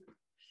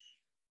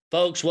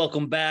Folks,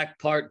 welcome back.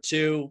 Part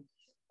two.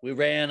 We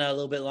ran a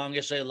little bit long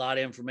yesterday. A lot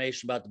of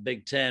information about the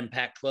Big 10,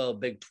 Pac-12,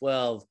 Big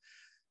 12.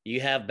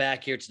 You have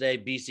back here today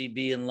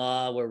BCB and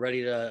Law. We're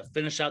ready to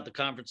finish out the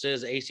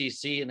conferences,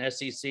 ACC and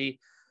SEC,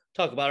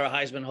 talk about our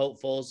Heisman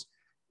hopefuls,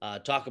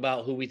 talk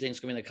about who we think is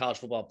going to be in the college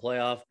football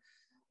playoff.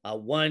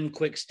 One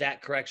quick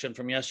stat correction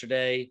from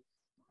yesterday.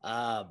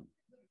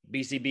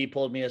 BCB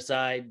pulled me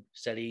aside,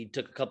 said he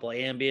took a couple of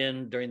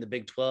Ambien during the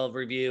Big 12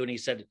 review, and he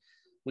said,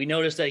 we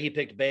noticed that he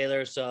picked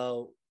Baylor,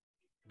 so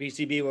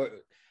BCB,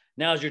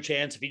 now's your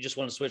chance if you just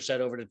want to switch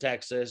that over to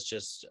Texas.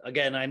 Just,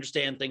 again, I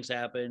understand things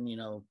happen,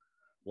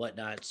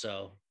 whatnot,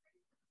 so.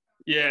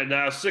 Yeah,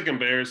 no, sick and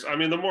Bears. I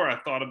mean, the more I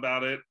thought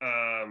about it,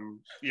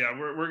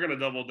 we're going to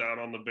double down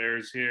on the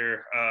Bears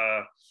here.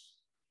 I'm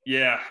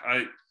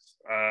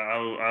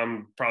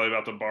probably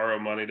about to borrow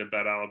money to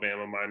bet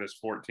Alabama minus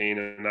 14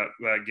 in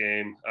that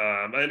game.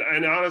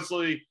 And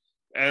honestly,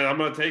 I'm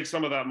going to take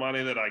some of that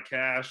money that I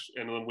cash,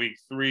 and in week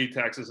 3,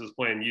 Texas is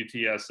playing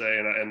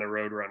UTSA, and the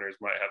Roadrunners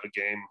might have a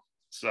game.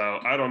 So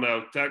I don't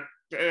know.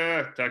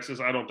 Texas,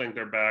 I don't think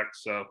they're back.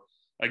 So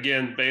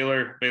again,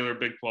 Baylor,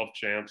 Big 12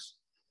 champs.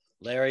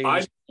 Larry,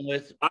 I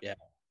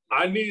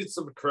needed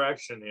some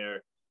correction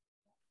here.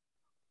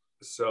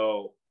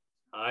 So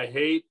I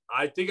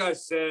think I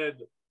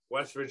said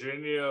West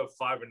Virginia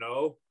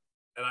 5-0,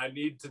 and I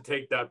need to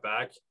take that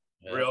back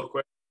real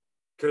quick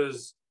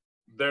because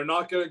they're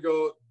not going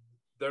to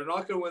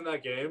win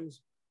that game,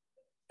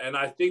 and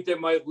I think they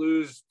might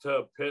lose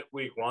to Pitt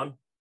week 1.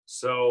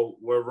 So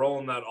we're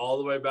rolling that all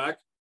the way back.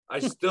 I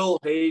still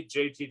hate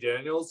JT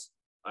Daniels.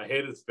 I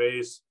hate his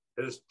face,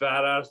 his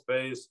fat ass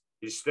face.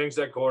 He stinks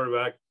at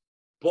quarterback.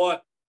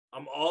 But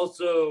I'm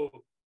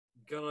also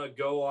gonna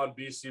go on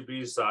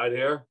BCB's side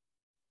here.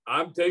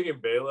 I'm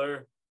taking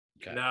Baylor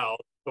now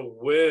to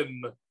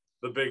win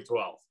the Big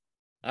 12.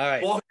 All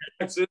right.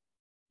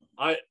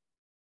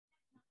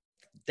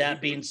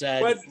 That being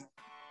said,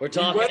 we're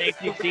talking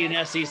ACC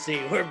and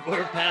SEC. We're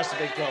past the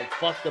Big 12.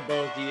 Fuck the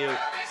both of you.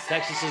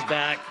 Texas is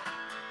back.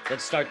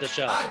 Let's start the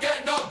show.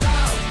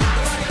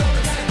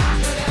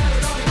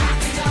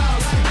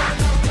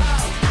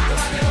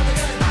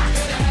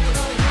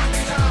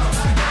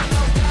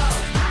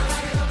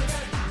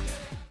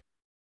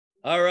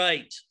 All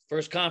right.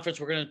 First conference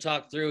we're going to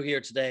talk through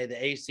here today, the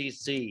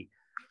ACC.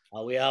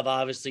 We have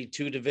obviously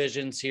 2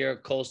 divisions here,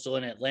 Coastal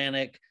and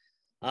Atlantic.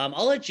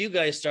 I'll let you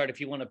guys start if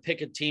you want to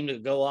pick a team to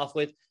go off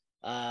with.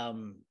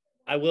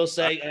 I will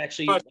say,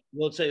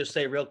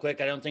 say real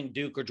quick, I don't think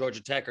Duke or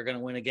Georgia Tech are going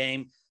to win a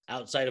game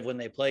outside of when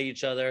they play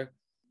each other.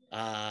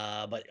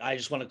 But I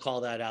just want to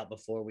call that out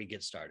before we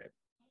get started.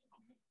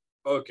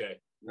 Okay.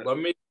 Let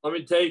me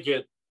take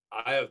it.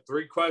 I have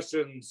 3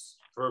 questions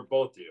for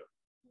both of you.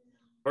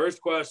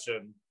 First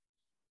question,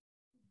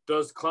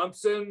 does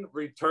Clemson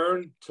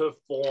return to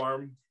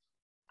form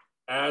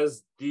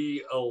as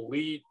the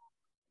elite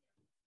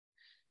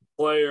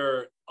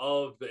player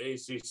of the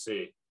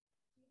ACC?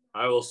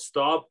 I will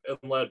stop and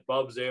let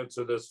Bubs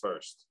answer this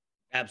first.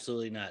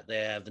 Absolutely not. They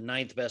have the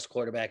 9th best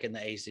quarterback in the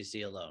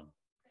ACC alone.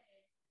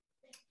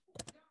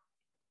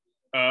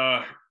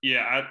 They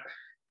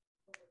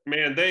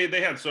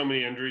had so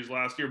many injuries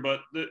last year,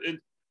 but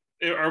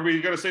are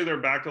we going to say they're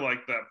back to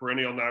like that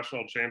perennial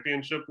national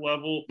championship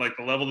level, like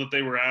the level that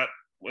they were at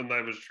when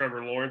that was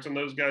Trevor Lawrence and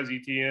those guys,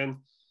 ETN?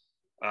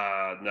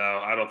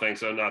 No, I don't think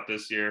so. Not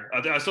this year.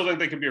 I still think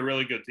they could be a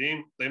really good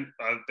team.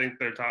 I think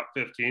they're top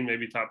 15,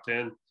 maybe top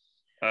 10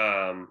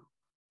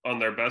 on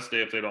their best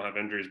day if they don't have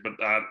injuries, but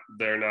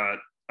they're not.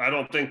 I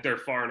don't think they're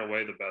far and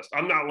away the best.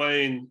 I'm not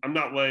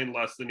laying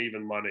less than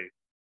even money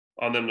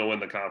on them to win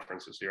the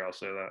conference this year. I'll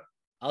say that.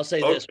 I'll say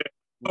this.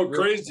 Oh,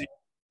 crazy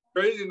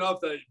enough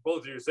that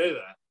both of you say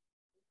that.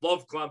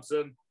 Love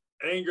Clemson.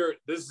 Anger.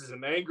 This is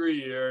an angry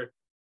year.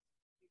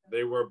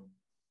 They were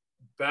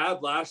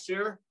bad last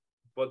year,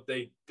 but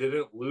they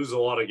didn't lose a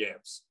lot of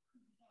games.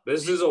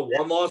 This is a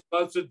one-loss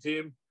Clemson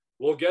team.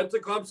 We'll get to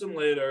Clemson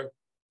later.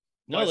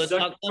 No, let's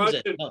talk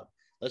Clemson.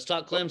 Let's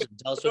talk Clemson.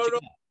 Tell us what you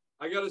got.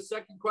 I got a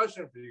second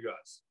question for you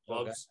guys,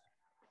 Bubs. Okay.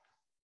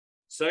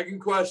 Second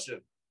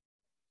question.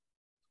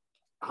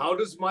 How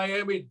does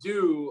Miami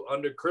do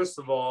under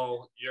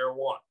Cristobal year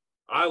 1?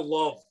 I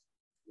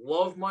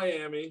love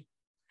Miami.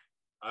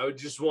 I would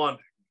just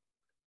wonder,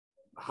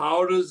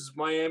 how does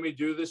Miami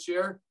do this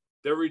year?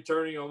 They're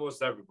returning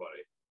almost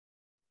everybody.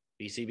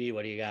 BCB,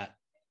 what do you got?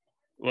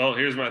 Well,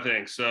 here's my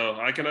thing. So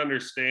I can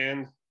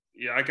understand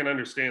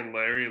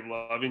Larry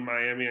loving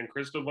Miami and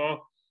Cristobal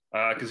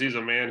because he's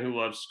a man who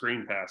loves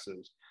screen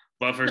passes.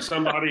 But for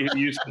somebody who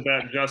used to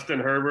bet Justin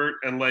Herbert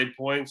and lay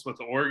points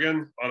with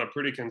Oregon on a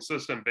pretty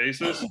consistent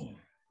basis,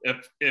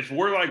 if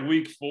we're like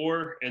week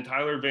 4 and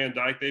Tyler Van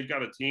Dyke, they've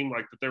got a team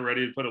like that they're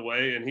ready to put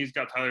away, and he's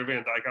got Tyler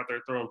Van Dyke out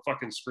there throwing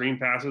fucking screen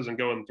passes and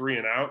going 3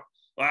 and out.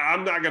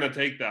 I'm not going to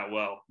take that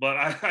well, but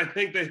I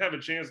think they have a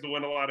chance to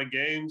win a lot of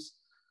games.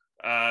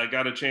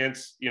 Got a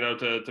chance,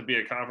 to be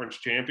a conference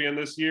champion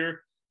this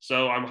year.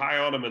 So I'm high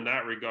on them in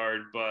that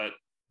regard, but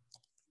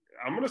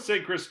I'm going to say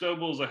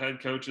Cristobal as a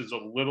head coach is a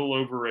little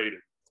overrated.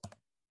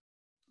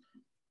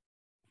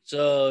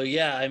 So,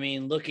 yeah, I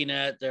mean, looking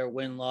at their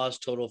win-loss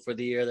total for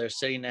the year, they're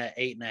sitting at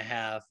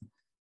 8.5.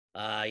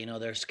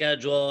 Their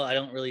schedule, I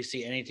don't really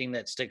see anything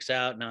that sticks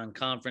out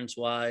non-conference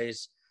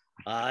wise.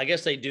 I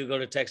guess they do go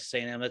to Texas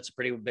A&M. That's a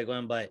pretty big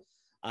one, but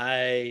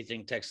I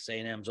think Texas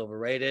A&M is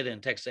overrated,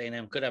 and Texas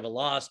A&M could have a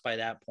loss by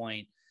that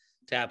point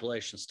to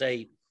Appalachian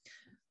State.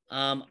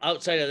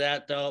 Outside of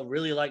that, though,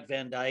 really like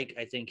Van Dyke.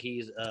 I think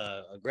he's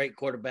a great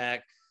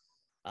quarterback.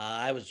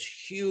 I was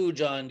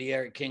huge on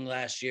De'Aaron King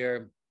last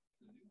year.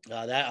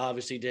 That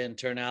obviously didn't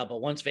turn out, but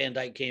once Van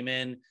Dyke came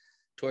in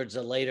towards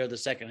the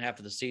second half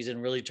of the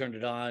season, really turned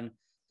it on,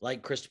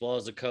 like Cristobal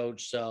as a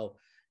coach. So,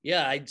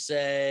 yeah, I'd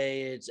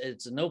say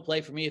it's a no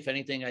play for me. If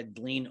anything, I'd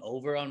lean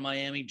over on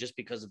Miami just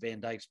because of Van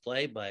Dyke's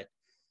play. But,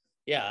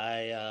 yeah,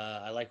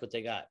 I like what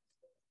they got.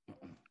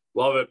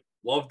 Love it.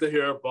 Love to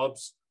hear it,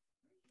 Bubs.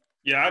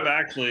 Yeah, I've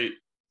actually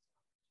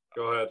 –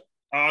 Go ahead.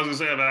 I was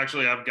going to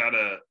say I've got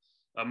a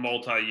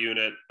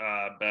multi-unit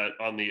bet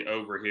on the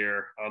over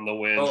here on the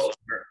wins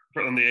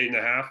on the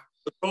 8.5.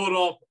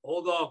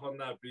 Hold off on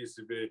that,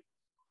 BCB.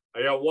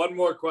 I got one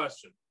more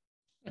question.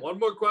 One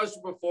more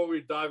question before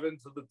we dive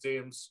into the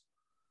teams.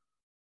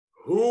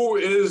 Who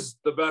is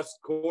the best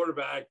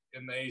quarterback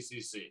in the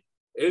ACC?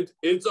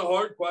 It's a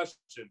hard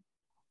question.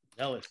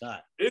 No, it's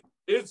not.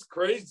 It's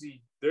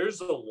crazy. There's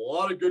a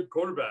lot of good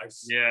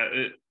quarterbacks. Yeah.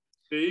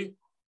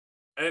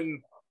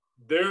 And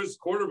there's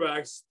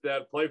quarterbacks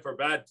that play for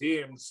bad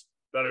teams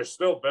that are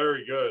still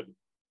very good.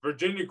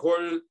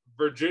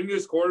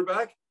 Virginia's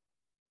quarterback,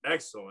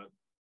 excellent.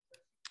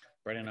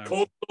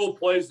 Coastal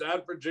plays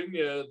at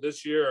Virginia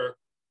this year,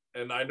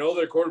 and I know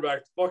their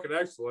quarterback's fucking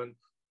excellent.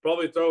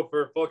 Probably throw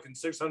for fucking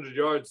 600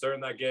 yards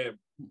during that game.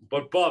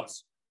 But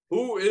Bubs,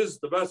 who is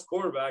the best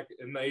quarterback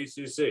in the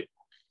ACC?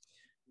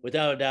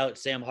 Without a doubt,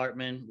 Sam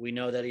Hartman. We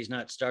know that he's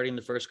not starting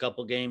the first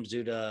couple games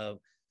due to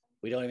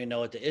we don't even know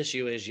what the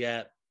issue is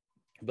yet.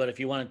 But if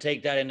you want to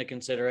take that into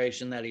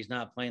consideration, that he's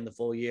not playing the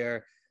full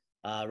year,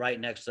 right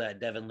next to that,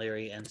 Devin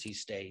Leary, NC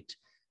State.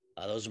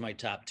 Those are my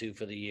top two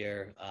for the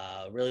year.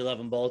 Really love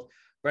them both.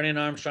 Brennan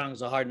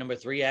Armstrong's a hard number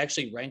 3. I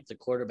actually ranked the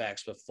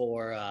quarterbacks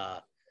before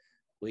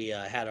we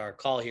had our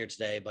call here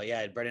today. But,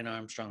 yeah, Brennan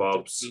Armstrong.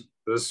 Bubs,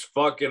 this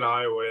fucking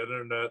Iowa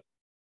internet.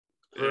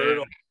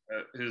 Yeah,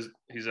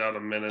 he's out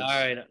of minutes. All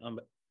right.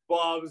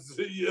 Bubs,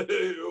 with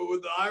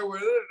the Iowa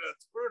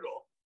internet's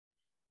brutal.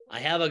 I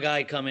have a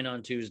guy coming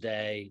on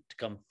Tuesday to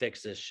come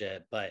fix this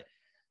shit. But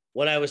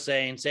what I was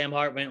saying, Sam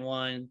Hartman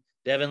 1,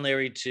 Devin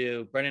Leary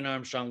 2, Brennan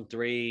Armstrong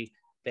 3,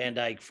 Van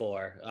Dyke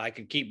 4. I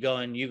could keep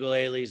going.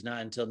 Ukulele's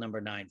not until number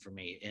 9 for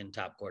me in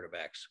top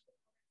quarterbacks.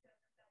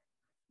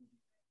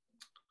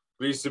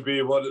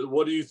 BCB,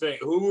 what do you think?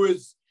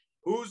 Who's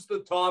the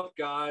top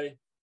guy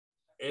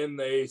in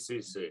the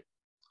ACC?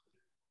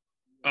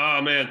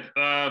 Oh, man.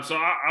 So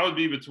I would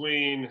be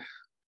between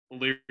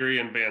Leary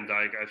and Van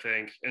Dyke, I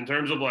think, in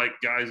terms of like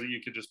guys that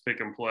you could just pick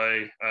and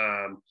play.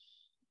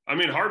 I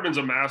mean, Hartman's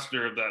a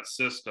master of that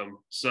system.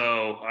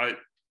 So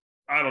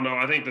I don't know.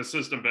 I think the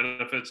system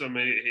benefits him.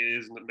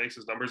 It makes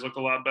his numbers look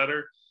a lot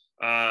better.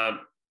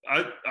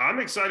 I'm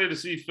excited to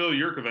see Phil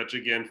Yurkovich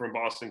again from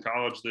Boston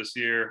College this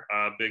year.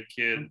 Big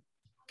kid,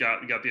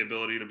 got the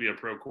ability to be a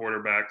pro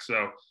quarterback.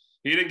 So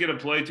he didn't get to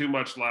play too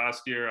much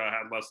last year.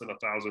 Had less than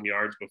 1,000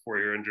 yards before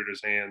he injured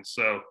his hand.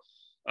 So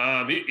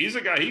he's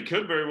a guy, he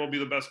could very well be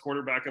the best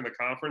quarterback in the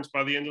conference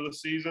by the end of the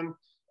season.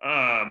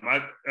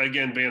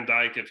 Again, Van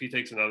Dyke, if he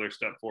takes another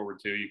step forward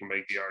too, you can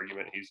make the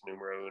argument he's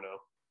numero uno.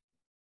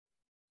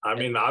 I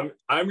mean, I'm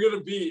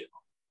gonna be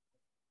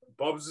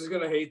Bubs is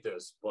gonna hate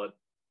this, but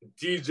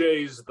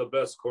DJ's the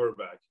best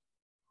quarterback.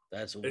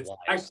 That's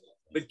wise.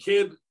 The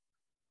kid,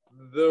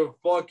 the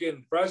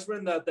fucking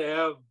freshman that they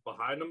have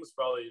behind him is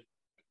probably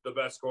the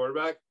best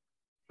quarterback,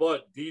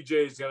 but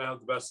DJ's gonna have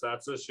the best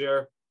stats this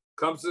year.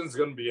 Clemson's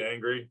gonna be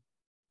angry.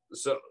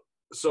 So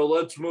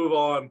let's move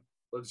on.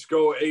 Let's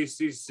go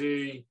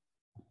ACC.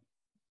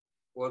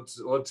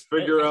 Let's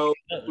figure out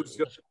who's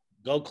gonna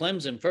go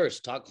Clemson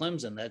first. Talk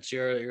Clemson. That's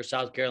your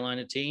South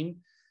Carolina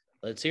team.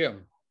 Let's hear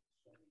them.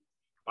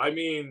 I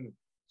mean,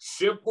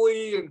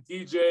 Shipley and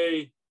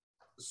DJ.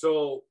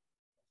 So,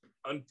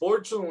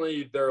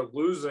 unfortunately, they're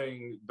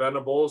losing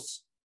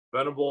Venables.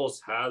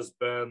 Venables has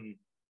been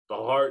the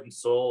heart and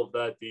soul of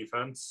that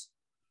defense.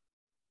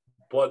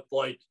 But,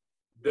 like,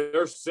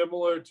 they're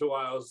similar to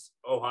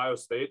Ohio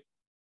State.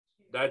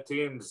 That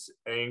team's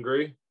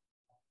angry.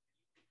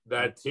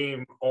 That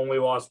team only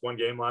lost one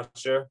game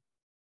last year.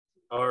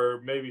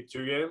 Or maybe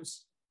 2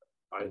 games.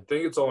 I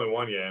think it's only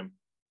 1 game.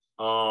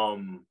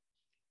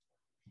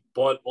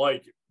 But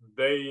like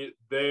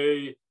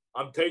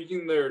I'm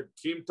taking their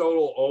team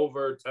total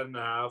over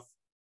 10.5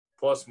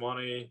 plus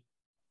money,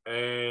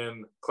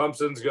 and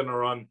Clemson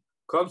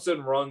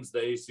runs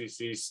the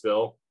ACC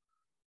still.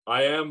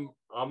 I'm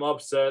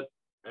upset,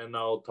 and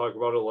I'll talk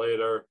about it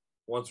later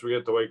once we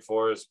get to Wake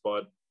Forest,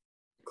 but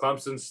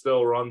Clemson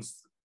still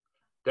runs.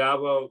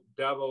 Dabo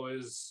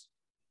is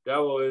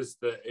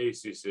the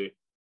ACC.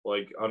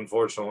 Like,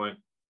 unfortunately.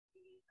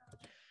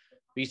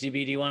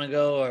 BCB, do you want to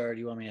go or do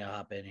you want me to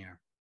hop in here?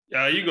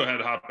 Yeah, you go ahead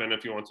and hop in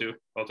if you want to.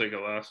 I'll take it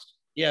last.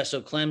 Yeah,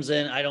 so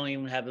Clemson, I don't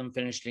even have them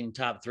finishing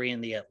top 3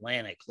 in the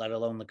Atlantic, let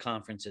alone the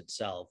conference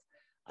itself.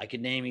 I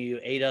could name you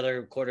 8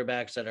 other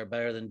quarterbacks that are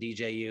better than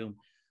DJU.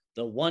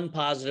 The one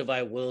positive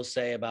I will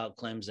say about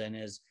Clemson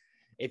is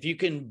if you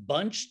can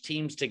bunch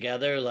teams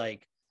together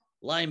like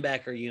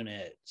linebacker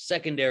unit,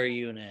 secondary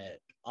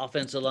unit,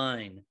 offensive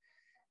line,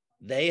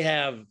 they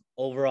have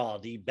overall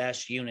the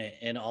best unit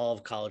in all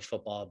of college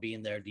football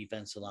being their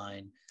defensive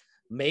line.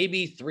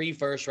 Maybe 3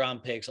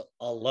 first-round picks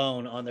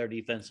alone on their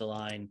defensive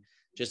line,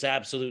 just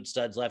absolute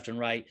studs left and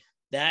right.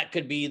 That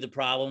could be the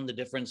problem, the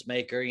difference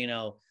maker.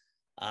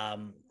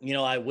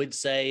 I would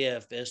say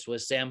if this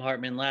was Sam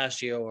Hartman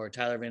last year or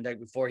Tyler Van Dyke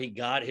before he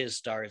got his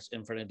starts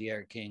in front of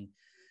De'Aaron King,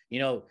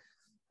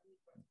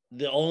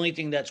 the only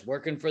thing that's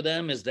working for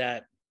them is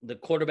that the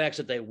quarterbacks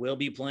that they will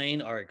be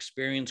playing are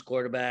experienced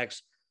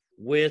quarterbacks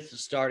with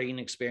starting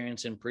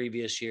experience in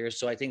previous years.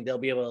 So I think they'll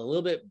be able to a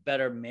little bit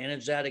better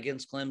manage that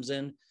against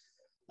Clemson.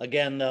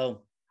 Again,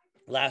 though,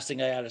 last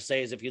thing I got to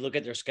say is if you look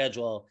at their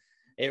schedule,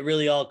 it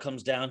really all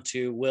comes down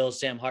to will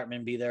Sam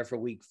Hartman be there for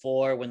week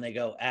 4 when they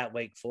go at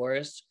Wake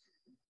Forest?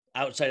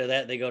 Outside of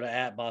that, they go to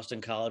at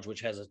Boston College, which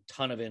has a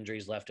ton of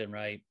injuries left and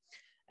right,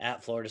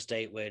 at Florida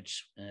State,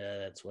 which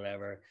that's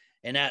whatever,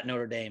 and at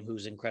Notre Dame,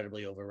 who's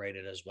incredibly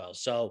overrated as well.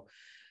 So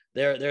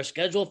their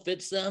schedule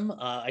fits them.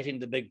 I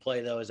think the big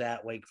play, though, is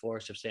at Wake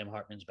Forest if Sam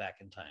Hartman's back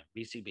in time.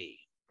 BCB.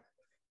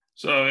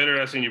 So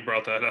interesting you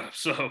brought that up.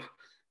 So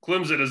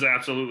Clemson has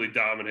absolutely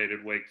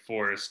dominated Wake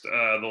Forest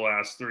the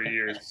last 3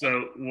 years.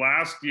 So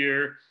last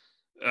year,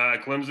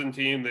 Clemson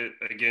team that,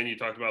 again, you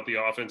talked about the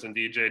offense and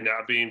DJ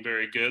not being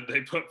very good.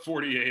 They put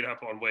 48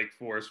 up on Wake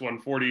Forest,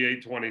 won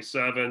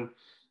 48-27.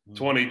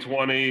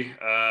 2020,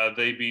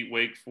 they beat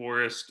Wake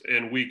Forest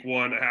in week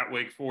 1 at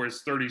Wake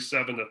Forest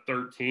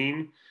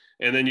 37-13.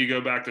 And then you go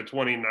back to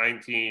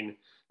 2019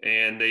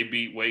 and they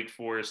beat Wake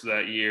Forest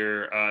that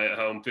year at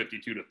home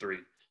 52-3.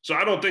 So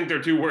I don't think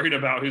they're too worried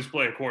about who's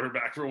playing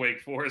quarterback for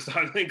Wake Forest.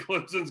 I think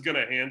Clemson's going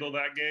to handle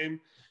that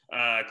game.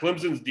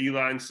 Clemson's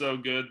D-line's so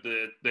good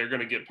that they're going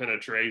to get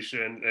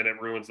penetration, and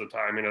it ruins the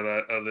timing of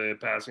the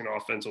passing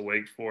offense of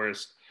Wake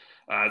Forest.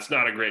 It's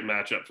not a great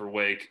matchup for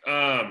Wake.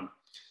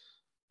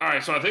 All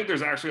right, so I think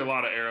there's actually a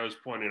lot of arrows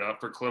pointing up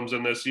for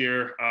Clemson this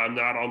year. I'm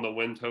not on the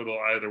win total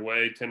either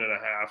way. 10.5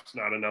 is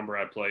not a number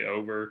I play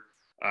over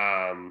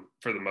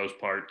for the most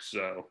part.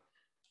 So,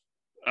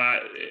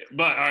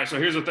 but all right, so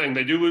here's the thing.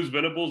 They do lose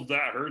Venables.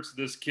 That hurts.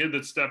 This kid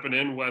that's stepping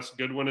in, Wes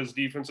Goodwin, as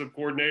defensive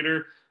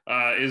coordinator,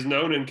 is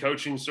known in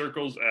coaching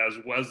circles as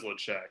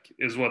Weslachek,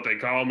 is what they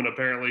call him. And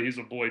apparently he's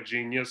a boy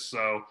genius.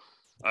 So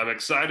I'm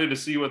excited to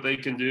see what they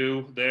can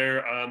do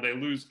there. They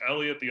lose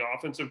Elliott, the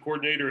offensive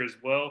coordinator, as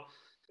well.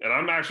 And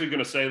I'm actually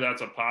going to say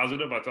that's a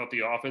positive. I thought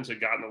the offense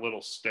had gotten a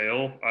little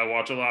stale. I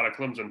watch a lot of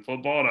Clemson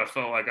football, and I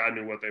felt like I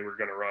knew what they were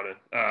going to run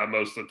it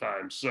most of the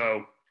time.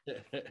 So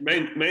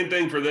main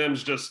thing for them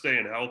is just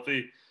staying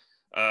healthy.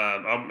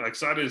 I'm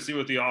excited to see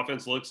what the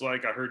offense looks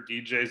like. I heard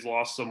DJ's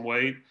lost some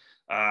weight.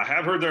 I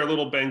have heard they're a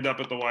little banged up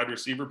at the wide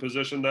receiver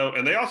position, though.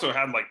 And they also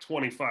had like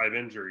 25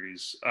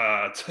 injuries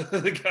to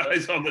the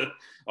guys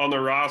on the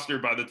roster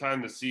by the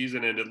time the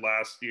season ended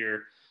last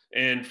year.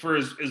 And for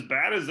as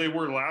bad as they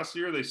were last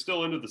year, they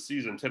still ended the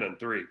season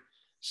 10-3.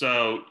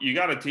 So you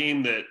got a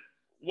team that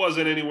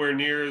wasn't anywhere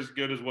near as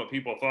good as what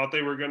people thought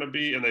they were going to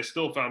be, and they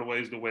still found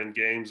ways to win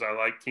games. I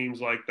like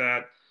teams like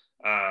that.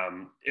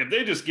 If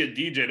they just get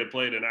DJ to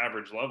play at an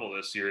average level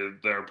this year,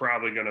 they're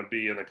probably going to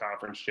be in the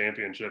conference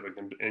championship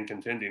and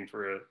contending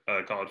for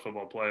a college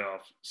football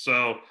playoff.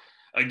 So,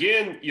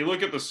 again, you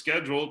look at the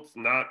schedule, it's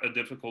not a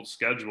difficult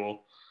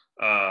schedule.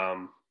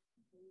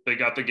 They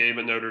got the game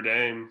at Notre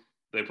Dame.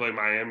 They play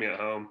Miami at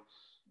home.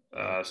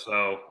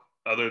 So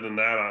other than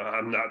that,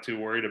 I'm not too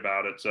worried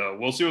about it. So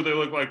we'll see what they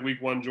look like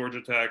week 1, Georgia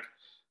Tech.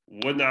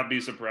 Would not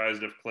be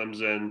surprised if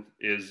Clemson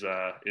is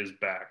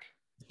back.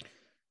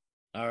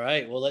 All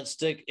right. Well, let's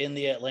stick in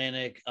the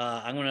Atlantic.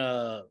 I'm going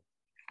to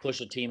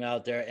push a team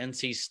out there.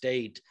 NC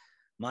State,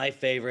 my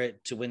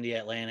favorite to win the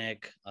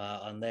Atlantic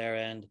on their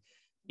end.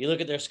 You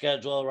look at their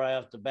schedule right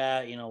off the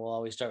bat, we'll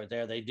always start with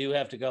there. They do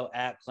have to go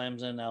at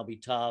Clemson. That'll be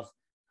tough.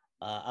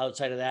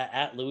 Outside of that,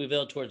 at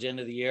Louisville towards the end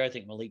of the year, I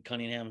think Malik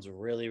Cunningham's a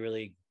really,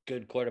 really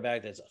good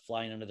quarterback that's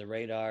flying under the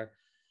radar.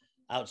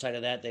 Outside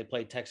of that, they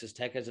play Texas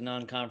Tech as a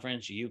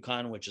non-conference,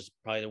 UConn, which is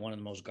probably one of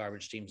the most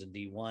garbage teams in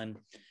D1.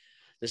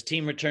 This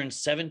team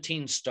returns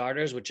 17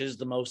 starters, which is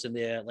the most in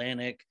the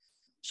Atlantic.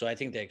 So I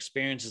think the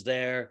experience is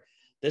there.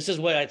 This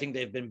is what I think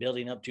they've been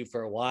building up to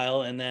for a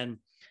while. And then,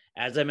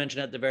 as I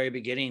mentioned at the very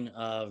beginning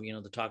of,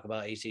 the talk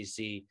about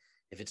ACC,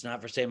 if it's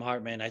not for Sam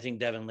Hartman, I think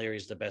Devin Leary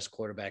is the best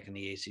quarterback in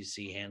the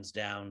ACC, hands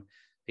down.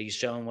 He's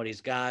shown what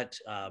he's got,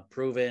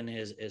 proven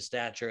his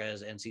stature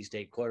as NC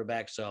State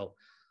quarterback. So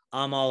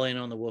I'm all in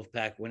on the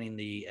Wolfpack winning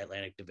the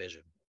Atlantic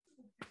Division.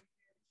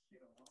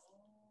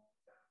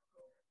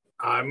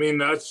 I mean,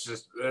 that's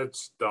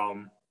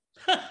dumb.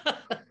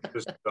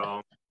 Just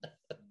dumb.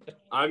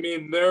 I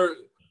mean, their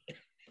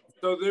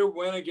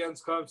win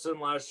against Clemson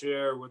last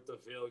year with the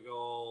field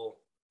goal.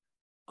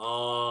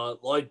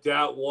 Like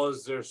that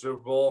was their Super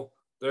Bowl.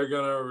 They're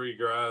gonna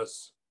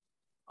regress.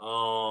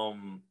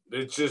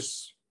 It's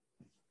just,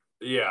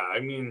 yeah. I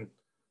mean,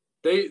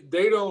 they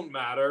don't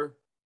matter.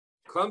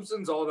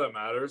 Clemson's all that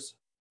matters.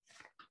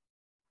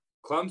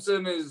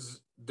 Clemson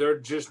is, they're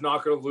just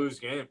not gonna lose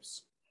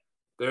games.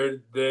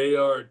 They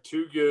are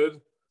too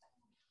good.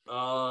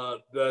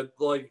 That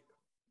like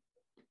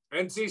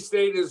NC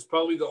State is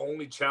probably the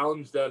only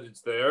challenge that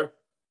it's there.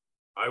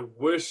 I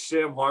wish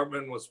Sam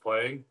Hartman was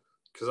playing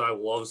because I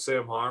love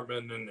Sam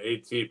Hartman and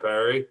A.T.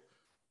 Perry,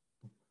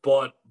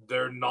 but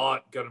they're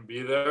not going to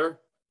be there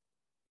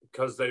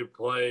because they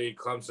play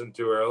Clemson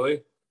too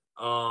early.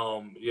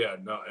 Yeah,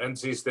 no,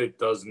 NC State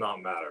does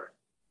not matter.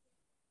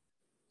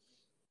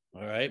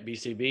 All right,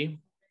 BCB.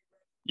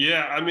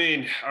 Yeah, I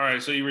mean, all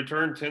right, so you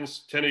return 10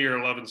 of your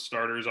 11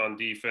 starters on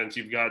defense.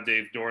 You've got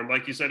Dave Dorn.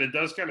 Like you said, it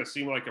does kind of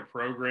seem like a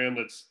program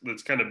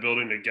that's kind of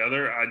building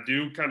together. I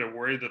do kind of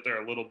worry that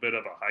they're a little bit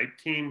of a hype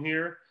team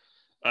here.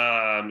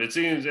 It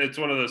seems it's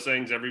one of those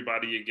things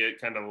everybody you get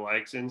kind of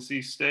likes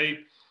NC State.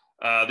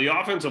 The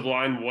offensive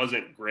line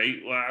wasn't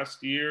great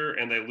last year,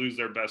 and they lose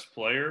their best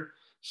player.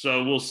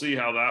 So we'll see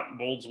how that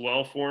bolds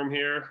well for him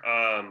here.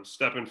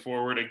 Stepping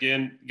forward,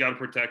 again, got to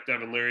protect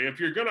Devin Leary. If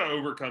you're going to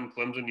overcome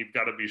Clemson, you've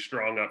got to be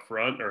strong up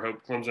front or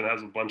hope Clemson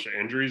has a bunch of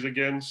injuries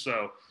again.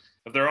 So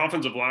if their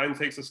offensive line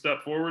takes a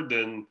step forward,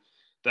 then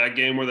that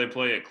game where they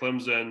play at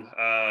Clemson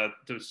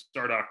to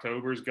start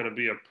October is going to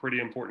be a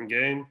pretty important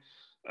game.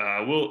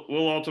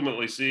 We'll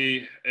ultimately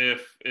see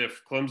if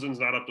Clemson's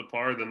not up to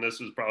par, then this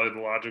is probably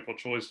the logical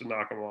choice to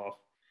knock them off.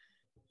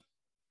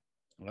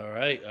 All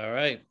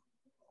right.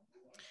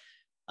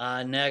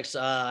 Next,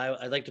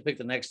 I'd like to pick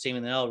the next team,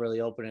 and then I'll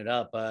really open it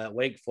up.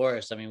 Wake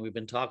Forest. I mean, we've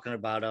been talking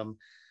about them.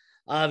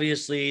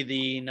 Obviously,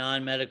 the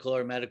non-medical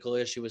or medical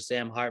issue with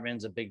Sam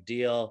Hartman's a big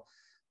deal.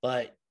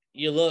 But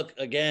you look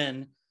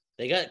again,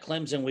 they got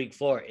Clemson week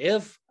 4.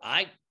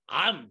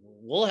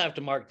 We'll have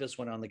to mark this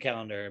one on the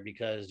calendar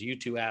because you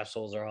two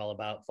assholes are all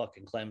about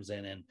fucking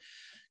Clemson and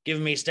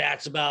giving me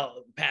stats about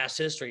past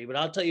history. But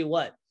I'll tell you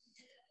what,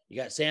 you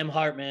got Sam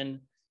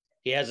Hartman.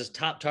 He has his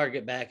top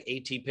target back,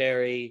 A.T.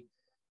 Perry.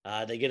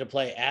 They get to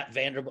play at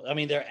Vanderbilt. I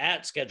mean, they're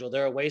at schedule.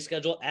 Their away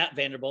schedule at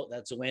Vanderbilt.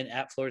 That's a win.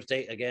 At Florida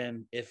State,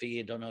 again,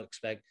 iffy. Don't know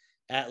expect.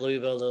 At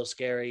Louisville, a little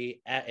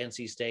scary. At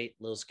NC State,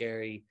 a little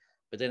scary.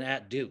 But then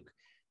at Duke.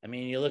 I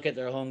mean, you look at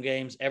their home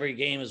games. Every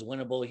game is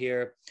winnable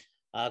here.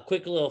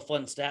 Quick little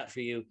fun stat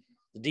for you.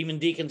 The Demon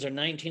Deacons are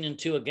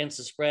 19-2 against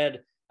the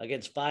spread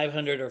against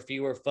 500 or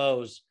fewer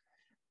foes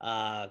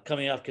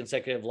coming off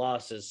consecutive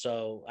losses.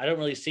 So I don't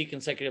really see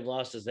consecutive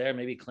losses there.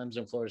 Maybe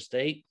Clemson, Florida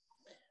State.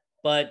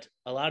 But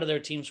a lot of their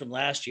teams from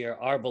last year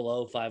are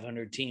below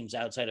 500 teams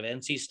outside of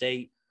NC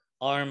State,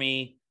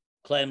 Army,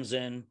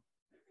 Clemson,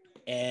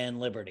 and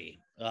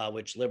Liberty,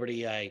 which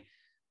Liberty I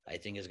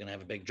think is going to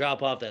have a big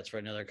drop-off. That's for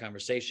another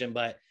conversation.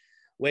 But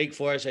Wake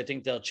Forest, I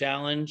think they'll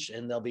challenge,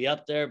 and they'll be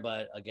up there.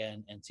 But,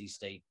 again, NC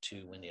State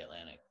to win the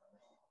Atlantic.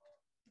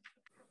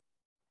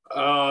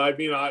 I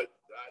mean,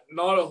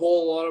 not a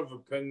whole lot of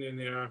opinion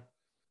here.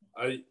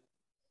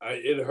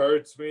 It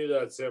hurts me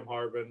that Sam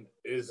Hartman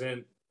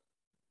isn't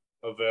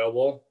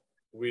available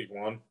week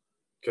 1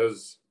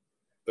 because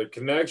the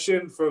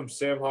connection from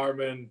Sam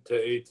Hartman to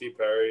A.T.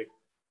 Perry,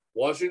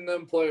 watching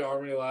them play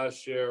Army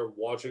last year,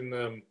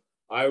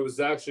 I was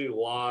actually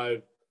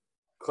live.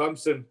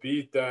 Clemson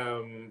beat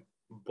them,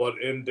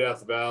 but in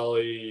Death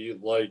Valley,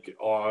 like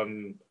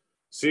on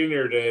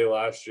senior day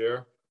last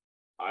year.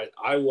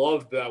 I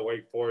loved that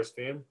Wake Forest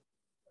team.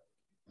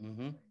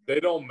 Mm-hmm. They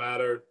don't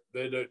matter.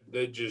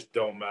 They just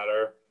don't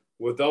matter.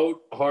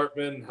 Without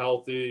Hartman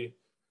healthy,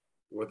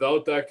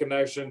 without that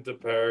connection to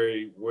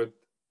Perry, with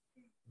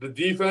the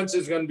defense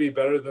is going to be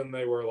better than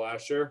they were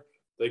last year.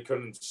 They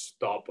couldn't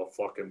stop a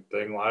fucking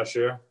thing last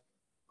year.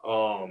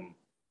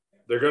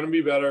 They're going to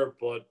be better,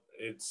 but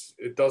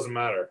it doesn't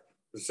matter.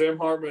 If Sam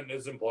Hartman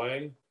isn't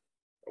playing,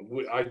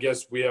 I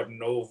guess we have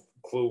no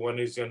clue when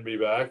he's going to be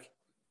back.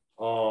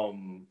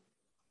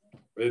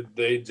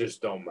 They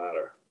just don't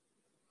matter.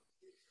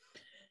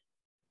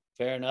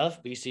 Fair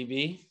enough.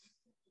 BCB.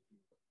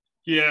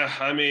 Yeah,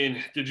 I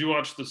mean, did you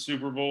watch the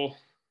Super Bowl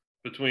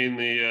between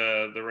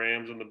the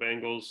Rams and the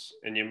Bengals?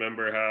 And you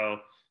remember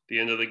how the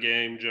end of the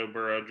game, Joe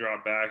Burrow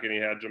dropped back and he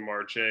had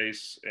Jamar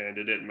Chase, and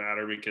it didn't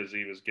matter because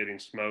he was getting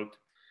smoked.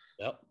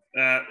 Yep.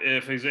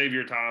 If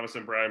Xavier Thomas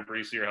and Brian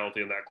Breesy are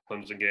healthy in that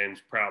Clemson game,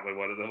 is probably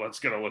what's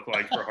going to look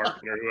like for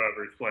Hartman or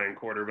whoever's playing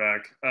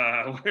quarterback,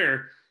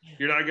 where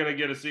you're not going to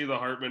get to see the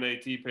Hartman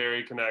A.T.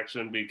 Perry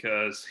connection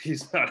because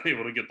he's not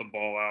able to get the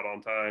ball out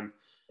on time.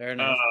 Fair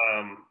enough.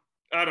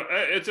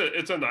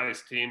 It's a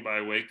nice team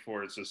by Wake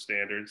Forest's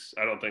standards.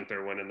 I don't think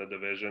they're winning the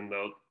division,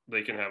 though.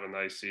 They can have a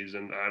nice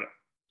season.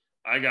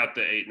 I got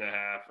the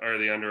 8.5 or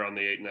the under on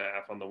the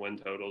 8.5 on the win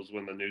totals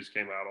when the news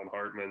came out on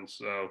Hartman.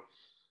 So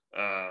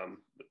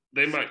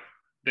they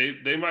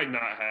might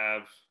not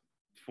have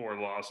 4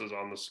 losses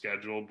on the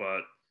schedule,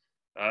 but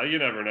you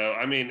never know.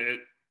 I mean,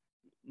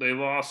 they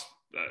lost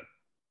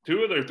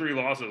 2 of their 3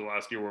 losses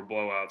last year were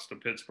blowouts to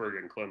Pittsburgh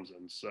and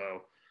Clemson.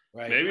 So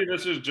Right. Maybe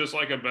this is just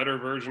like a better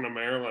version of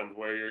Maryland,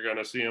 where you're going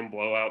to see them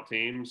blow out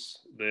teams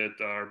that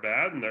are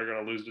bad, and they're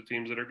going to lose to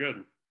teams that are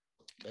good.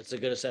 That's a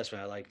good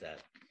assessment. I like that.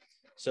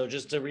 So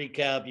just to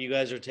recap, you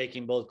guys are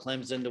taking both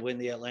Clemson to win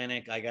the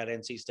Atlantic. I got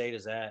NC State.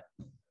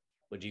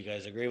 Would you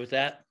guys agree with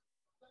that?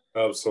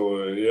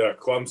 Absolutely. Yeah.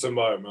 Clemson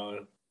by a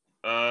million.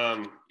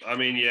 I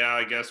mean, yeah,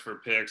 I guess for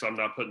picks, I'm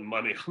not putting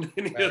money on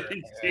any of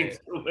these teams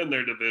to win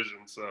their division.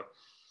 So,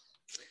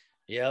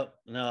 yep.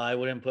 No, I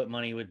wouldn't put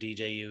money with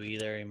DJU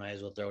either. You might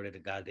as well throw it in a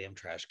goddamn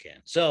trash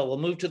can. So we'll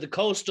move to the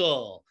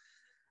Coastal.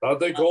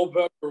 Dante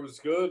Culpepper was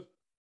good.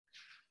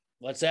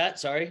 What's that?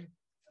 Sorry.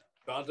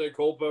 Dante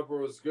Culpepper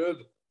was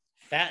good.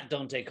 Fat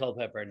Dante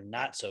Culpepper,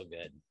 not so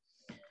good.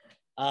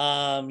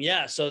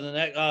 Yeah. So the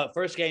next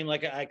first game,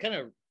 like I kind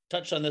of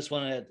touched on this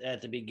one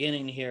at the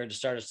beginning here to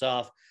start us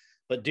off,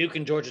 but Duke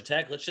and Georgia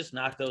Tech, let's just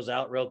knock those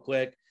out real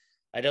quick.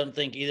 I don't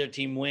think either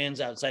team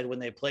wins outside when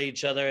they play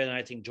each other, and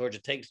I think Georgia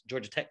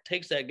Tech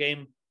takes that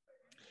game.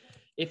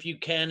 If you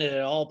can,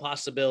 at all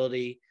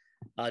possibility,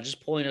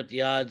 just pulling up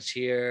the odds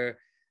here.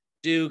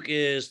 Duke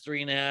is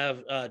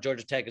 3.5.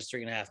 Georgia Tech is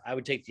 3.5. I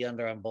would take the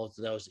under on both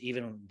of those,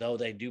 even though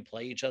they do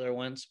play each other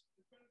once.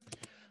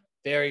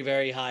 Very,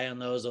 very high on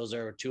those. Those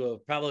are two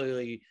of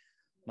probably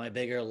my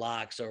bigger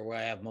locks, or where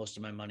I have most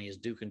of my money is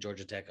Duke and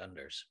Georgia Tech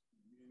unders.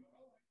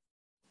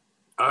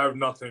 I have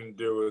nothing to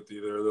do with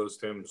either of those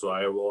teams, so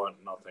I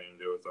want nothing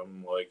to do with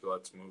them. Like,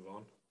 let's move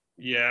on.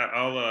 Yeah,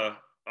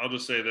 I'll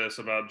just say this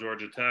about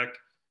Georgia Tech.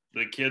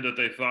 The kid that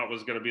they thought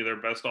was going to be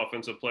their best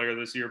offensive player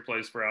this year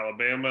plays for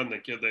Alabama, and the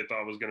kid they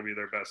thought was going to be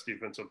their best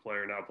defensive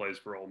player now plays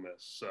for Ole Miss.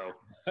 So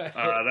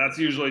that's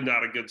usually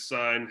not a good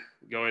sign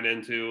going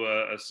into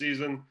a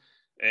season.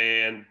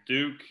 And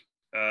Duke,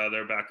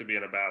 they're back to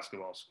being a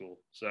basketball school.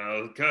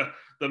 So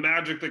the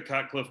magic that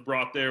Cutcliffe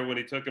brought there when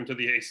he took them to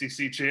the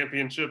ACC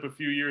championship a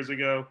few years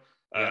ago,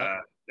 I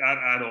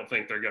don't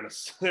think they're not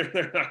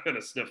going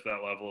to sniff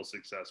that level of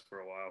success for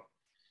a while.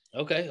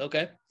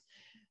 Okay.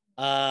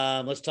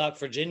 Let's talk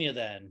Virginia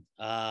then.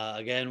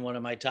 Again, one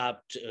of my this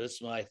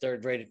is my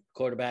third-rated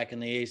quarterback in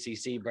the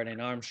ACC,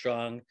 Brennan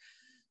Armstrong.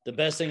 The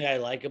best thing I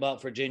like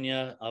about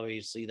Virginia,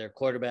 obviously their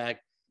quarterback.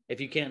 If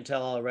you can't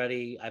tell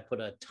already, I put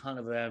a ton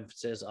of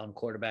emphasis on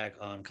quarterback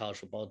on college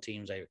football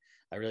teams. I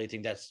really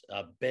think that's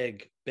a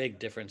big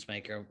difference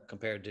maker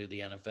compared to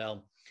the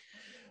NFL.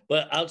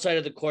 But outside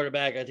of the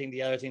quarterback, I think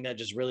the other thing that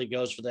just really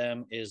goes for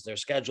them is their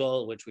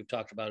schedule, which we've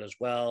talked about as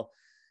well.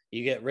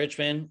 You get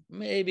Richmond,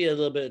 maybe a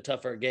little bit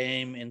tougher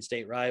game,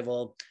 in-state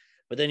rival.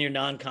 But then your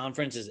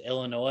non-conference is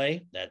Illinois.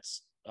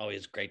 That's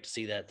always great to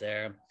see that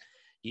there.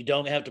 You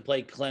don't have to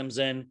play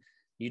Clemson.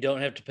 You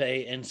don't have to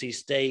play NC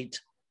State.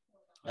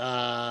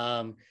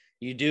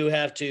 You do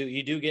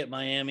get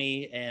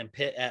Miami and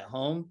Pitt at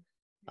home.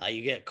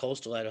 You get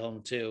Coastal at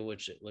home too,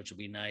 which would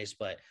be nice.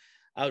 But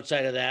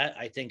outside of that,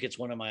 I think it's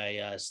one of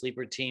my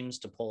sleeper teams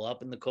to pull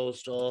up in the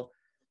Coastal.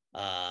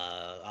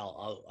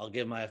 I'll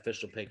give my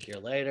official pick here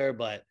later,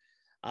 but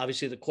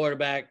obviously the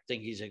quarterback, I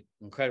think he's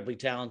incredibly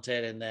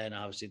talented, and then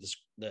obviously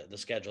the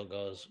schedule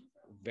goes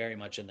very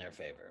much in their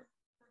favor.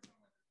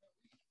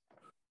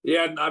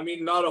 Yeah, I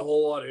mean, not a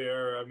whole lot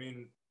here. I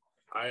mean,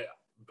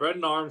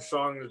 Brendan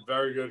Armstrong is a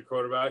very good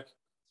quarterback,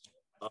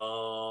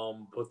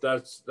 but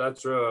that's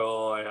really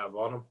all I have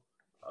on him.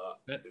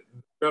 It's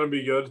gonna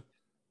be good,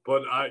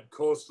 but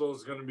Coastal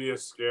is gonna be a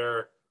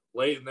scare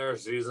late in their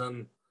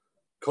season.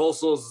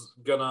 Coastal's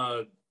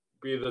gonna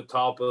be the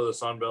top of the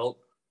Sun Belt.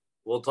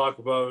 We'll talk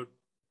about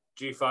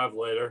G5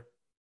 later.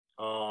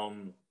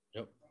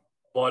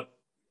 But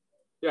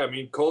yeah, I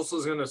mean,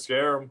 Coastal's gonna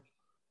scare them.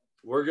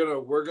 We're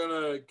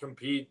gonna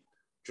compete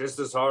just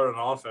as hard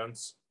on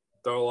offense.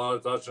 Throw a lot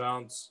of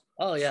touchdowns.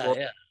 Oh yeah,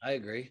 I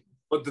agree.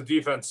 But the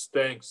defense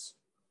stinks.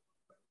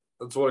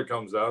 That's what it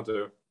comes down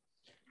to.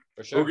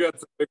 For sure. Who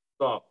gets the big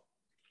stop?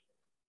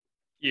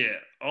 Yeah,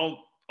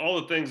 all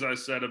the things I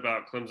said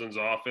about Clemson's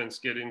offense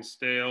getting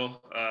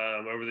stale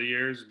over the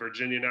years,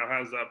 Virginia now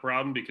has that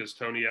problem because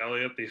Tony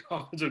Elliott, the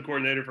offensive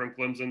coordinator from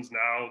Clemson's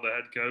now the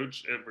head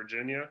coach at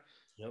Virginia.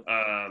 Yep.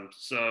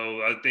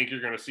 So I think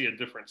you're going to see a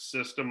different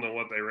system than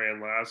what they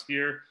ran last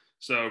year.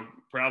 So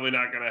probably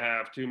not going to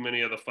have too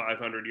many of the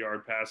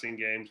 500-yard passing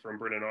games from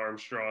Brennan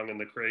Armstrong and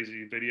the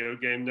crazy video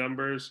game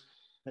numbers.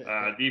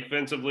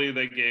 Defensively,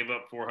 they gave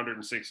up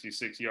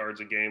 466 yards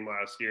a game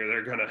last year.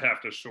 They're going to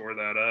have to shore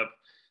that up.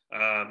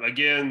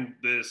 Again,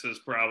 this is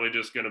probably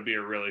just going to be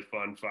a really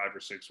fun 5 or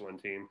 6 win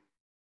team.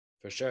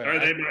 For sure. Or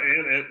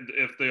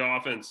if the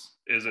offense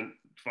isn't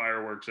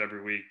fireworks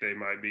every week, they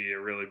might be a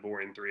really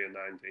boring 3-9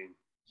 team.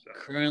 So.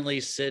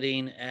 Currently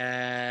sitting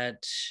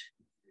at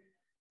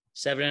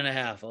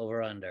 7.5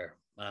 over under.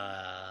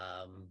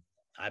 I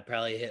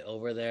probably hit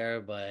over there,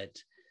 but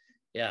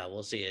yeah,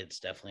 we'll see. It's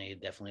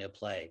definitely a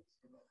play.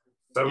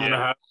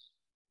 7.5.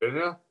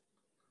 Virginia?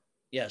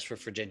 Yes, for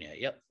Virginia.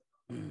 Yep.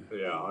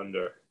 Yeah,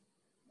 under.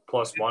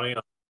 Plus money.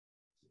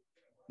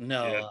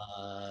 No.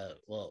 Yeah.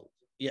 Well,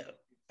 yeah.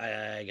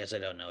 I guess I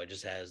don't know. It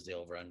just has the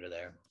over under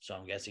there, so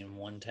I'm guessing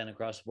 110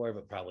 across the board,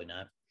 but probably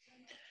not.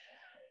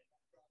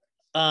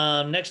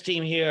 Next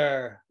team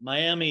here,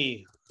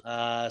 Miami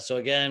So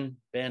again,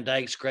 Van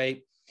Dyke's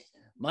great.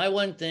 My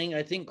one thing,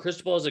 I think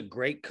Cristobal is a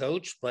great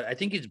coach, but I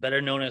think he's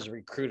better known as a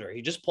recruiter.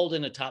 He just pulled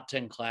in a top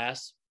 10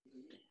 class.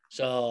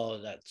 So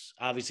that's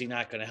obviously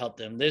not going to help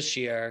them this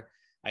year.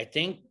 I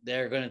think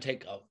they're going to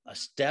take a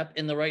step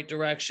in the right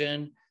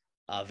direction.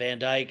 Van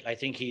Dyke, I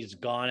think he's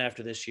gone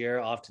after this year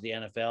off to the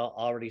NFL.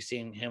 Already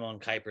seeing him on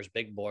Kuiper's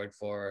big board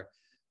for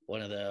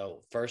one of the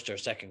first or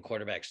second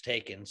quarterbacks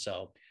taken.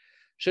 So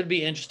should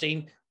be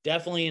interesting.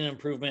 Definitely an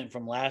improvement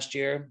from last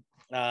year.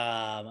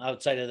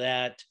 Outside of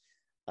that,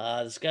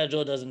 the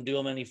schedule doesn't do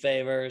them any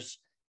favors.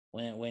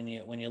 When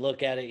you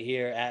look at it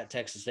here, at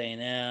Texas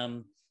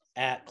A&M,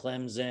 at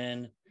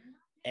Clemson,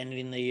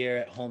 ending the year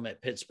at home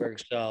at Pittsburgh.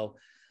 So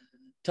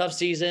tough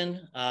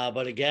season.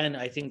 But again,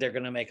 I think they're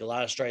going to make a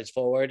lot of strides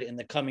forward in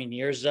the coming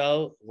years,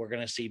 though. We're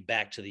going to see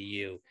back to the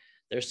U.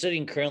 They're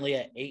sitting currently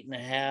at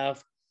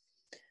 8.5.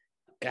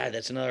 God,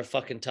 that's another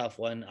fucking tough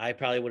one. I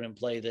probably wouldn't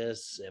play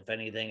this. If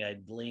anything,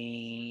 I'd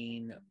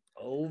lean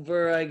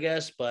over, I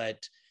guess.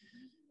 But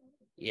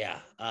yeah,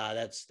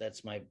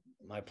 that's my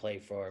play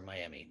for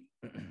Miami.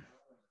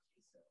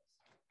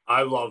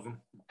 I love them.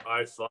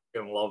 I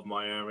fucking love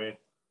Miami.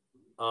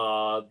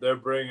 They're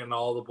bringing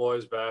all the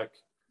boys back.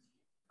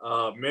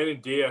 Manny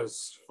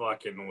Diaz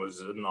fucking was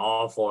an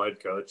awful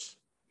head coach.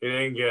 He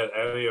didn't get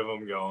any of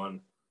them going.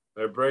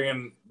 They're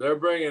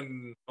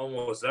bringing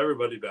almost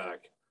everybody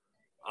back.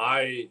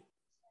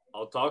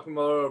 I'll talk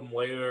about them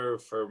later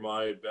for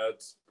my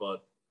bets,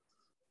 but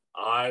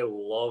I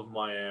love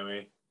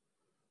Miami.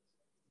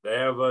 They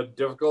have a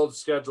difficult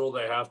schedule.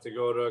 They have to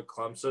go to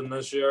Clemson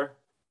this year,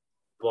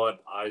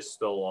 but I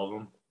still love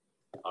them.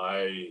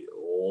 I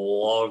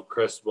love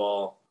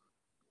Cristobal.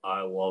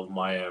 I love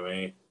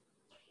Miami.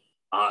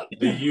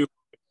 The U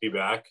be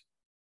back,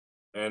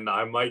 and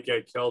I might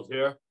get killed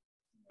here,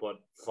 but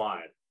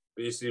fine.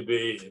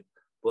 BCB,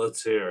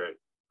 let's hear it.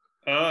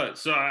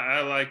 So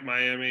I like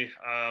Miami.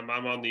 I'm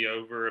on the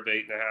over of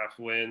 8.5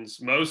 wins.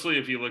 Mostly,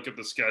 if you look at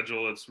the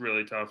schedule, it's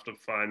really tough to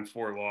find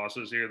 4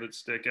 losses here that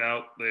stick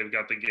out. They've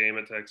got the game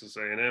at Texas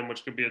A&M,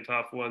 which could be a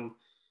tough one.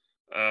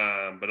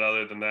 But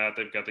other than that,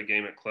 they've got the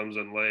game at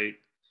Clemson late.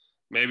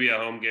 Maybe a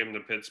home game to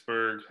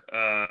Pittsburgh.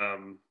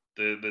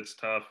 That's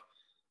tough.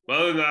 But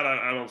other than that,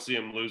 I don't see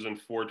them losing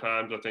 4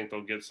 times. I think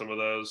they'll get some of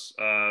those.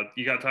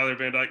 You got Tyler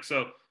Van Dyke.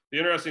 So the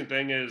interesting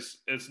thing is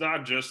it's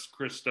not just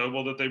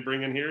Cristobal that they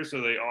bring in here.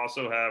 So they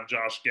also have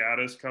Josh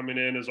Gaddis coming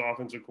in as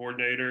offensive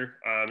coordinator.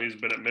 He's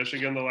been at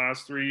Michigan the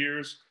last 3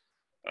 years.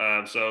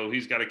 So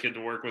he's got a kid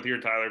to work with here.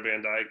 Tyler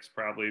Van Dyke's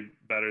probably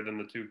better than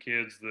the 2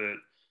 kids that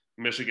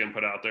Michigan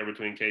put out there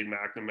between Cade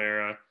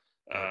McNamara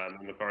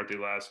and McCarthy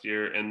last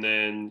year. And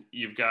then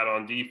you've got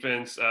on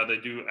defense, they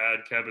do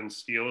add Kevin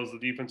Steele as the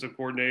defensive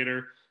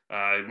coordinator.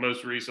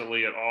 Most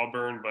recently at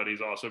Auburn, but he's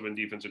also been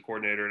defensive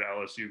coordinator at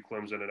LSU,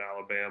 Clemson, and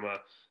Alabama.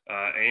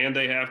 And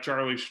they have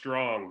Charlie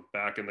Strong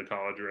back in the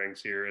college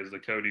ranks here as the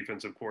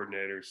co-defensive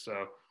coordinator.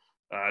 So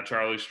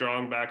Charlie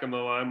Strong back in the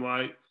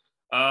limelight.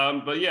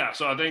 But yeah,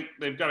 so I think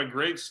they've got a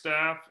great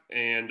staff,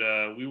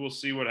 and we will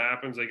see what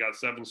happens. They got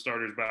 7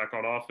 starters back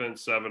on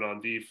offense, 7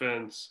 on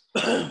defense.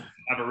 Have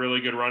a really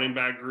good running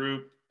back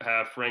group.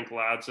 Have Frank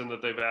Ladson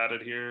that they've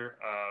added here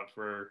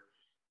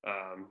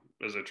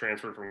as a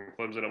transfer from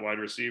Clemson at wide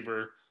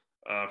receiver.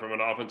 From an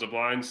offensive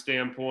line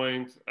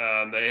standpoint,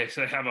 they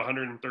have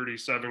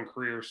 137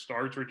 career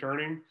starts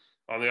returning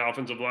on the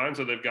offensive line,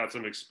 so they've got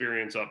some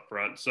experience up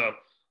front. So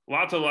a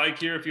lot to like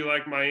here if you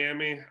like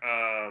Miami.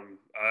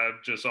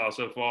 I've just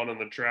also fallen in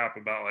the trap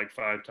about like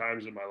 5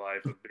 times in my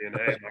life of being,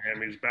 hey,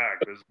 Miami's back.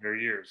 This is their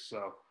years.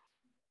 So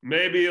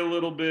maybe a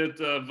little bit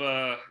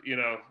of,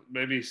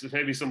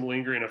 maybe some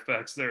lingering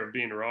effects there of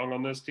being wrong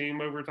on this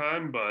team over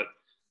time. But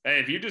hey,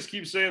 if you just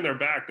keep saying they're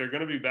back, they're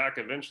going to be back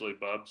eventually,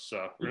 Bubs.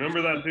 So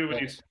remember that too when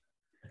you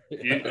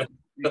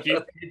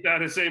keep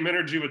that same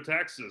energy with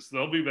Texas.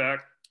 They'll be back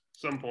at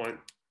some point.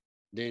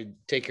 Dude,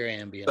 take your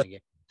Ambien again.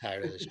 I'm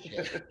tired of this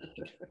shit.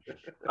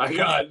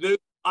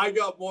 I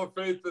got more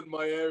faith in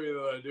Miami than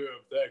I do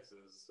in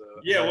Texas. So.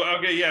 Yeah, well,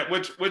 okay, yeah.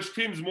 Which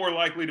team's more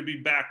likely to be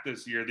back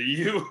this year, the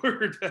U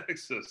or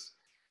Texas?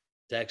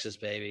 Texas,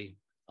 baby,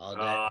 all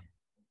day. All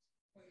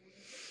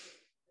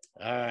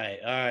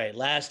right.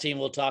 Last team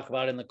we'll talk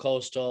about in the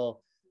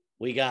Coastal,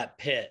 we got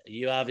Pitt.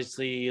 You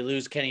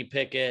lose Kenny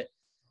Pickett,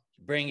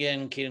 bring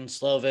in Keaton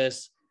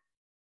Slovis.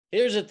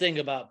 Here's the thing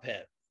about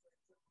Pitt.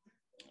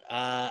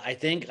 I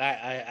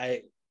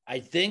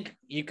think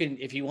you can,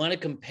 if you want to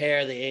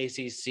compare the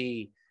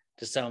ACC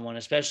to someone,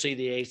 especially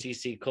the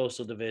ACC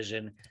Coastal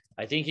Division,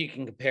 I think you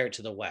can compare it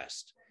to the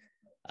West.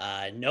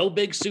 No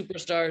big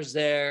superstars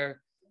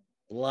there,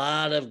 a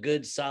lot of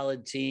good,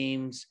 solid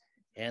teams,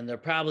 and they're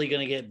probably going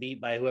to get beat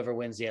by whoever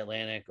wins the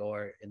Atlantic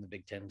or, in the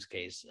Big Ten's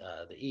case,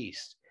 the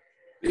East.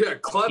 Yeah,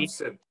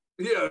 Clemson.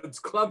 Yeah, it's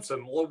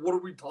Clemson. What are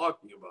we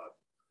talking about?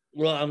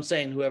 Well, I'm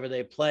saying whoever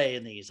they play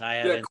in these.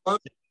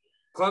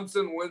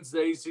 Clemson wins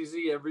the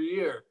ACC every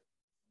year.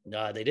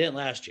 No, they didn't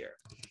last year.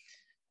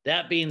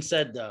 That being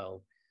said,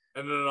 though,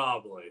 an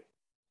anomaly.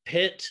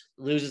 Pitt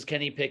loses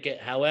Kenny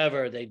Pickett.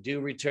 However, they do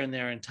return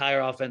their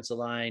entire offensive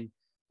line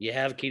You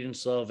have Keaton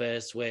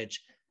Slovis,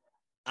 which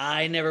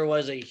I never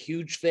was a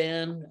huge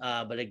fan.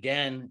 But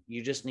again,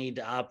 you just need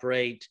to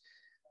operate,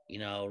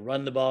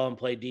 run the ball and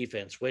play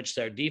defense, which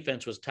their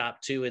defense was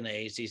top 2 in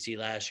the ACC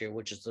last year,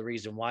 which is the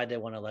reason why they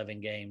won 11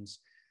 games.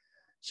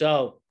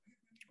 So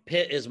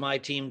Pitt is my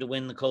team to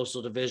win the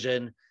Coastal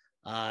Division.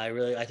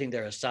 I think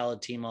they're a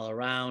solid team all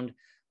around.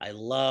 I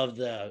love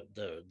the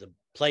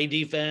play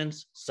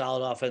defense,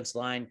 solid offense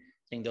line.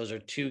 I think those are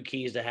 2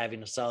 keys to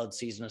having a solid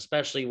season,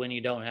 especially when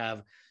you don't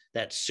have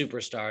that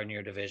superstar in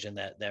your division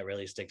that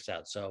really sticks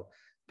out. So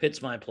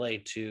Pitt's my play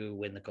to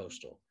win the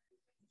Coastal.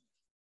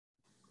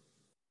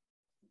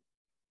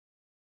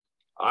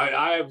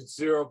 I have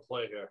 0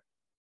 play here.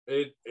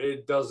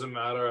 It doesn't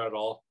matter at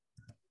all.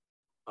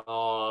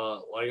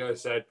 Like I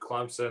said,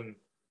 Clemson,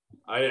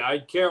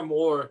 I care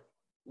more.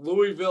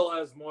 Louisville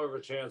has more of a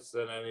chance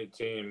than any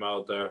team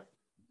out there.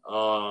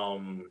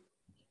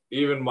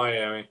 Even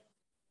Miami.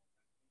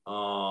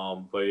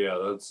 But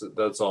yeah,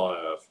 that's all I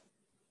have.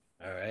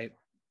 All right.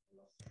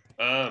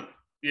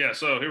 Yeah,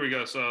 so here we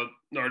go. So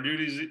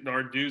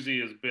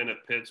Narduzzi has been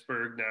at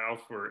Pittsburgh now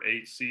for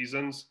 8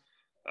 seasons.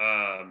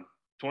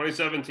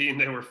 2017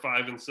 they were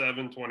 5-7.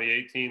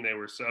 2018 they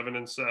were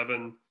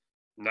 7-7.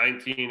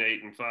 19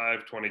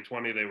 8-5.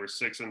 2020 they were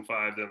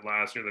 6-5. Then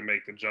last year they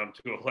make the jump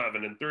to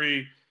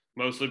 11-3,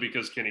 mostly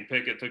because Kenny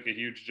Pickett took a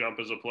huge jump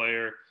as a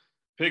player.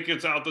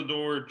 Pickett's out the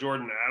door.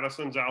 Jordan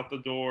Addison's out the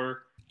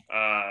door.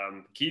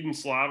 Keaton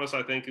Slovis,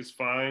 I think, is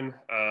fine,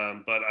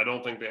 but I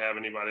don't think they have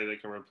anybody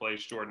that can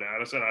replace Jordan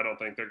Addison. I don't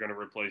think they're going to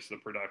replace the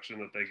production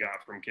that they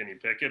got from Kenny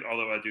Pickett,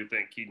 although I do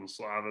think Keaton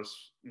Slovis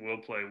will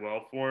play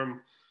well for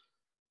him.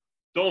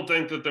 Don't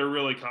think that they're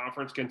really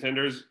conference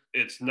contenders.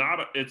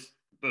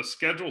 The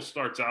schedule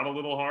starts out a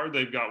little hard.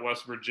 They've got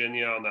West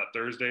Virginia on that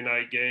Thursday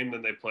night game.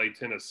 Then they play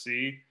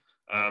Tennessee.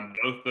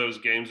 Both those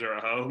games are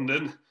at home.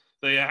 Then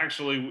they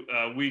actually,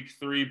 week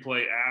 3,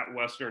 play at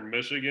Western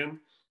Michigan,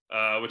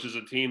 which is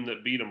a team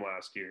that beat them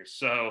last year.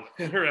 So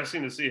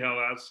interesting to see how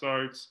that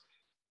starts.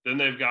 Then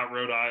they've got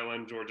Rhode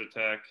Island, Georgia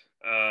Tech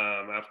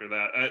after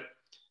that.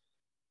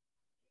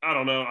 I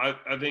don't know.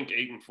 I think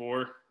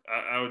 8-4.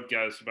 I would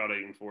guess about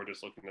 8-4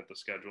 just looking at the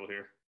schedule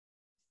here.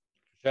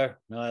 Sure.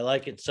 No, I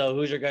like it. So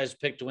who's your guys'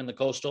 pick to win the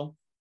Coastal?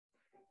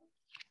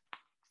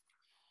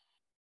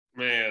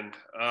 Man,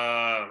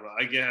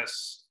 I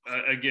guess,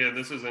 again,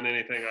 this isn't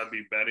anything I'd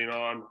be betting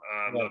on.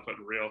 I'm not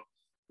putting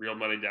real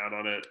money down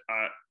on it.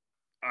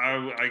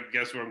 I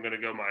guess where I'm going to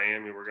go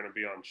Miami, we're going to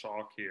be on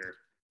chalk here.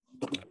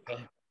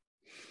 Okay.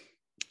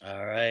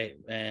 All right.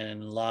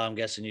 And Law, I'm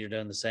guessing you're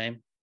doing the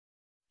same?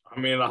 I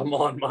mean, I'm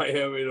on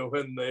Miami to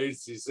win the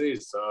ACC,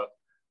 so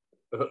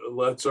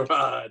let's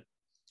ride.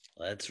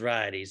 Let's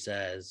ride, he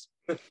says.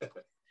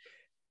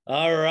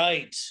 All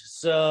right.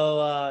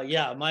 So,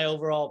 my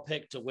overall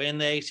pick to win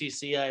the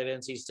ACC, I have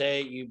NC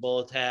State. You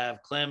both have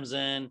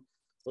Clemson.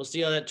 We'll see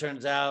how that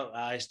turns out.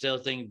 I still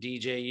think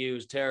DJU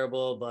is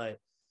terrible, but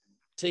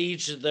to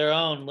each their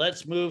own.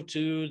 Let's move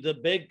to the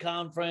big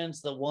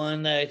conference, the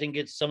one that I think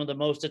gets some of the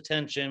most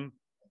attention,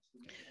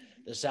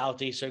 the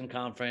Southeastern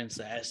Conference,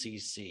 the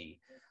SEC.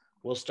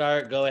 We'll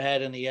go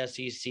ahead in the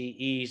SEC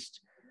East.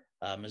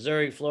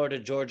 Missouri, Florida,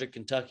 Georgia,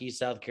 Kentucky,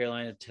 South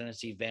Carolina,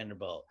 Tennessee,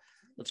 Vanderbilt.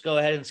 Let's go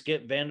ahead and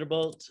skip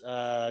Vanderbilt.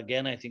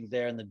 Again, I think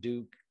they're in the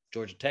Duke,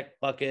 Georgia Tech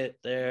bucket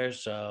there.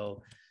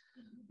 So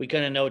we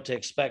kind of know what to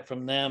expect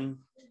from them.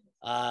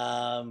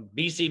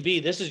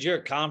 BCB, this is your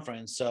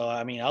conference. So,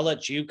 I mean, I'll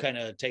let you kind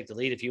of take the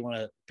lead if you want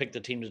to pick the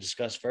team to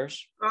discuss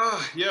first.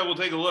 Yeah, we'll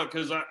take a look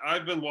because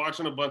I've been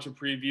watching a bunch of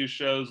preview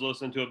shows,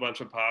 listening to a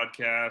bunch of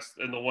podcasts.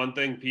 And the one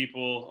thing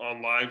people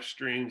on live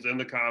streams in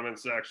the comment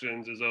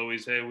sections is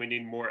always, hey, we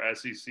need more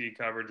SEC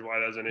coverage. Why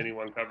doesn't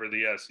anyone cover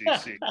the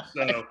SEC?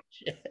 So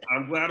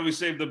I'm glad we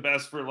saved the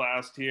best for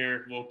last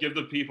here. We'll give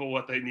the people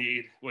what they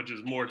need, which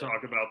is more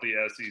talk about the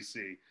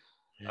SEC.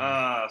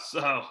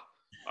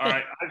 All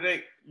right, I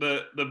think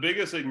the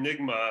biggest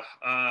enigma,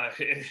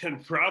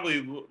 and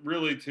probably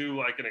really to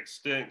like an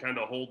extent kind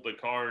of hold the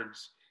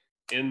cards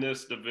in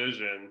this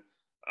division,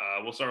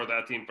 we'll start with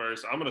that team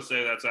first. I'm going to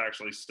say that's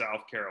actually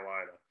South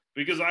Carolina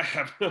because I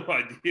have no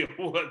idea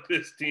what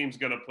this team's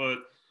going to put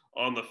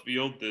on the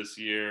field this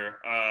year.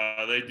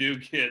 They do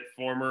get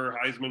former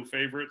Heisman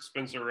favorite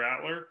Spencer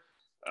Rattler.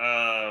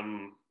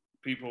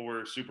 People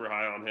were super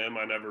high on him.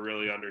 I never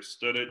really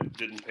understood it.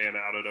 Didn't pan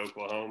out at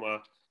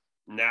Oklahoma.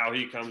 Now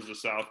he comes to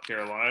South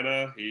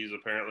Carolina. He's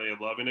apparently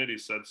loving it. He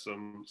said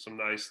some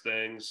nice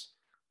things.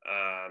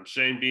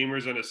 Shane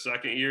Beamer's in his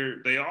second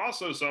year. They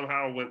also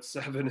somehow went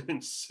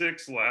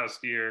 7-6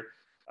 last year,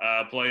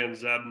 playing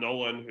Zeb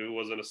Nolan, who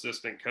was an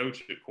assistant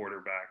coach at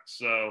quarterback.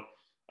 So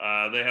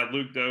they had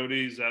Luke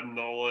Doty, Zeb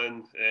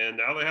Nolan, and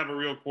now they have a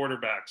real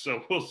quarterback.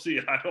 So we'll see.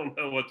 I don't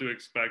know what to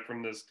expect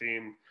from this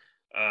team.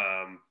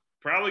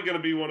 Probably going to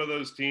be one of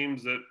those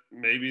teams that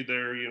maybe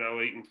they're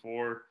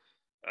 8-4.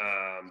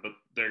 But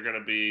they're going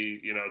to be,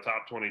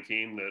 top 20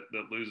 team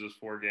that loses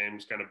 4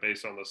 games kind of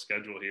based on the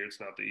schedule here. It's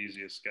not the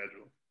easiest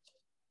schedule.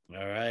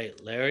 All right,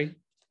 Larry.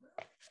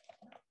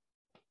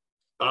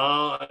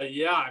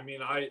 Yeah, I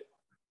mean,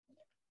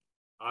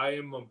 I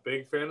am a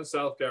big fan of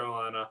South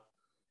Carolina.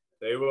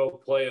 They will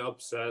play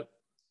upset,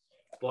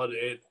 but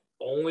it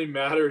only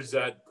matters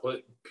that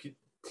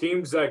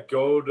teams that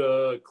go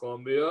to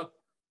Columbia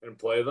and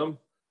play them.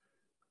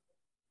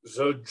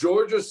 So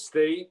Georgia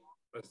State,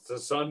 it's a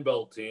Sun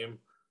Belt team.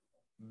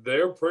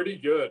 They're pretty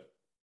good.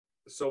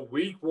 So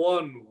week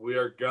 1, we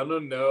are gonna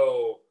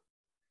know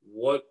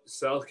what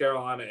South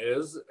Carolina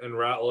is and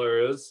Rattler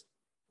is.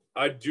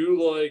 I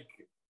do like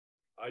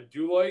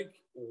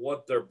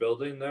what they're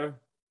building there.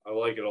 I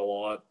like it a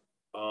lot.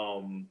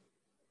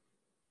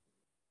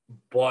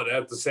 But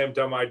at the same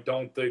time, I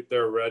don't think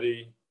they're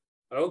ready.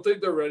 I don't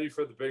think they're ready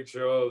for the big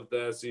show of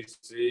the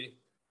SEC.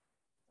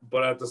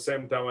 But at the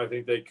same time, I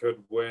think they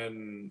could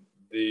win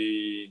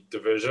the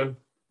division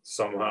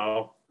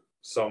somehow,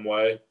 some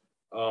way.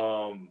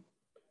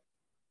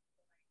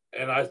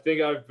 And I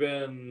think I've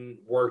been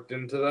worked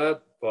into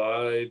that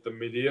by the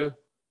media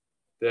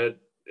that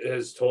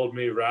has told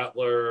me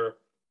Rattler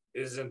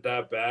isn't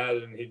that bad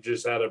and he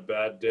just had a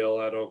bad deal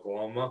at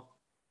Oklahoma.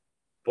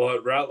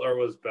 But Rattler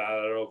was bad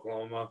at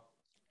Oklahoma.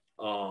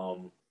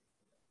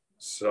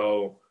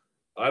 So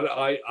I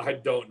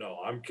don't know.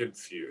 I'm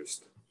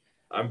confused.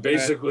 I'm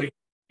basically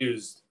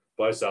confused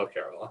by South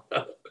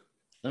Carolina.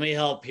 Let me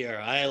help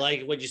here. I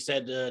like what you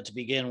said to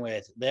begin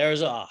with.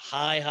 There's a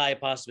high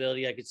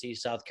possibility I could see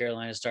South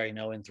Carolina starting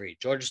 0-3.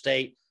 Georgia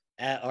State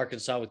at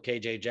Arkansas with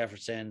KJ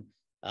Jefferson,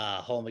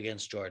 home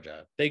against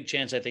Georgia. Big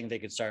chance I think they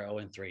could start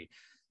 0-3.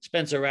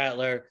 Spencer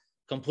Rattler,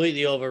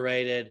 completely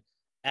overrated.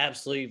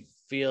 Absolutely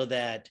feel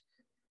that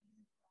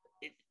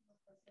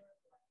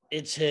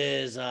it's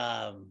his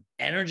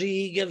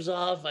energy he gives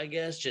off, I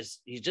guess.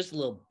 He's just a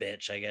little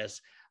bitch, I guess.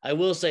 I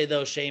will say,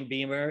 though, Shane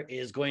Beamer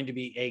is going to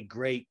be a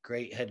great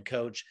head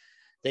coach.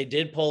 They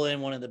did pull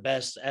in one of the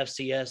best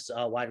FCS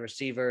wide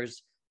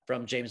receivers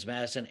from James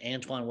Madison,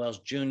 Antoine Wells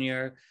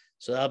Jr.,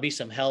 so that'll be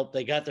some help.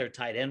 They got their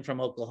tight end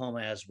from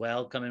Oklahoma as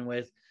well, coming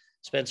with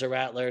Spencer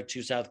Rattler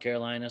to South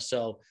Carolina.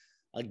 So,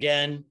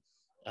 again,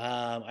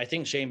 I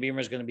think Shane Beamer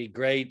is going to be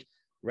great.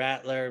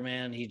 Rattler,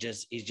 man, he's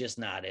just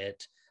not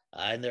it.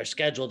 And their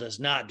schedule does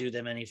not do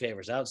them any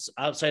favors.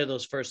 Outside of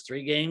those first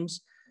 3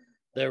 games,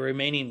 their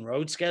remaining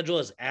road schedule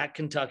is at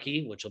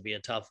Kentucky, which will be a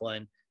tough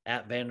one,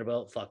 at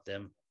Vanderbilt, fuck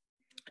them,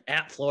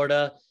 at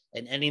Florida,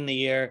 and ending the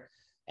year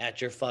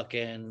at your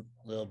fucking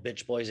little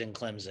bitch boys in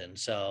Clemson.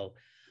 So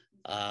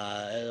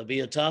it'll be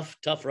a tough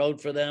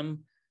road for them.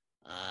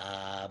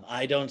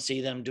 I don't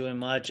see them doing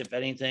much. If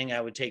anything,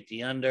 I would take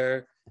the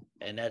under,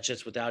 and that's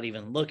just without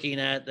even looking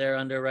at their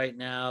under right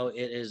now.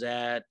 It is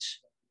at,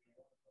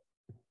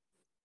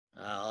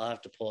 I'll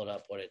have to pull it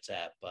up what it's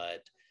at,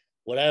 but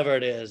whatever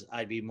it is,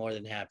 I'd be more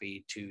than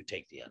happy to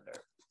take the under.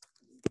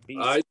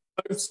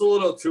 It's a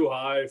little too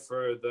high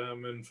for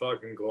them in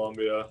fucking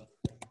Columbia.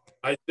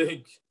 I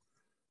think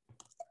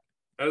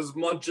as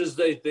much as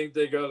they think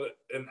they got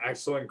an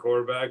excellent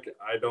quarterback,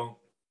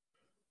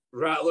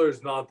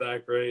 Rattler's not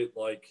that great.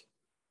 Like,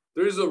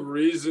 there's a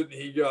reason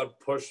he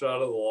got pushed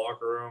out of the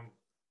locker room.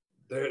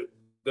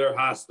 There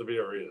has to be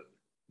a reason.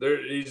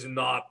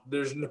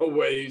 There's no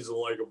way he's a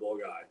likable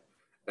guy.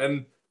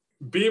 And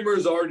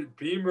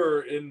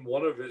Beamer in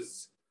one of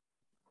his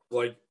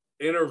like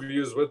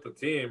interviews with the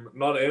team,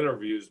 not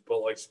interviews, but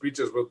like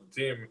speeches with the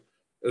team,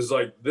 is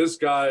like, this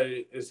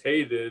guy is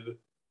hated.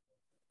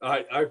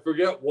 I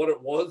forget what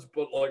it was,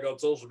 but like on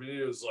social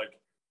media, it was like,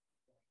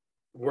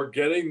 we're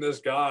getting this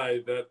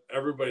guy that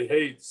everybody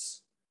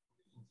hates,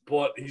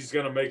 but he's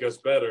gonna make us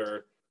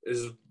better,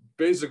 is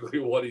basically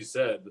what he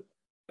said.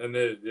 And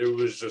it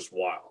was just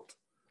wild.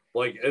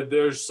 Like,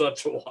 there's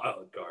such a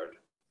wild card.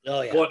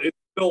 Oh yeah. But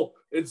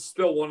it's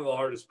still one of the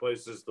hardest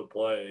places to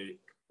play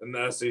in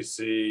the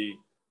SEC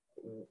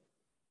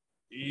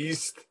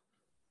East.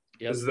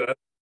 Yep. Is that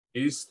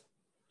East?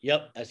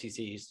 Yep, SEC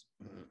East.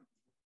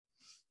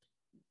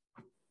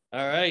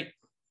 All right.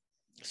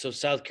 So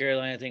South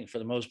Carolina, I think for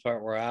the most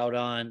part, we're out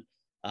on.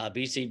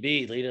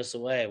 BCB, lead us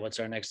away. What's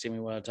our next team we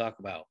want to talk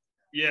about?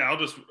 Yeah, I'll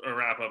just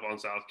wrap up on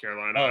South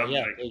Carolina.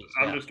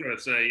 I'm just going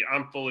to say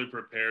I'm fully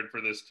prepared for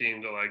this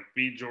team to like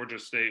beat Georgia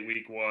State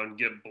week 1,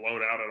 get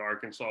blown out at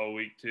Arkansas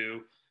week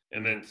 2,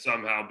 and then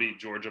somehow beat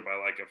Georgia by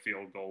like a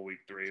field goal week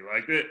 3.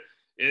 Like it,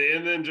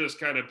 and then just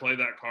kind of play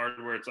that card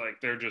where it's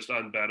like they're just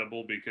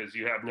unbettable because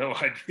you have no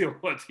idea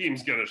what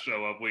team's going to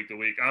show up week to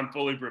week. I'm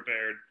fully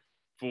prepared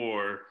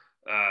for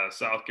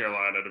South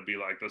Carolina to be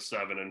like the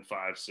 7-5,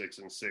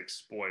 6-6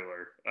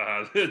 spoiler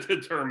that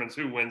determines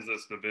who wins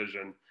this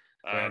division.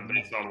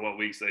 Based on what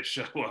weeks they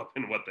show up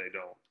and what they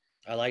don't.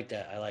 I like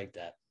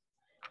that.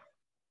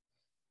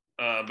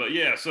 But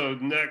yeah, so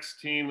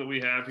next team that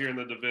we have here in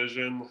the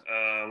division,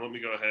 let me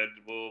go ahead.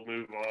 We'll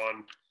move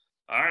on.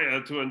 All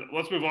right,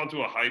 let's move on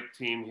to a hype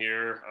team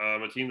here.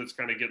 A team that's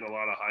kind of getting a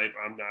lot of hype.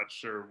 I'm not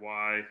sure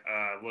why.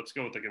 Let's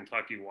go with the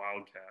Kentucky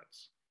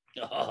Wildcats.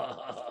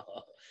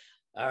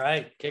 All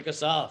right, kick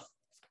us off.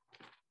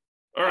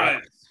 All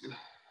right.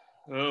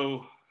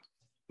 So,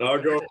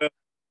 no, go ahead.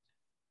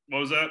 What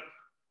was that?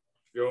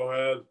 Go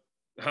ahead.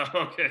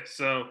 Okay,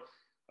 so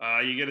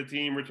You get a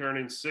team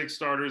returning 6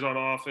 starters on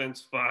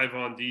offense, 5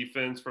 on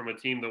defense from a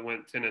team that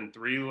went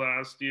 10-3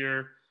 last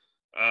year.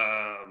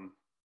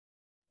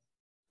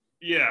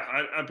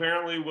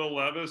 Apparently Will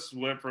Levis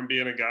went from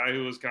being a guy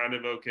who was kind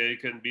of okay,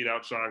 couldn't beat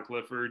out Sean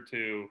Clifford,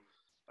 to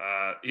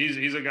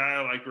he's a guy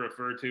I like to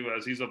refer to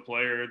as he's a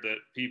player that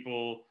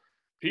people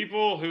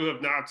who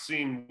have not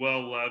seen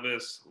Will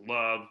Levis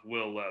love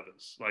Will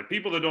Levis. Like,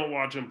 people that don't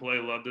watch him play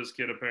love this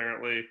kid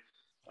apparently.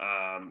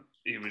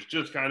 He was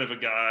just kind of a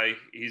guy.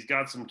 He's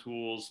got some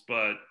tools,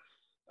 but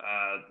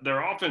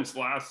their offense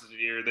last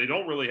year, they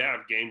don't really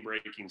have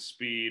game-breaking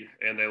speed,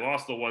 and they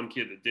lost the one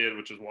kid that did,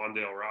 which is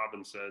Wan'Dale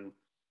Robinson.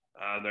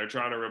 They're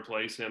trying to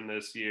replace him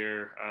this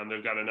year.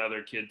 They've got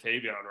another kid,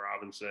 Tavion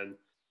Robinson,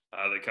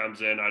 that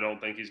comes in. I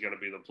don't think he's going to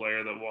be the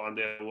player that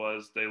Wan'Dale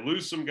was. They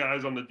lose some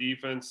guys on the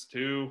defense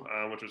too,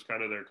 which was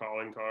kind of their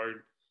calling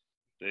card.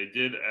 They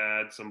did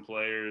add some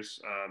players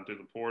through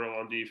the portal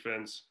on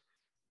defense.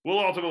 We'll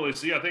ultimately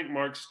see. I think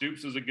Mark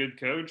Stoops is a good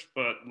coach,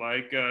 but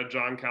like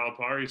John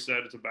Calipari said,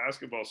 it's a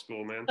basketball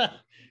school, man.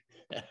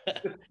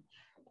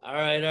 All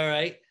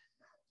right.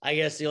 I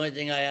guess the only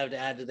thing I have to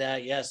add to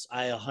that, yes,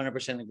 I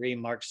 100% agree.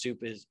 Mark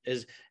Stoops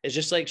is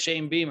just like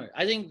Shane Beamer.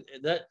 I think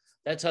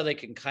that's how they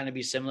can kind of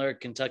be similar.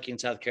 Kentucky and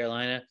South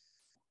Carolina,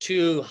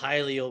 2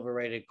 highly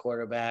overrated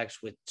quarterbacks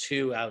with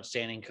 2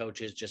 outstanding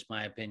coaches, just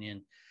my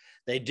opinion.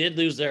 They did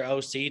lose their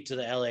OC to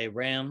the LA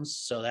Rams,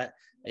 so that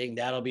I think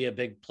that'll be a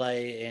big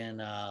play in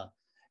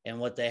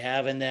what they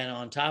have. And then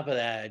on top of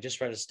that, I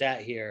just read a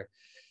stat here: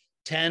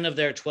 10 of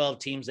their 12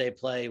 teams they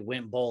play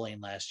went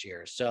bowling last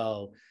year.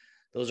 So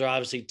those are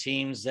obviously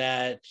teams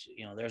that,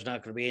 there's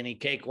not going to be any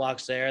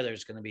cakewalks there.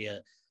 There's going to be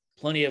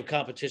plenty of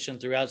competition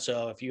throughout.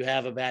 So if you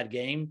have a bad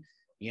game,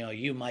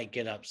 you might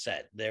get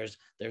upset. There's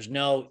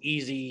no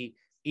easy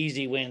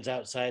wins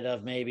outside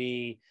of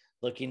maybe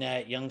looking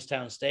at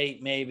Youngstown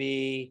State,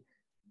 maybe.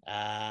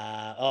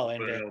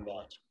 And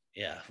Vanderbilt.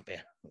 Yeah.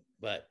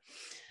 But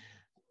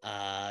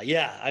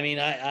I mean,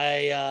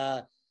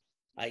 I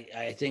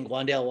think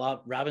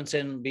Wan'Dale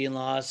Robinson being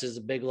lost is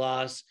a big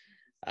loss.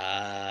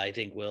 I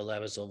think Will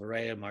Levis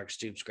overrated. Mark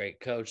Stoops, great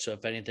coach. So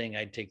if anything,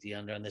 I'd take the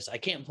under on this. I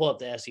can't pull up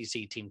the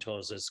SEC team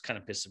totals. It's kind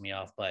of pissing me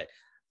off, but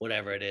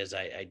whatever it is,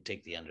 I'd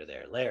take the under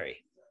there.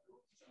 Larry.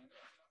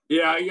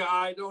 Yeah,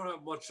 I don't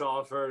have much to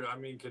offer. I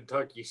mean,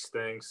 Kentucky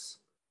stinks.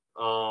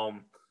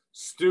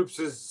 Stoops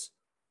is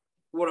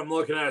what I'm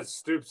looking at.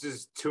 Stoops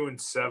is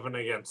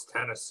 2-7 against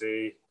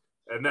Tennessee,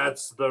 and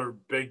that's their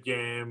big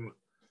game.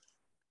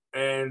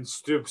 And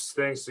Stoops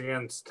stinks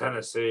against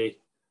Tennessee.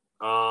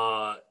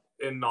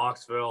 In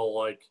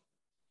Knoxville,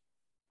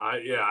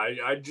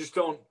 I just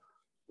don't.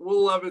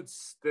 Will Levis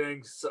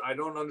stinks. I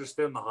don't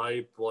understand the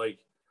hype. Like,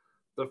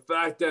 the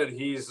fact that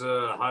he's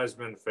a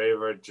Heisman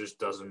favorite just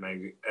doesn't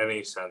make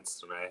any sense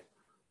to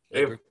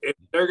me. If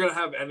they're gonna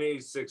have any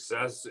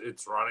success,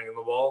 it's running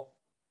the ball.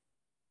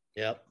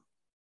 Yep.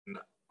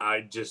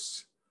 I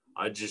just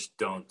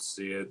don't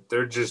see it.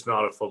 They're just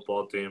not a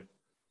football team.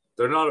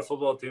 They're not a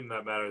football team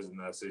that matters in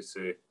the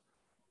SEC,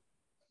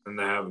 and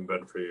they haven't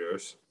been for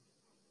years.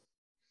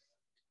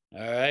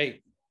 All right.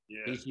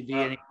 Yeah. BCB,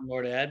 anything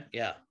more to add?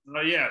 Yeah.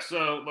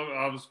 So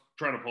I was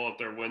trying to pull up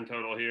their win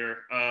total here.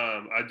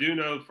 I do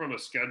know from a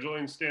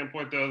scheduling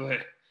standpoint, though,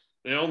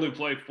 they only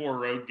play 4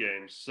 road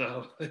games.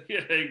 So they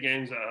get 8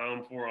 games at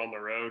home, 4 on the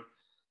road.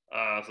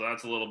 So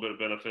that's a little bit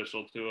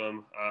beneficial to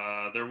them.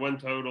 Their win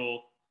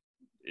total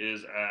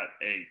is at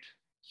 8.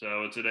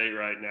 So it's at 8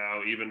 right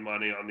now. Even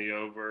money on the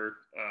over,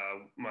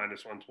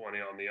 minus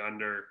 120 on the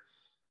under.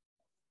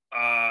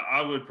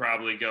 I would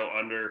probably go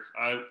under.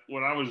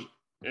 When I was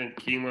in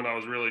Keeneland, I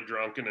was really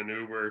drunk in an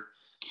Uber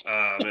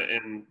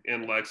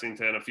in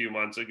Lexington a few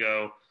months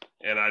ago,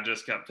 and I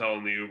just kept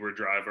telling the Uber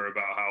driver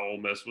about how Ole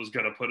Miss was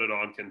going to put it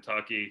on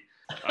Kentucky.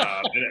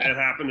 It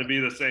happened to be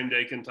the same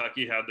day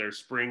Kentucky had their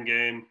spring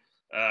game,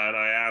 and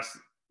I asked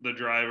the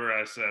driver,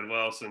 I said,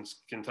 well,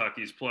 since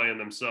Kentucky's playing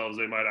themselves,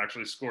 they might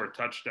actually score a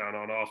touchdown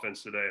on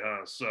offense today,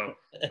 huh? So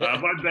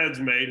my bed's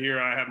made here.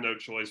 I have no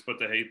choice but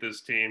to hate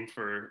this team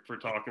for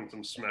talking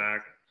some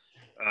smack.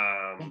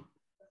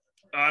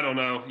 I don't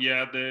know.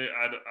 Yeah,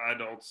 I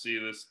don't see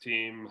this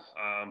team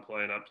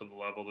playing up to the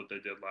level that they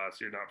did last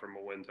year, not from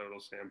a win total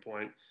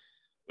standpoint.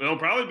 It'll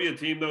probably be a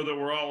team, though, that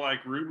we're all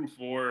rooting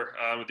for.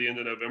 At the end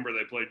of November,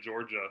 they play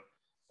Georgia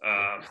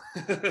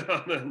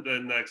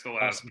the next to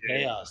last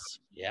game. Chaos.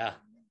 Yeah.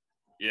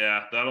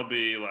 Yeah, that'll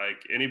be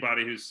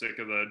anybody who's sick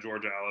of the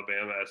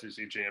Georgia-Alabama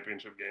SEC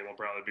championship game will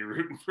probably be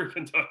rooting for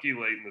Kentucky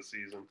late in the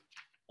season.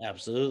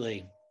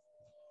 Absolutely.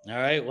 All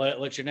right,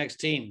 what's your next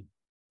team?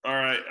 All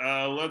right,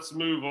 let's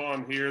move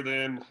on here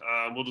then.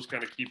 We'll just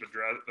kind of keep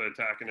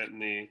attacking it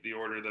in the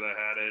order that I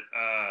had it.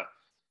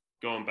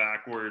 Going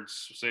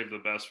backwards, save the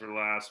best for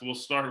last. We'll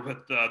start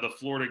with the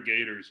Florida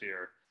Gators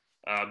here.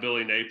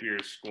 Billy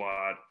Napier's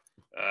squad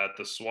at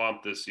the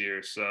Swamp this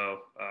year. So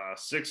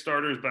 6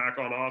 starters back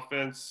on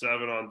offense,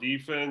 7 on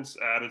defense,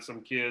 added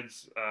some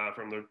kids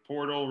from the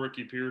portal,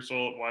 Ricky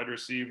Pearsall, wide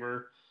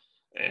receiver.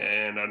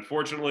 And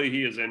unfortunately,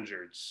 he is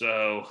injured.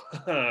 So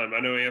I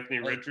know Anthony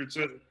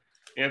Richardson.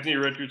 Anthony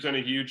Richardson,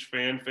 a huge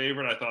fan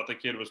favorite. I thought the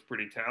kid was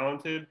pretty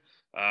talented.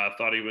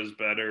 Thought he was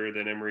better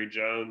than Emory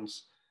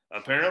Jones.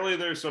 Apparently,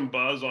 there's some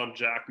buzz on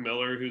Jack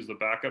Miller, who's the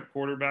backup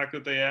quarterback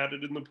that they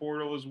added in the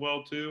portal as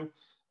well, too.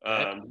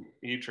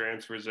 He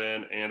transfers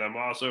in, and I'm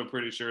also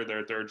pretty sure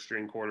their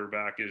third-string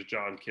quarterback is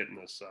John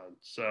Kitna's son.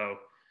 So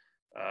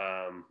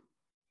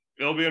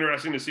it'll be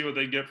interesting to see what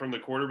they get from the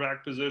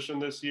quarterback position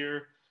this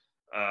year.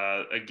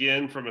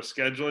 Again, from a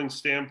scheduling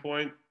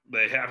standpoint,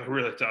 they have a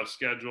really tough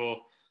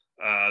schedule.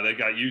 They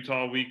got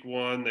Utah week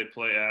 1. They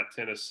play at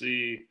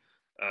Tennessee.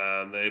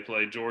 They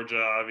play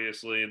Georgia,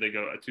 obviously. They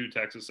go to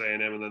Texas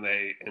A&M, and then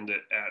they end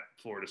it at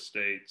Florida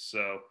State.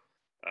 So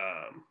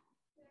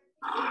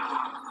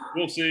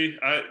we'll see.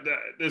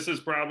 This is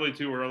probably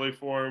too early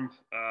for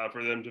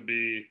them to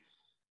be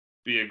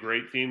a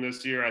great team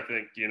this year. I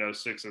think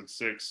 6-6,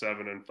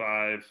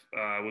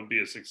 7-5 would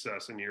be a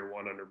success in year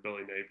 1 under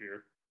Billy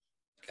Napier.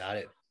 Got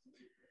it.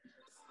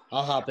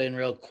 I'll hop in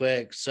real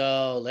quick.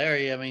 So,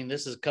 Larry, I mean,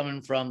 this is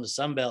coming from the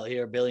Sun Belt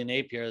here. Billy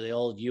Napier, the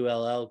old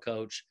ULL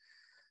coach.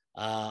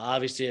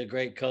 Obviously a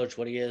great coach,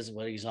 what he is and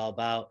what he's all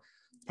about.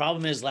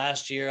 Problem is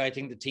last year, I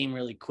think the team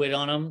really quit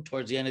on him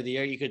towards the end of the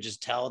year. You could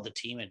just tell the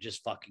team had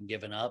just fucking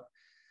given up.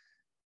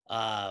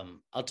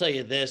 I'll tell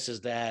you this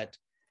is that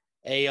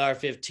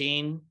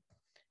AR-15,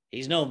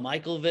 he's no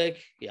Michael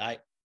Vick. God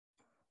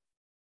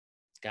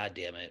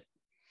damn it.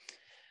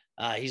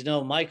 He's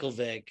no Michael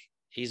Vick.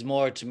 He's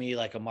more to me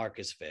like a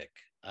Marcus Vick.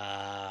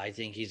 I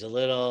think he's a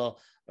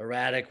little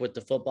erratic with the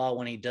football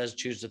when he does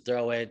choose to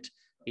throw it.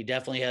 He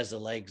definitely has the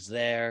legs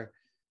there.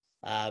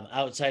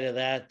 Outside of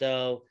that,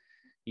 though,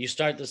 you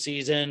start the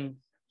season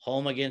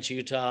home against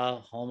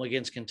Utah, home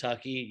against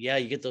Kentucky. Yeah,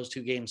 you get those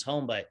 2 games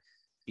home, but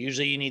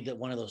usually you need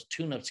one of those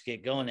tune-ups to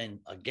get going. And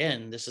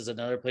again, this is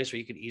another place where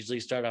you could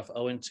easily start off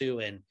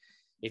 0-2. And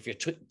if your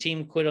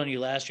team quit on you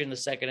last year in the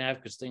second half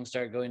because things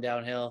started going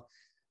downhill,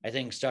 I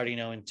think starting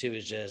 0-2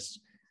 is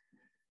just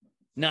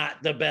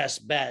not the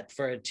best bet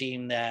for a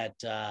team that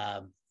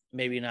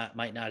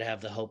might not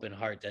have the hope and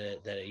heart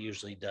that it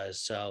usually does.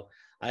 So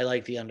I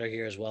like the under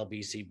here as well,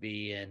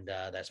 BCB, and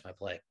that's my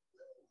play.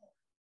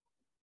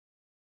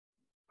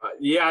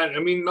 Yeah, I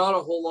mean, not a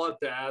whole lot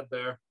to add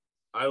there.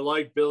 I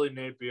like Billy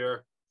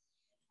Napier.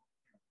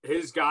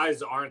 His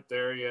guys aren't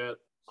there yet.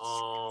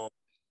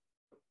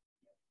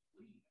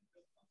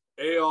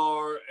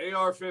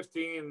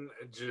 AR-15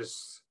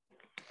 just,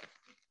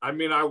 I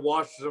mean, I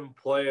watched him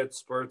play at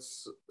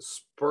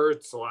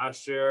spurts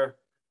last year,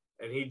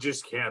 and he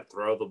just can't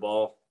throw the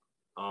ball.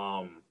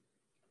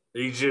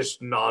 He's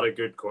just not a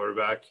good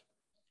quarterback.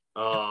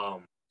 I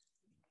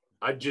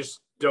just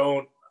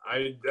don't.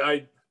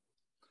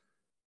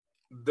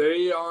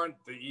 They aren't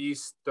the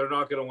East. They're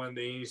not going to win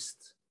the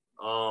East.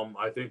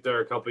 I think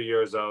they're a couple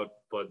years out,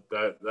 but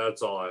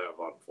that's all I have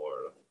on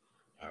Florida.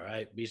 All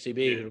right,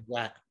 BCB.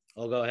 Yeah.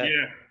 Oh, go ahead.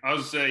 Yeah, I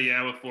was say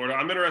with Florida.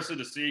 I'm interested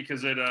to see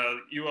because at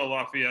UL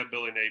Lafayette,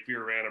 Billy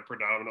Napier ran a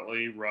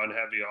predominantly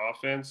run-heavy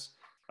offense.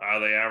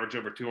 They average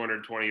over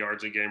 220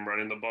 yards a game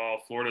running the ball.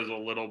 Florida's a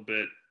little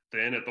bit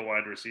thin at the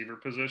wide receiver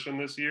position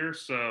this year.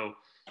 So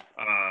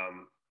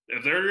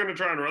if they're going to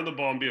try and run the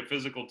ball and be a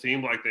physical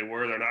team like they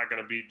were, they're not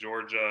going to beat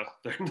Georgia.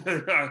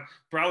 They're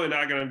probably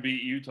not going to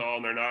beat Utah,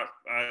 and they're not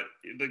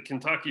the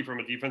Kentucky from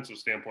a defensive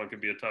standpoint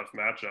could be a tough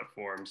matchup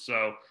for them.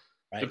 So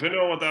depending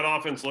on what that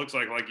offense looks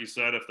like you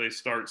said, if they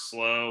start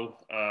slow,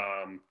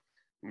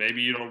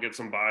 maybe you don't get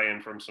some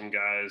buy-in from some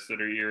guys that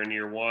are in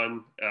year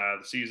 1. The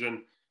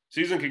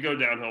season could go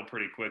downhill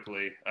pretty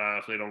quickly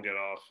if they don't get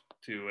off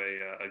to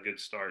a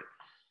good start.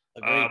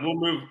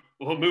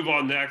 We'll move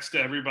on next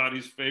to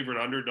everybody's favorite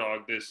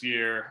underdog this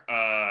year,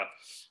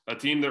 a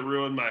team that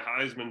ruined my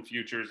Heisman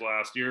futures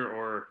last year,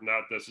 or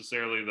not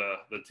necessarily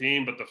the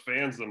team, but the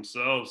fans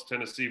themselves.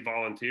 Tennessee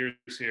Volunteers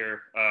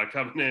here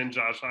coming in.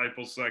 Josh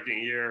Heupel's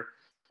second year.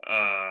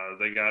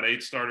 They got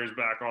 8 starters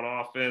back on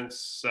offense,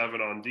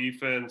 7 on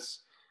defense.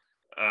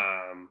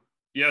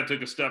 It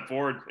took a step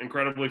forward.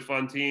 Incredibly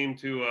fun team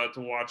to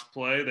watch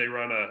play. They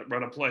run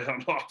a play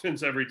on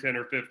offense every 10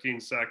 or 15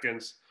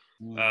 seconds.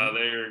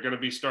 They're going to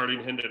be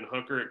starting Hendon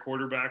Hooker at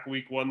quarterback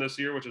week 1 this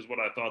year, which is what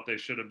I thought they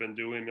should have been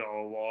doing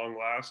all along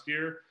last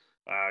year.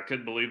 I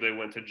couldn't believe they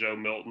went to Joe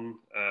Milton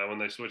when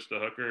they switched to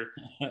Hooker.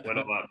 Went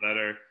a lot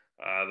better.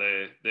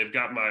 They've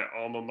got my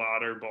alma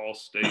mater, Ball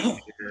State,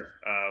 here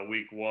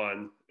week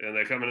 1, and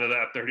they come into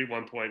that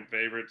 31-point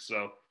favorite.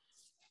 So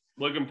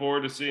looking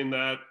forward to seeing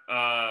that.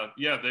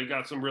 They've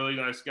got some really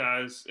nice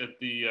guys at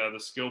the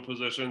skill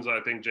positions.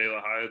 I think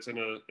Jayla Hyatt's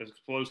an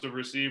explosive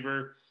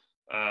receiver.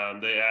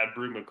 They add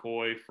Brew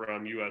McCoy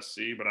from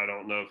USC, but I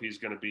don't know if he's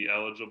going to be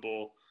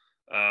eligible.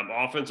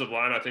 Offensive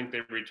line, I think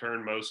they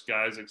returned most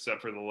guys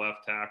except for the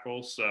left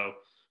tackle, so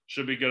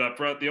should be good up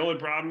front. The only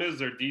problem is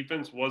their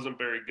defense wasn't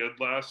very good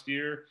last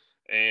year,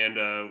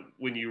 and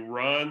when you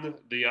run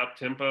the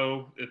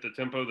up-tempo at the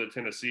tempo that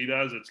Tennessee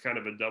does, it's kind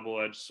of a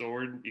double-edged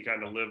sword. You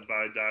kind of live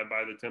by, die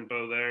by the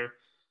tempo there.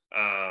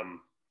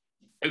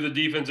 If the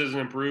defense isn't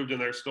improved and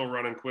they're still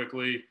running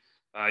quickly,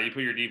 you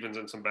put your defense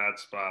in some bad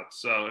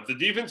spots. So if the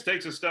defense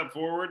takes a step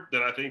forward,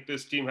 then I think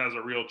this team has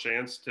a real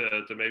chance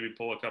to maybe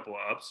pull a couple of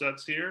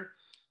upsets here.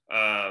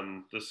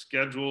 The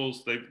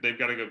schedules, they've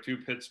got to go to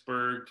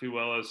Pittsburgh, to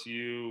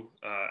LSU,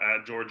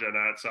 at Georgia, and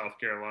at South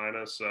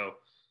Carolina. So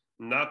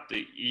not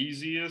the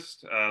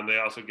easiest. They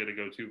also get to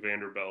go to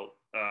Vanderbilt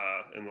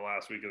in the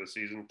last week of the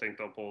season. Think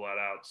they'll pull that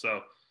out.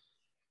 So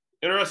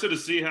interested to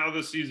see how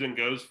this season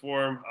goes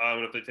for them.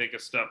 And if they take a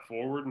step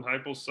forward in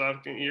Heupel's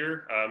second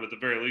year, at the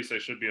very least, they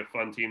should be a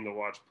fun team to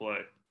watch play.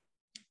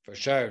 For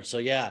sure. So,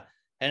 yeah,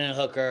 Hendon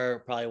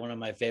Hooker, probably one of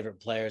my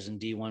favorite players in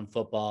D1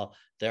 football.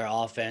 Their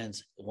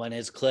offense, when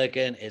it's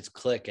clicking, it's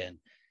clicking.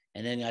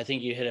 And then I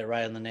think you hit it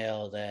right on the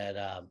nail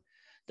that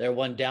their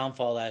one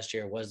downfall last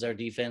year was their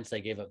defense.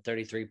 They gave up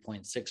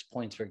 33.6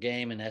 points per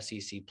game in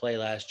SEC play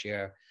last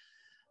year.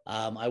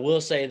 I will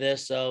say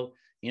this, though.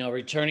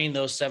 Returning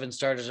those 7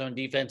 starters on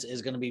defense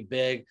is going to be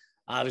big.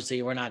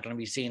 Obviously, we're not going to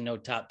be seeing no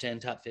top 10,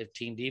 top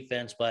 15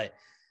 defense, but,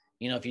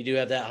 if you do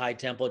have that high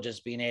tempo,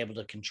 just being able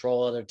to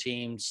control other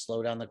teams,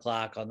 slow down the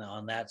clock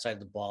on that side of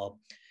the ball.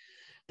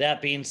 That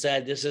being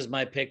said, this is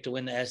my pick to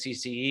win the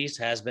SEC East,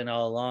 has been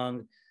all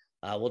along.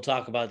 We'll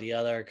talk about the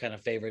other kind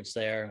of favorites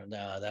there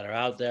that are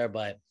out there,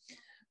 but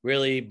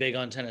really big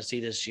on Tennessee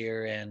this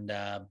year, and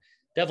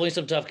definitely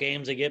some tough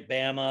games. They get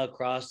Bama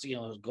across,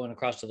 going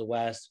across to the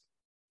West.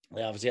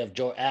 They obviously have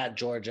at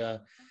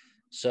Georgia.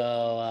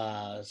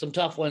 So some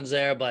tough ones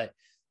there, but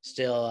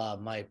still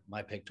my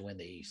pick to win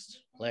the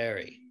East.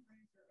 Larry.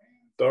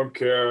 Don't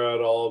care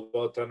at all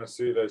about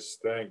Tennessee. They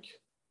stink.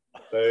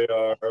 They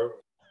are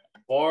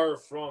far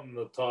from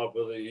the top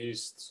of the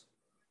East.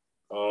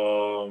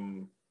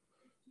 Even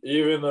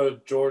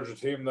the Georgia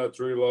team that's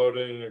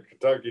reloading, a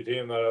Kentucky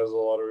team that has a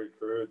lot of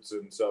recruits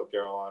in South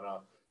Carolina,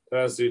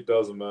 Tennessee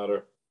doesn't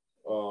matter.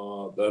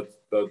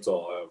 That's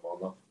all I have on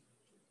them.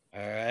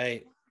 All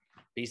right.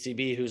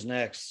 BCB, who's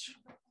next?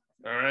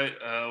 All right,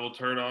 we'll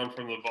turn on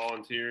from the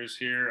Volunteers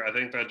here. I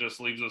think that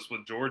just leaves us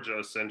with Georgia,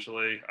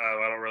 essentially.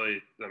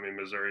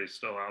 Missouri's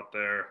still out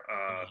there.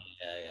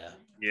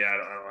 Yeah, I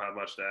don't have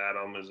much to add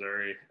on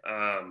Missouri.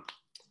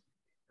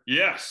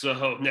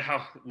 So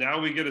now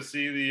we get to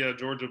see the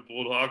Georgia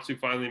Bulldogs, who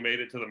finally made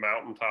it to the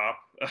mountaintop,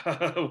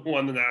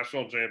 won the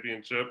national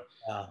championship.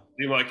 Yeah.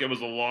 Seemed like it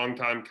was a long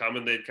time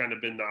coming. They'd kind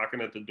of been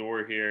knocking at the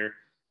door here.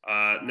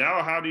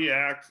 Now, how do you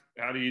act?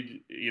 How do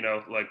you,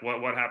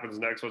 what happens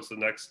next? What's the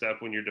next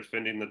step when you're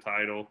defending the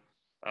title,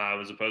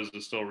 as opposed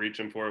to still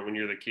reaching for it when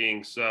you're the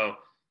king? So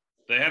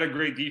they had a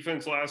great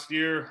defense last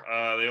year.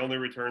 They only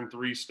returned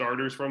 3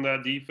 starters from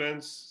that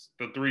defense.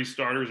 The 3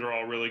 starters are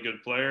all really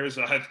good players.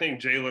 I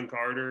think Jalen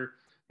Carter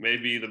may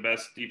be the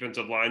best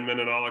defensive lineman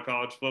in all of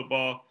college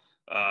football.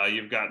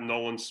 You've got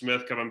Nolan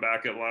Smith coming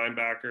back at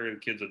linebacker. The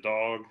kid's a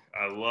dog.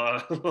 I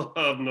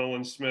love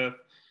Nolan Smith.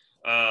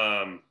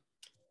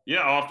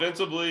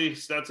 Offensively,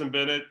 Stetson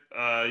Bennett,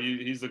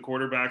 he's the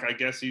quarterback. I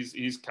guess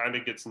he's kind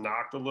of gets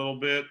knocked a little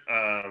bit.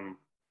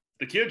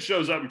 The kid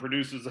shows up and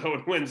produces, though,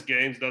 and wins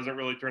games, doesn't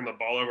really turn the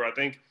ball over. I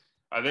think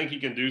he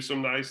can do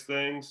some nice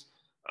things.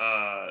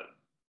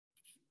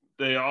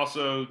 They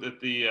also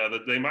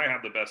they might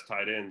have the best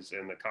tight ends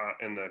in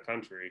the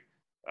country.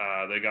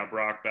 They got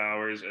Brock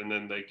Bowers, and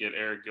then they get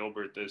Eric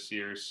Gilbert this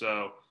year.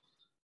 So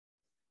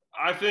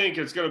I think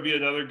it's going to be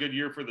another good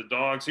year for the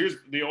Dogs. Here's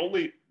the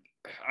only –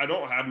 I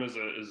don't have them as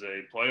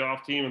a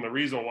playoff team, and the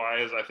reason why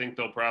is I think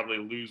they'll probably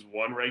lose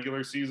one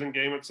regular season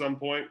game at some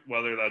point,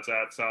 whether that's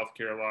at South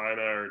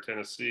Carolina or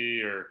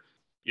Tennessee or,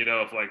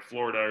 if like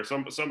Florida or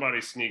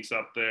somebody sneaks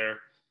up there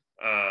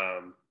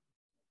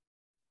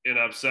and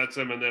upsets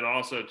them. And then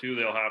also, too,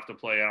 they'll have to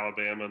play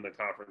Alabama in the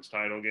conference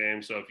title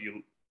game. So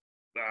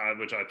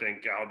which I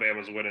think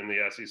Alabama's winning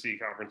the SEC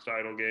conference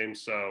title game.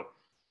 So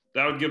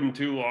that would give them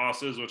 2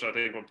 losses, which I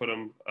think would put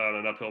them on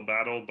an uphill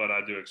battle, but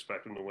I do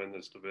expect them to win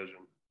this division.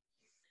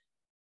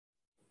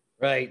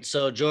 Right.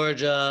 So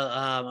Georgia,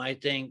 I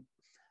think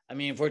I've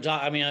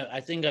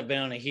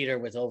been on a heater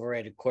with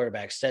overrated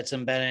quarterbacks.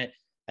 Stetson Bennett,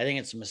 I think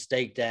it's a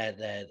mistake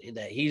that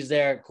he's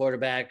there at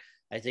quarterback.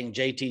 I think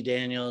JT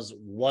Daniels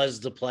was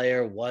the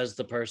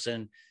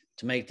person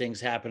to make things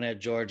happen at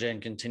Georgia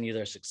and continue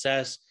their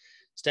success.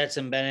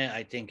 Stetson Bennett,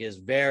 I think, is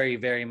very,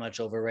 very much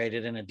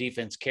overrated, and a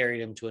defense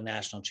carried him to a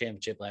national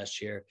championship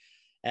last year.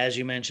 As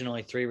you mentioned,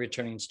 only 3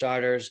 returning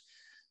starters,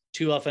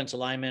 2 offensive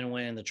linemen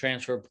went in the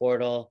transfer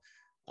portal.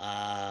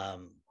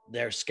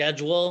 Their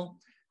schedule,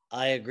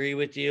 I agree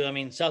with you. I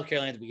mean, South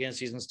Carolina at the beginning of the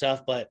season is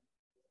tough, but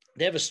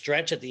they have a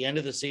stretch at the end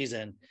of the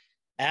season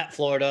at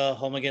Florida,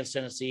 home against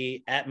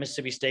Tennessee, at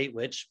Mississippi State,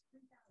 which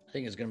I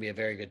think is going to be a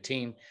very good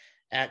team,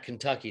 at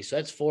Kentucky. So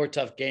that's 4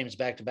 tough games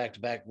back to back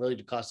to back, really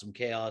to cause some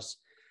chaos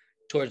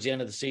towards the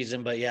end of the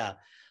season. But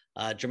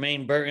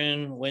Jermaine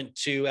Burton went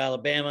to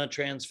Alabama,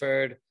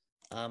 transferred.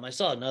 I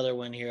saw another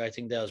one here. I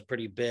think that was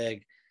pretty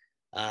big.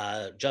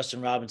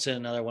 Justin Robinson,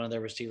 another one of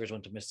their receivers,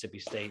 went to Mississippi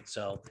State.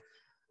 So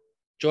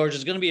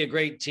Georgia's going to be a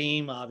great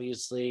team.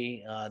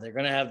 Obviously, they're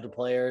going to have the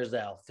players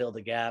that'll fill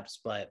the gaps,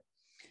 but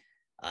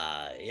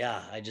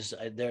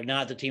they're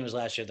not the team as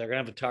last year. They're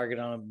going to have a target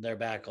on their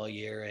back all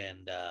year.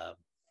 And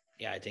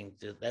I think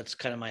that's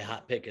kind of my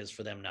hot pick is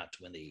for them not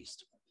to win the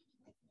East.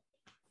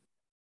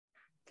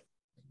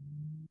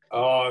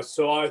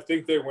 So I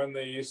think they win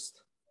the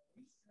East.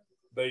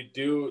 They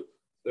do.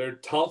 Their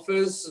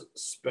toughest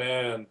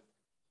span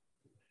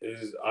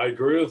is, I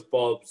agree with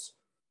Bubs.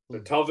 The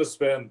toughest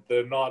span,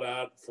 they're not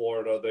at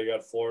Florida. They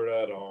got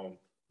Florida at home.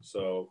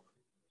 So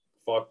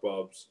fuck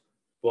Bubs.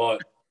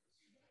 But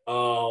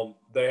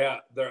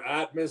they're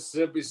at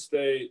Mississippi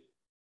State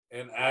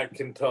and at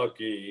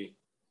Kentucky.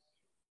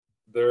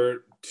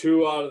 They're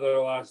 2 out of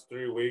their last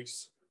 3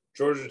 weeks.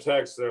 Georgia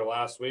Tech's their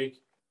last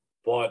week.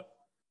 But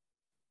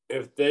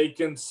if they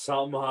can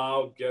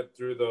somehow get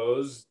through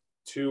those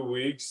 2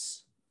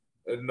 weeks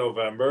in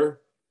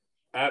November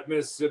at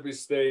Mississippi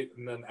State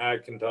and then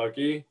at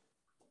Kentucky,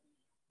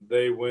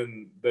 they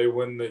win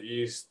the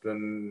East,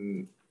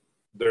 and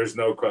there's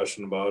no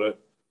question about it.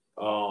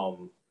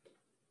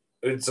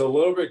 It's a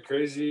little bit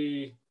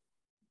crazy.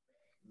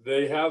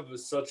 They have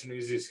such an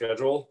easy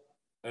schedule,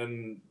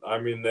 and I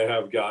mean they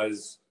have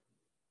guys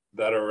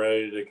that are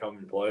ready to come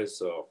and play.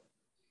 So,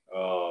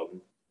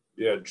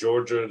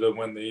 Georgia to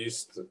win the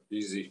East,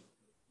 easy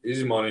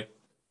money.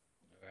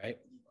 All right.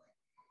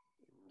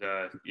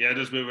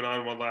 Just moving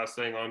on. One last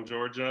thing on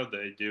Georgia,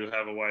 they do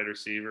have a wide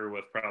receiver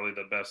with probably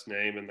the best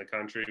name in the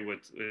country,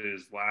 which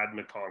is Lad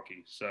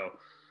McConkey. So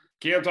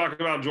can't talk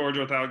about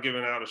Georgia without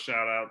giving out a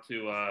shout out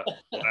to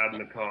Lad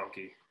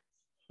McConkey.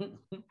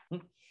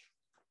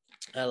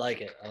 I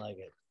like it. All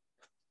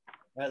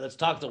right, let's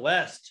talk the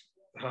West.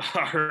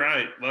 All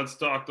right, let's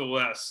talk the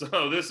West.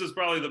 So this is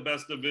probably the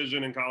best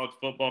division in college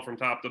football from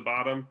top to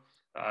bottom.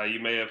 You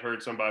may have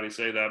heard somebody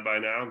say that by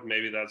now.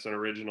 Maybe that's an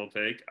original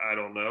take. I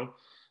don't know.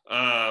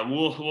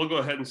 We'll go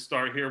ahead and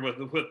start here with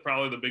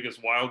probably the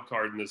biggest wild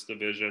card in this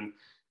division,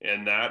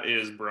 and that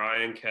is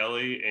Brian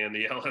Kelly and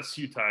the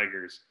LSU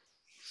Tigers.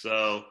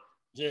 So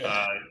you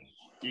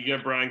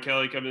get Brian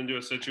Kelly coming into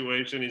a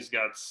situation. He's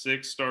got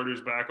 6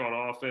 starters back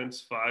on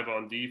offense, 5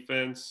 on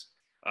defense.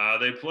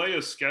 They play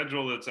a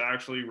schedule that's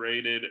actually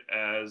rated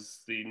as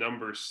the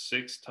number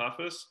 6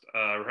 toughest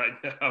right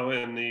now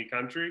in the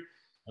country.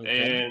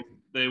 Okay. And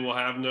they will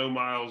have no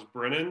Miles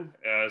Brennan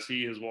as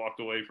he has walked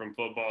away from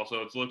football.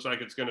 So it looks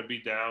like it's going to be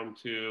down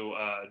to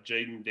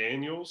Jaden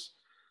Daniels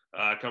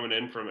coming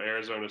in from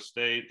Arizona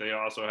State. They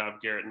also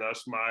have Garrett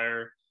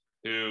Nussmeier,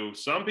 who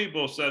some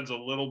people said is a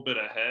little bit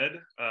ahead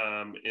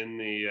in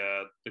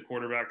the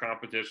quarterback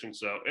competition.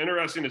 So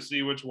interesting to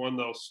see which one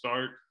they'll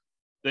start.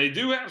 They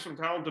do have some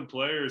talented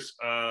players.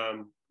 They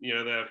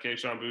have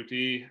Kayshon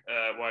Boutte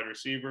at wide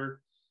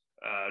receiver,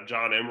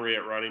 John Emery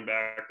at running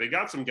back. They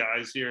got some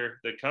guys here.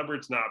 The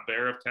cupboard's not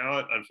bare of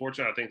talent.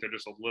 Unfortunately, I think they're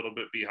just a little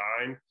bit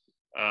behind.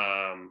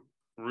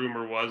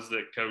 Rumor was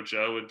that Coach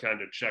O had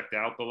kind of checked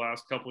out the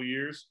last couple of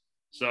years.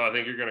 So I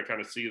think you're going to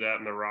kind of see that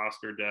in the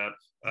roster depth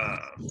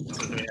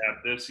that they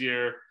have this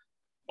year.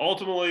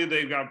 Ultimately,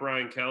 they've got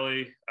Brian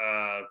Kelly.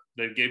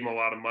 They gave him a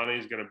lot of money.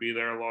 He's going to be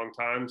there a long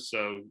time.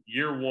 So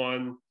year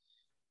one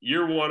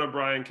of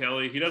Brian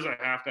Kelly, he doesn't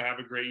have to have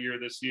a great year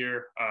this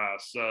year.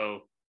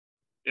 So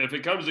if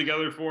it comes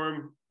together for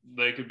him,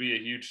 they could be a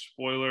huge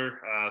spoil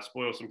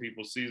some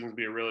people's seasons,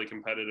 be a really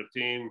competitive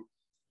team.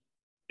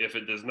 If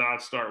it does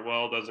not start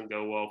well, doesn't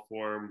go well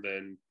for him,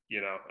 then,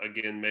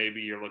 again,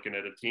 maybe you're looking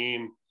at a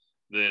team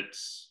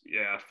that's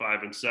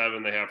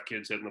 5-7. They have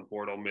kids hitting the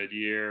portal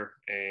mid-year,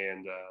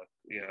 and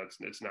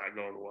it's not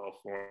going well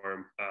for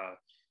him.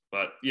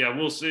 But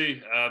we'll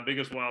see.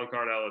 Biggest wild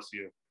card,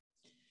 LSU.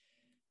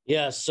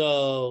 Yeah.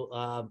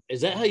 So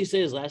is that how you say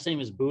his last name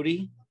is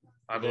Boutte?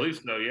 I believe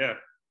so.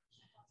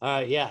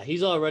 Yeah.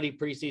 He's already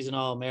preseason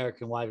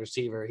All-American wide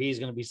receiver. He's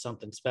going to be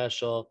something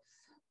special.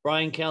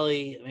 Brian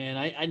Kelly,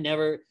 man,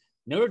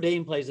 Notre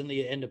Dame plays in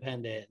the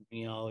independent.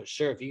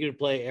 Sure, if you could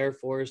play Air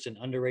Force and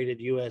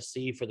underrated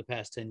USC for the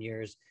past 10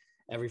 years,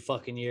 every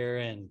fucking year,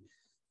 and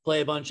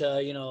play a bunch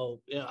of,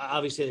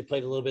 obviously they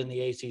played a little bit in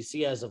the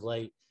ACC as of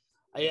late.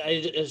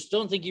 I just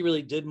don't think he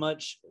really did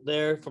much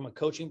there from a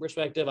coaching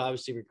perspective.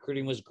 Obviously,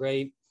 recruiting was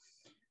great.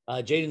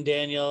 Jaden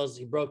Daniels,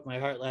 he broke my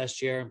heart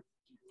last year.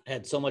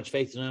 Had so much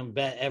faith in him.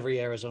 Bet every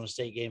Arizona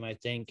State game, I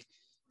think,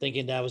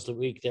 thinking that was the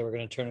week they were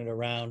going to turn it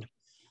around.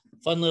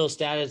 Fun little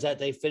stat is that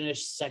they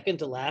finished second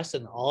to last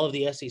in all of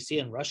the SEC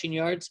in rushing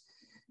yards,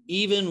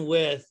 even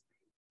with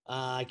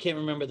I can't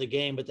remember the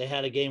game, but they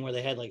had a game where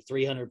they had like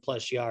 300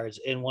 plus yards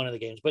in one of the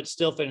games, but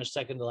still finished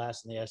second to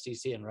last in the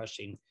SEC in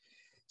rushing.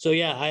 So,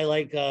 I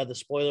like the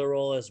spoiler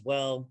role as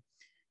well.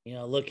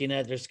 Looking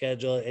at their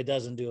schedule, it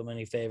doesn't do them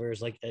any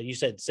favors. Like you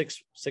said,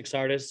 six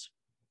artists.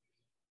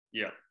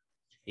 Yeah.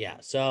 Yeah.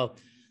 So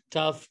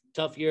tough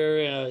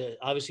year.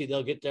 Obviously,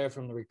 they'll get there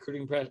from the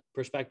recruiting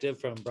perspective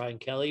from Brian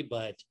Kelly,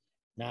 but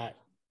they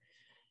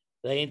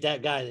ain't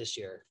that guy this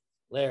year.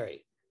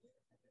 Larry.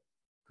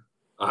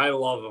 I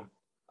love him.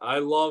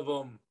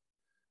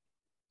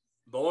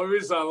 The only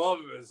reason I love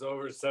him is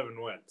over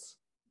 7 wins.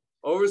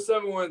 Over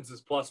 7 wins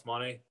is plus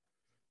money.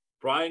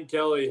 Brian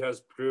Kelly has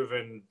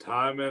proven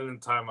time in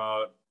and time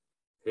out,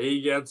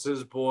 he gets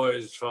his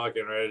boys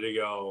fucking ready to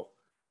go.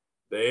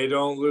 They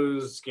don't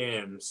lose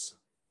games.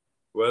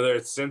 whether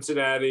it's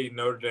Cincinnati,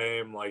 Notre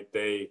Dame,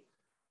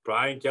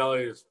 Brian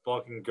Kelly is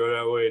fucking good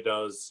at what he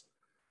does.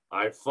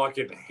 I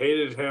fucking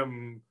hated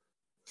him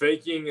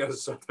faking a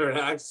Southern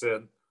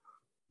accent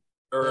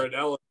or an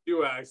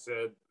LSU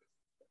accent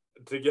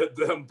to get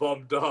them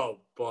bumped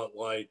up, but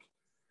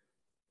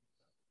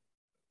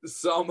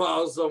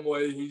somehow, some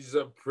way, he's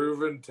a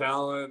proven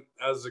talent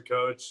as a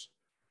coach.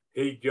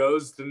 He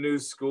goes to new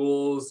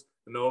schools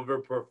and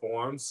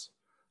overperforms.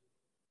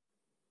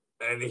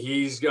 And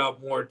he's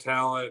got more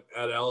talent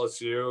at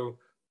LSU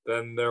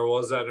than there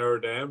was at Notre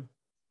Dame.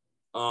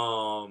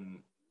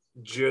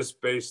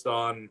 Just based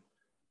on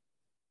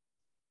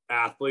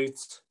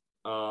athletes.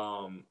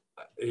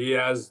 He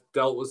has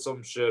dealt with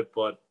some shit,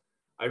 but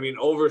I mean,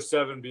 over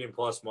 7 being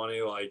plus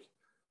money,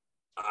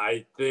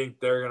 I think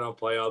they're gonna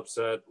play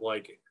upset.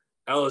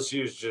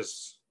 LSU is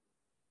just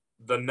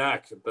the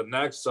neck. The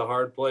neck's a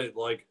hard place.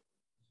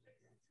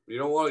 You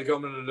don't want to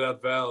come into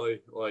Death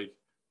Valley.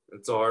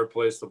 It's a hard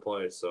place to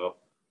play. So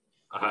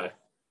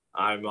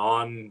I'm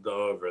on the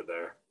over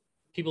there.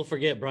 People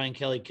forget Brian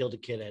Kelly killed a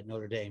kid at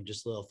Notre Dame.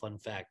 Just a little fun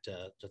fact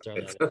to throw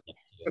that out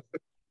there.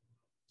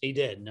 He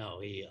did. No,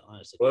 he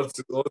honestly. Let's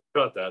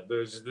cut that.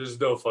 There's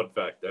no fun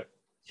fact there.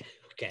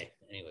 Okay.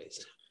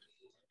 Anyways,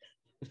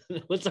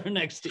 what's our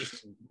next team?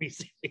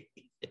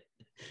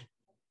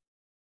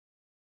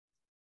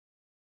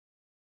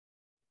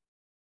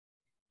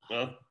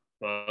 Well,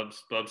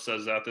 Bubs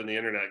says that, then the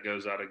internet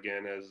goes out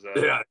again.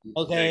 Yeah.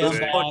 Okay,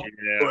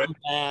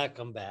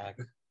 I'm back.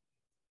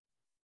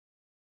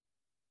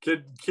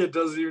 Kid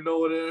doesn't even know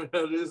what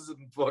internet is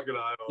in fucking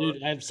Iowa.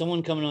 Dude, I have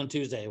someone coming on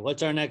Tuesday.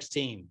 What's our next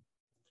team?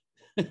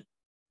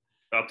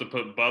 About to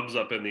put Bubs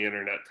up in the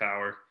internet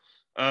tower.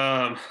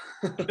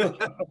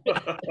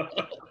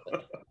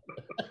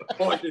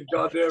 Fucking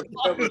goddamn.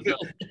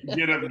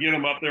 Get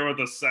him up there with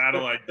a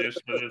satellite dish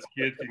so this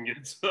kid can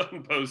get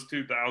some post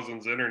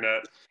 2000s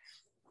internet.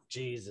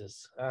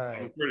 Jesus. All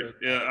right.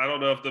 I don't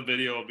know if the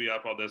video will be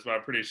up on this, but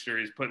I'm pretty sure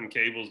he's putting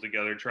cables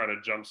together trying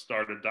to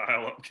jumpstart a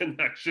dial-up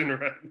connection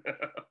right now.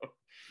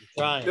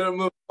 Trying. Get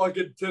him a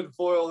fucking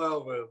tinfoil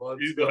helmet.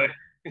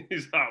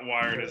 He's not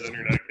wiring his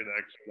internet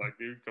connection.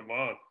 Dude, come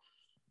on.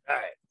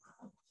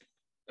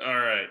 All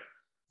right.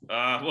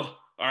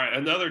 All right.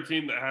 Another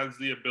team that has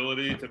the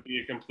ability to be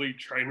a complete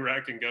train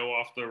wreck and go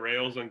off the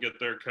rails and get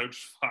their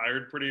coach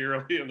fired pretty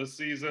early in the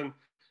season.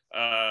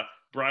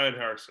 Brian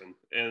Harsin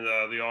and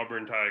the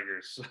Auburn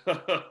Tigers.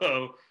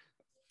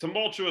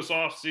 Tumultuous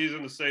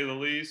offseason, to say the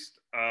least.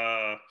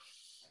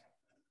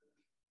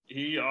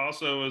 He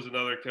also is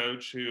another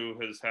coach who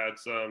has had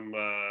some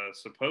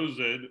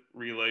supposed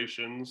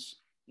relations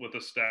with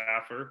a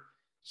staffer.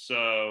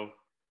 So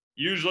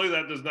usually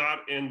that does not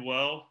end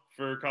well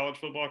for college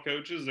football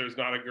coaches. There's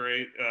not a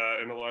great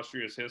and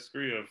illustrious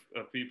history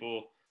of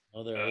people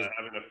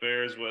having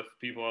affairs with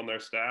people on their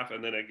staff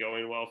and then it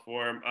going well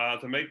for them.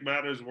 To make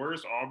matters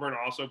worse, Auburn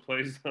also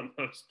plays the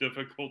most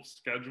difficult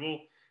schedule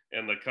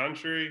in the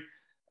country.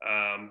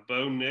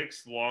 Bo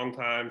Nix,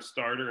 longtime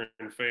starter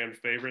and fan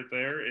favorite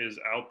there, is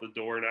out the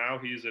door now.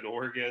 He's at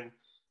Oregon.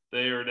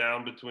 They are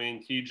down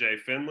between TJ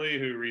Finley,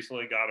 who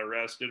recently got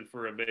arrested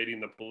for evading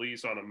the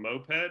police on a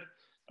moped,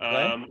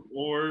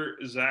 or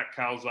Zach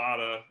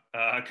Calzada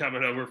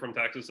coming over from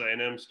Texas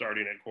A&M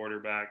starting at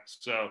quarterback.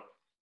 So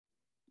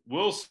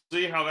we'll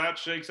see how that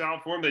shakes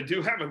out for them. They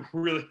do have a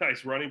really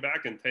nice running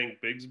back in Tank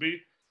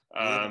Bigsby,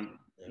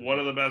 one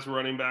of the best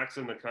running backs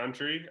in the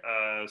country.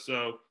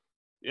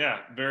 Yeah,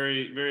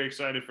 very, very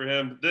excited for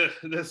him.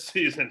 This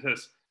season,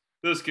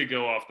 this could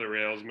go off the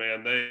rails,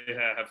 man.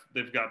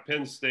 They've got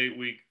Penn State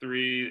week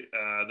 3,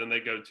 then they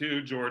go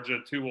to Georgia,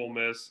 to Ole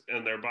Miss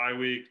in their bye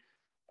week.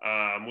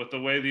 With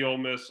the way the Ole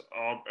Miss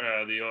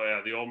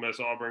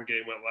Auburn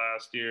game went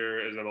last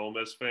year, as an Ole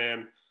Miss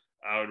fan,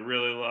 I would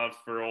really love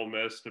for Ole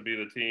Miss to be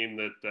the team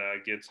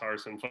that gets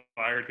Harsin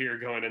fired here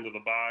going into the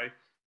bye.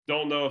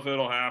 Don't know if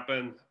it'll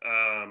happen,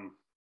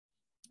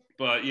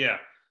 but yeah,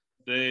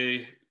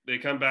 they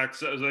come back.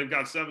 So they've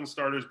got 7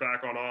 starters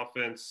back on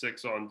offense,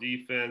 6 on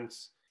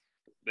defense.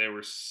 They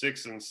were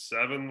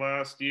 6-7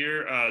 last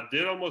year.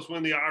 Did almost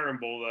win the Iron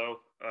Bowl though.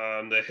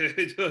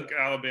 They took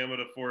Alabama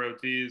to 4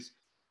 OTs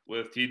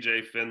with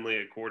TJ Finley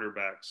at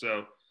quarterback.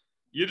 So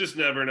you just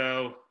never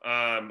know.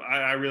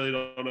 I really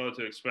don't know what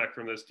to expect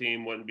from this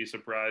team. Wouldn't be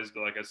surprised,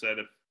 like I said,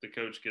 if the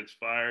coach gets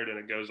fired and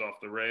it goes off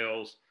the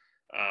rails.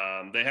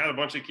 They had a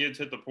bunch of kids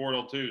hit the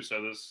portal too.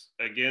 So this,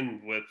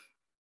 again, with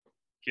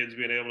kids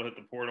being able to hit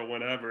the portal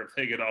whenever, if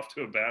they get off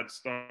to a bad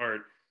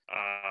start,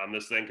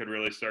 this thing could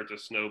really start to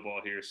snowball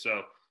here.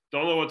 So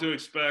don't know what to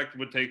expect.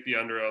 Would take the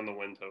under on the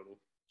win total.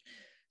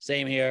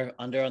 Same here,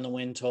 under on the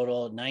win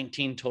total.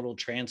 19 total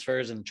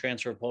transfers in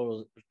transfer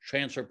portal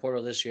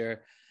this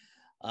year.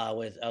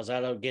 With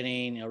Alzado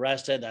getting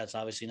arrested, that's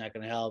obviously not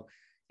going to help.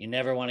 You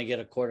never want to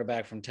get a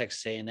quarterback from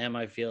Texas A&M,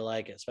 I feel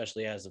like,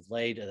 especially as of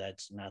late.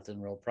 That's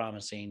nothing real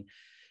promising.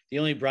 The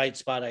only bright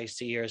spot I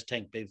see here is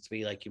Tank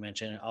Bigsby, like you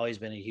mentioned. Always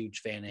been a huge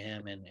fan of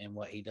him and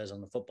what he does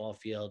on the football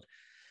field.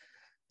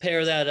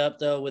 Pair that up,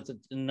 though, with the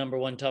number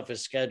 1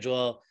 toughest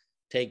schedule.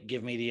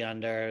 Give me the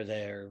under.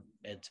 They're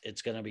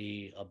it's going to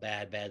be a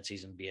bad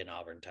season to be an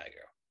Auburn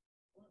Tiger.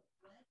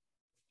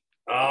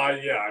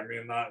 Yeah, I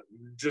mean, I'm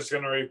just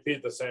gonna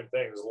repeat the same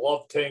things.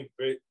 Love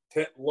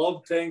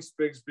Tanks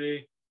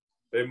Bigsby.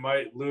 They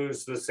might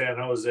lose to San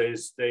Jose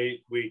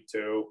State week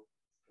 2,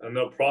 and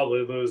they'll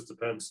probably lose to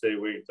Penn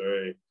State week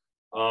 3.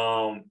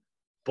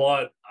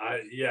 But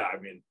I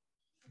mean,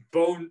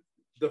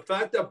 the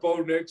fact that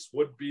Bo Nix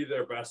would be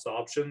their best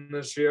option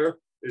this year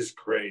is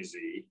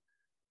crazy,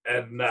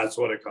 and that's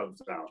what it comes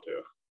down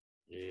to.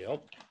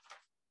 Yep.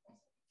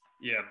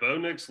 Yeah, Bo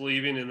Nix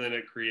leaving, and then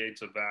it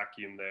creates a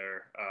vacuum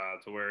there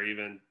to where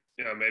even,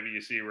 maybe you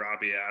see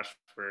Robbie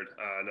Ashford,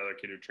 another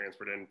kid who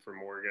transferred in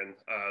from Oregon,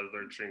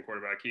 third string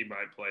quarterback. He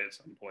might play at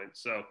some point.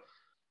 So,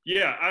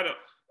 yeah,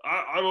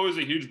 I'm always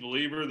a huge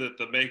believer that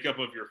the makeup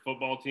of your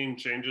football team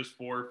changes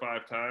 4 or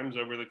 5 times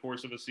over the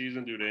course of a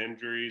season due to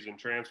injuries and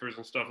transfers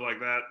and stuff like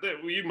that.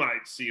 That you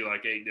might see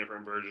like 8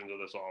 different versions of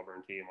this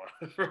Auburn team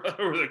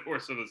over the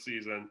course of a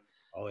season.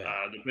 Oh,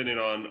 yeah. Depending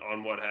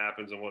on what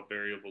happens and what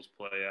variables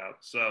play out.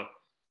 So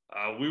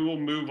we will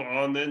move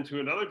on then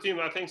to another team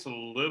that I think is a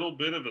little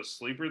bit of a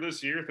sleeper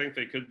this year. I think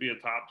they could be a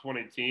top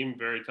 20 team,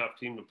 very tough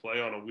team to play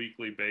on a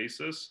weekly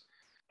basis.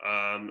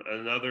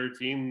 Another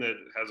team that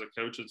has a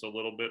coach that's a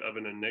little bit of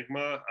an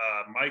enigma,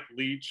 Mike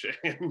Leach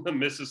and the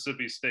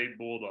Mississippi State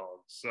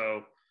Bulldogs.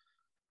 So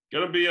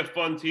going to be a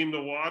fun team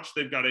to watch.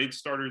 They've got 8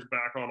 starters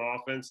back on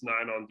offense, 9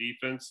 on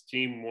defense.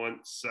 Team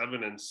went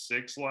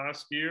 7-6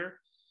 last year.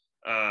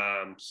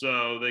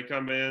 So they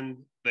come in,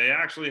 they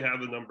actually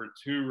have the number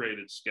 2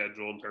 rated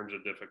schedule in terms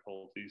of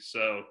difficulty.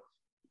 So,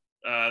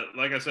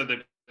 like I said,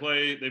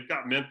 they've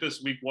got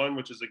Memphis week 1,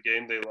 which is a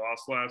game they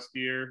lost last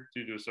year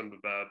due to some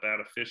bad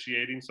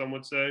officiating, some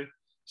would say.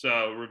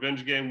 So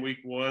revenge game week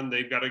 1,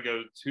 they've got to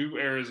go to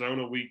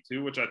Arizona week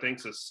 2, which I think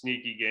is a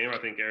sneaky game. I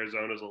think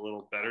Arizona's a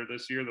little better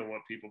this year than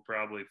what people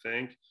probably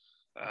think.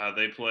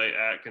 They play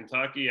at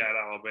Kentucky, at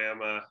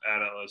Alabama,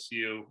 at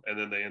LSU, and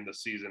then they end the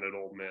season at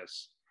Ole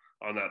Miss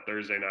on that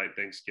Thursday night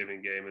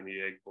Thanksgiving game in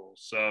the Egg Bowl.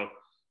 So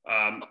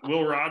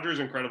Will Rogers,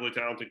 incredibly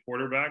talented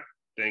quarterback.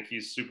 I think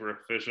he's super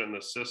efficient in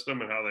the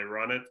system and how they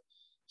run it.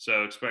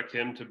 So expect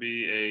him to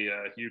be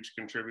a huge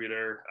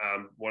contributor.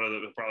 One of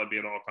them will probably be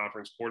an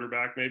all-conference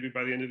quarterback maybe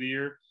by the end of the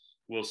year.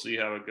 We'll see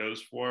how it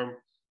goes for him.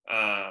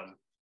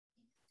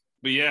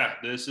 But yeah,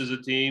 this is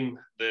a team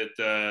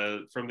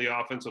that from the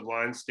offensive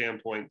line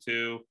standpoint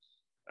too,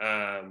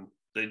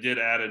 they did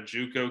add a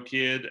JUCO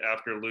kid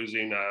after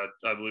losing,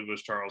 I believe it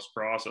was Charles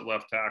Cross at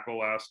left tackle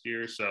last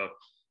year. So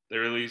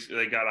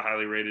they got a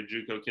highly rated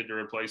JUCO kid to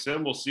replace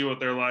him. We'll see what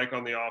they're like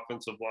on the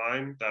offensive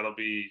line. That'll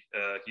be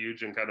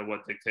huge and kind of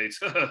what dictates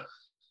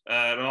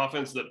an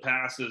offense that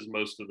passes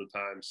most of the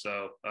time.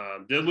 So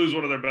did lose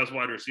one of their best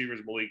wide receivers,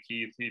 Malik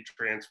Heath. He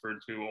transferred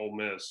to Ole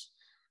Miss.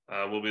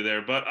 Will be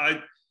there. But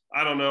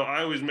I don't know.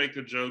 I always make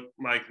the joke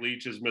Mike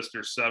Leach is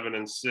Mr.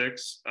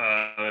 7-6.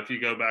 If you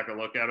go back and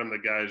look at him, the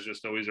guy is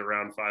just always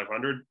around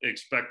 500.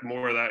 Expect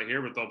more of that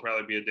here, but they'll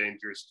probably be a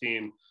dangerous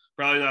team.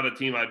 Probably not a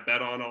team I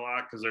bet on a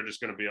lot because they're just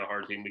going to be a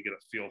hard team to get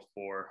a feel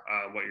for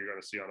what you're going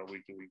to see on a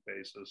week-to-week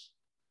basis.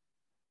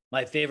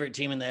 My favorite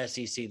team in the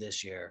SEC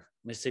this year,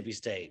 Mississippi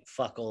State.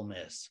 Fuck Ole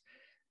Miss.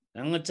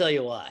 And I'm going to tell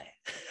you why.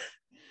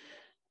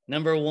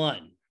 Number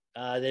 1,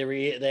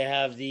 they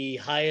have the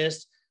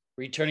highest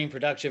returning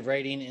productive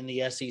rating in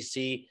the SEC.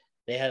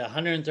 They had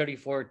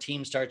 134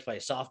 team starts by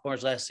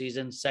sophomores last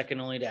season,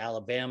 second only to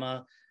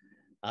Alabama.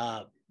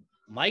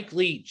 Mike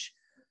Leach,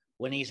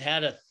 when he's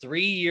had a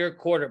 3-year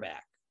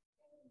quarterback,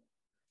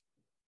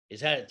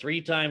 he's had it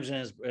 3 times in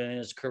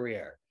his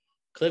career.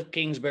 Cliff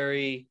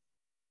Kingsbury,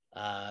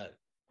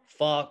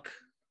 Falk,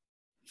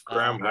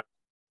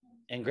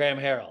 and Graham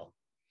Harrell.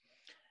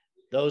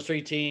 Those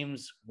 3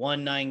 teams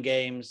won 9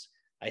 games.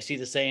 I see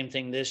the same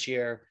thing this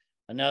year.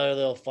 Another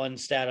little fun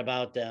stat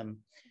about them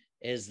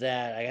is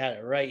that I got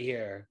it right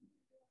here.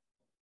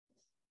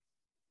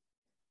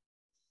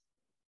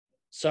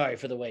 Sorry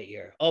for the wait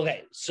here.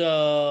 Okay,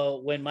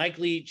 so when Mike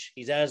Leach,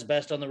 he's at his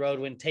best on the road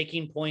when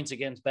taking points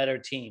against better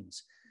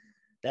teams.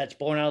 That's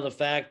born out of the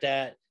fact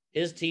that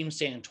his team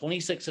stand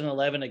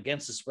 26-11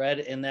 against the spread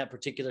in that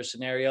particular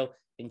scenario,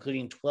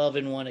 including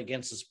 12-1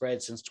 against the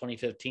spread since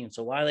 2015.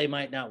 So while they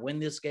might not win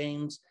these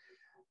games,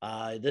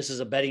 this is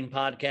a betting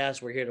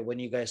podcast. We're here to win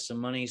you guys some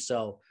money.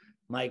 So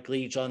Mike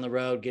Leach on the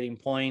road getting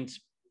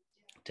points,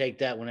 take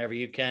that whenever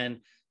you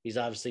can. He's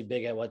obviously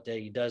big at what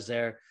he does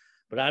there.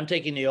 But I'm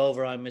taking the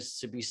over on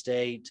Mississippi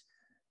State.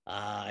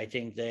 I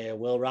think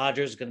Will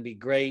Rogers is going to be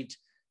great.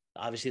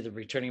 Obviously, the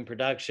returning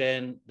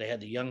production. They had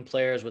the young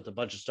players with a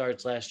bunch of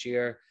starts last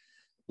year.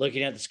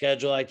 Looking at the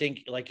schedule, I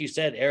think, like you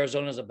said,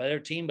 Arizona's a better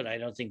team, but I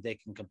don't think they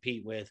can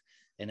compete with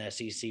an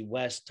SEC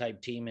West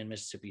type team in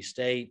Mississippi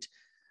State.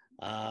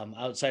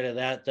 Outside of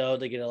that, though,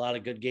 they get a lot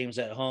of good games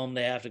at home.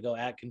 They have to go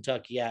at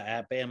Kentucky,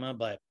 at Bama,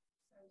 but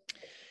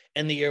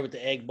end the year with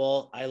the Egg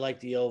Bowl. I like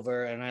the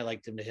over, and I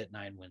like them to hit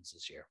 9 wins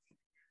this year.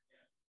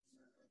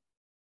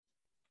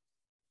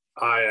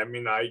 I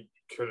mean, I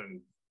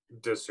couldn't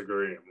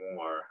disagree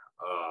more.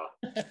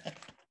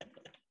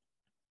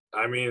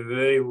 I mean,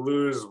 they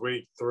lose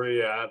week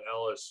 3 at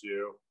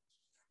LSU.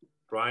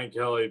 Brian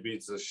Kelly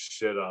beats the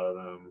shit out of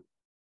them.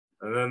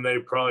 And then they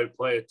probably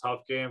play a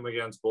tough game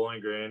against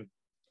Bowling Green.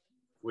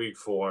 Week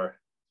 4,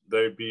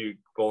 they beat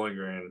Bowling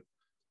Green.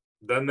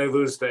 Then they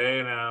lose to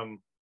A&M,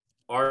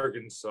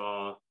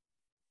 Arkansas,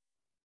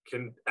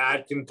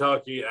 at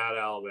Kentucky, at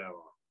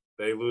Alabama.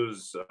 They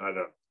lose,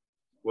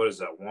 what is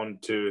that? 1,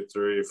 2,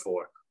 3,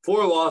 4.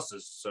 4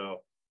 losses.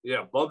 So,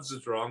 yeah, Bubs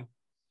is wrong.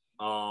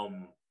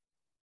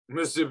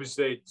 Mississippi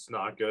State's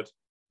not good.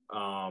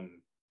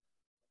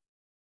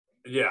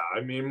 Yeah, I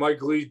mean,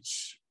 Mike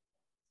Leach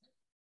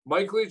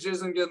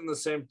isn't getting the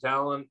same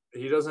talent.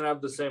 He doesn't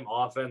have the same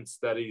offense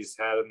that he's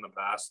had in the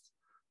past.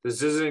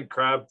 This isn't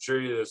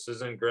Crabtree. This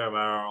isn't Graham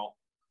Arrow.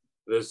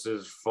 This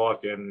is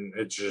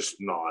it's just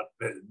not.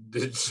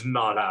 It's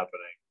not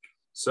happening.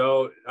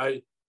 So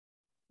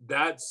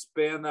that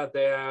span that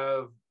they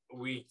have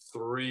week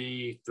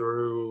 3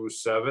 through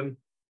 7,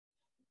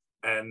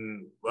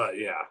 and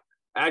yeah,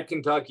 at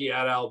Kentucky,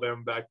 at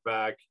Alabama,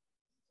 back.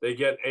 They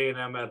get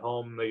A&M at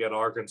home. They get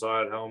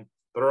Arkansas at home.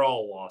 They're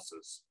all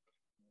losses.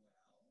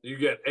 You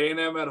get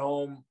A&M at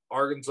home,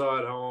 Arkansas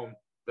at home.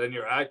 Then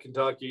you're at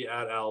Kentucky,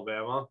 at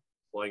Alabama.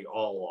 Like,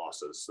 all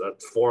losses.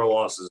 That's 4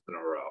 losses in a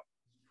row.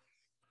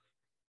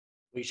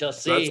 We shall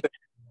see.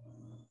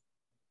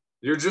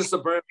 You're just a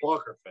Brent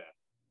Walker fan.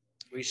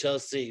 We shall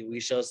see. We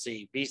shall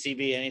see.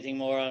 BCB, anything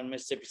more on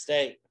Mississippi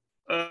State?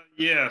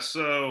 Yeah,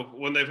 so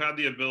when they've had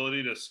the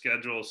ability to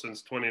schedule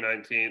since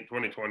 2019,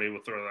 2020,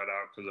 we'll throw that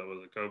out because that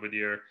was a COVID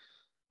year.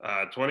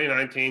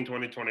 2019,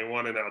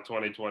 2021, and now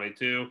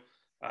 2022,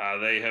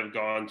 they have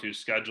gone to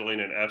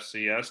scheduling an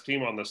FCS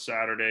team on the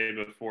Saturday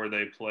before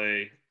they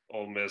play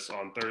Ole Miss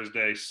on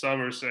Thursday. Some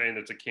are saying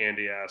it's a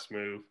candy-ass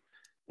move.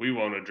 We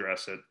won't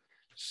address it.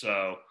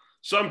 So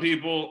some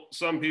people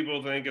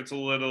think it's a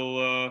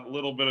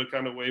little bit of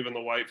kind of waving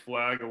the white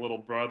flag, a little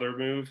brother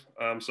move.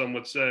 Some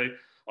would say.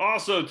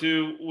 Also,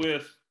 too,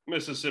 with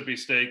Mississippi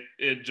State,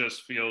 it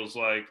just feels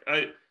like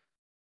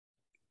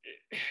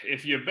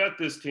if you bet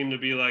this team to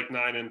be like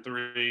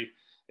 9-3,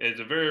 it's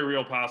a very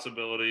real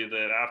possibility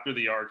that after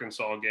the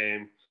Arkansas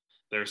game,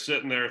 they're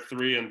sitting there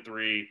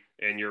 3-3,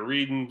 and you're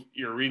reading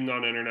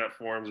on internet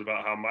forums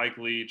about how Mike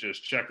Leach is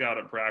checked out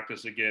at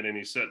practice again, and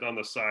he's sitting on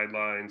the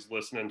sidelines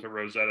listening to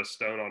Rosetta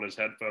Stone on his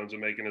headphones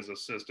and making his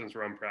assistants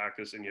run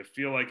practice, and you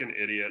feel like an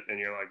idiot, and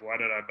you're like, why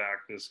did I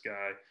back this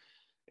guy?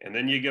 And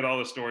then you get all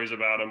the stories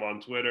about him on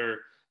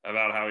Twitter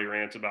about how he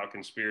rants about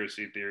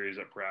conspiracy theories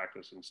at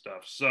practice and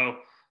stuff.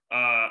 So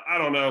I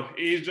don't know.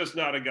 He's just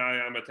not a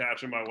guy I'm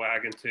attaching my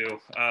wagon to.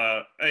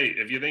 Hey,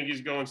 if you think he's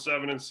going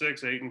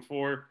 7-6,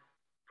 8-4,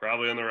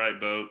 probably on the right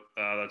boat.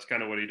 That's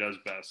kind of what he does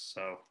best.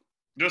 So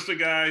just a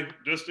guy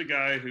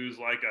who's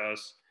like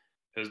us,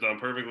 has done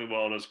perfectly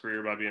well in his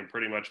career by being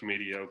pretty much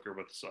mediocre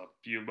with a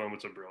few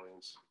moments of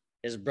brilliance.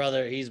 He's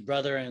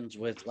brotherins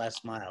with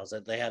Les Miles.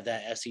 They have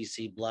that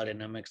SEC blood in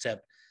them,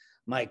 except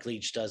Mike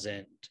Leach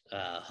doesn't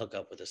hook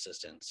up with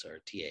assistants or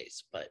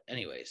TAs. But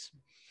anyways,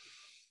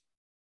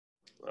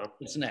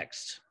 what's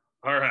next?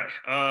 All right.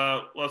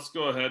 Let's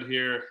go ahead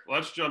here.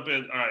 Let's jump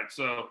in. All right.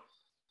 So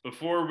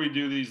before we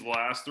do these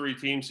last 3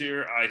 teams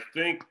here, I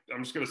think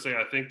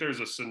there's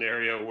a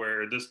scenario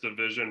where this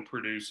division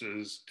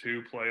produces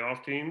 2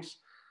 playoff teams.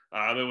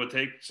 It would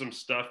take some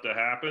stuff to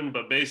happen,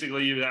 but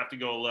basically you'd have to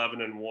go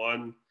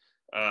 11-1.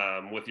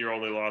 With your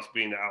only loss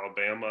being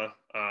Alabama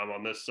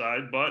on this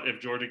side. But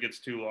if Georgia gets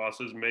 2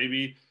 losses,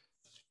 maybe,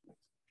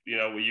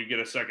 you get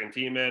a second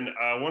team in.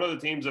 One of the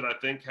teams that I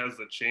think has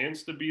the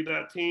chance to be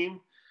that team,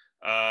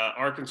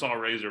 Arkansas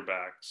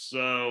Razorbacks.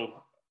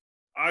 So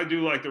I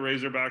do like the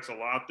Razorbacks a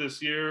lot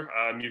this year.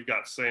 You've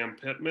got Sam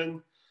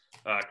Pittman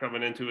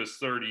coming into his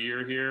 3rd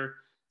year here.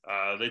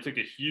 They took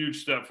a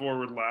huge step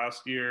forward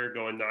last year,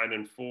 going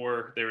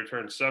 9-4. They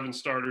returned 7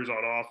 starters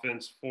on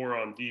offense, 4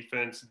 on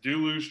defense. Do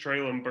lose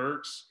Traylon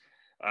Burks,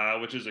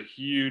 which is a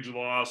huge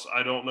loss.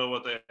 I don't know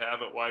what they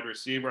have at wide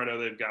receiver. I know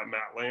they've got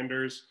Matt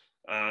Landers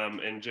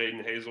and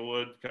Jaden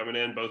Hazelwood coming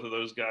in. Both of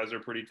those guys are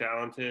pretty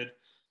talented.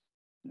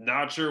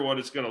 Not sure what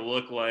it's going to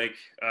look like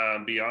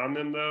beyond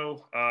them,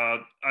 though.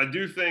 I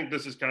do think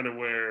this is kind of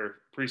where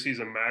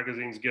preseason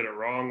magazines get it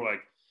wrong.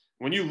 Like,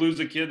 when you lose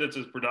a kid that's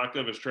as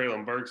productive as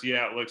Traylon Burks,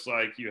 yeah, it looks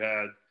like you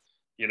had,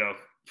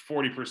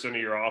 40% of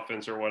your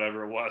offense or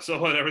whatever it was. So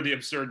whatever the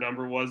absurd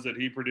number was that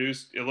he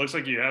produced, it looks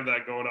like you have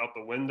that going out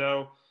the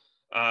window.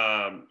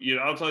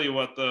 I'll tell you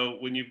what, though,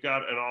 when you've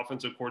got an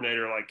offensive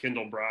coordinator like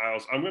Kendall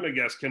Briles, I'm going to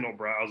guess Kendall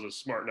Briles is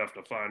smart enough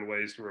to find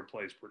ways to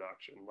replace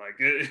production.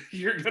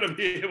 You're going to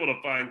be able to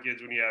find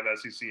kids when you have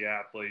SEC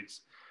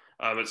athletes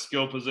at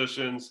skill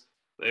positions.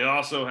 They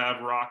also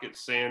have Rocket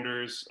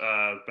Sanders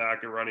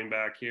back at running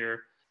back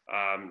here.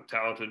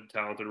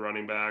 Talented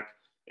running back.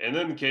 And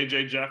then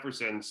KJ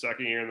Jefferson, 2nd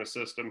year in the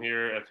system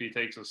here, if he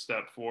takes a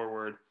step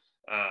forward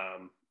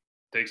here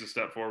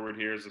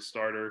as a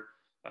starter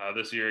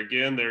this year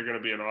again, they're going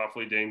to be an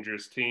awfully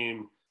dangerous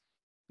team.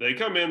 they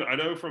come in. I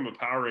know from a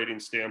power rating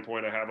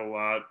standpoint, I have a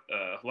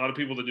lot of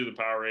people that do the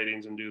power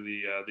ratings and do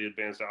the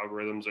advanced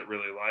algorithms that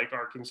really like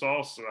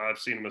Arkansas. So I've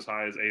seen them as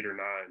high as 8 or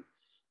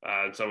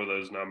 9 in some of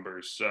those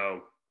numbers.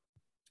 So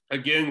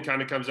again,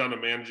 kind of comes down to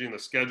managing the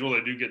schedule.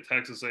 They do get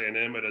Texas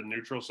A&M at a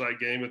neutral site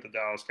game at the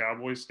Dallas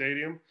Cowboys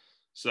Stadium,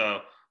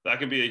 so that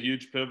could be a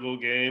huge pivotal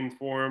game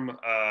for them.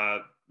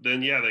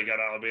 Then yeah, they got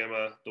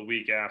Alabama the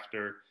week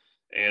after.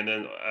 And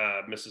then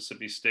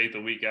Mississippi State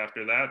the week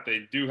after that.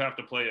 They do have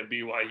to play at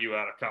BYU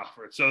out of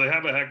conference. So they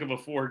have a heck of a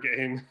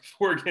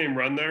four-game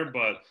run there,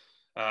 but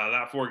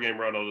that 4-game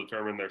run will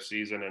determine their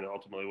season and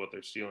ultimately what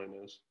their ceiling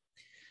is.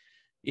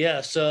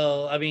 Yeah,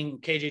 so, I mean,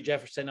 KJ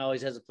Jefferson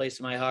always has a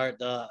place in my heart.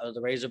 The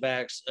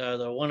Razorbacks,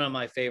 they're one of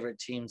my favorite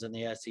teams in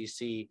the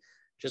SEC.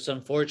 Just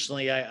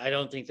unfortunately, I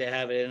don't think they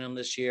have it in them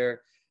this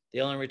year.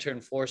 They only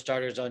returned 4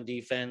 starters on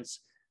defense.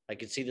 I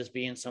could see this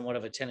being somewhat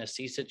of a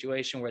Tennessee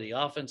situation where the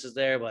offense is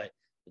there, but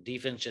the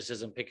defense just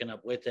isn't picking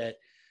up with it.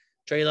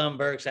 Treylon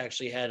Burks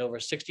actually had over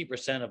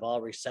 60% of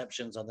all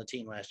receptions on the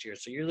team last year.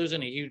 So you're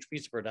losing a huge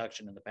piece of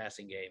production in the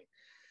passing game.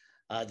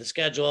 The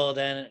schedule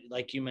then,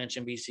 like you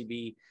mentioned,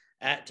 BCB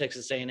at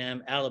Texas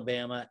A&M,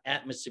 Alabama,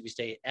 at Mississippi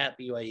State, at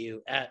BYU,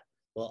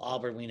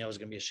 Auburn we know is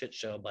going to be a shit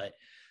show, but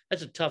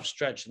that's a tough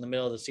stretch in the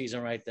middle of the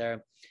season right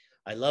there.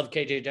 I love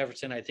KJ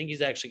Jefferson. I think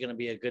he's actually going to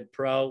be a good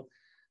pro.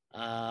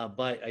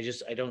 But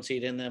I don't see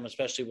it in them,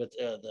 especially with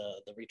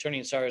the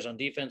returning stars on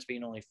defense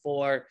being only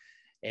 4.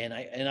 And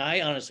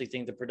I honestly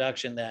think the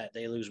production that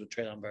they lose with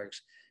Treylon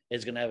Burks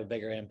is going to have a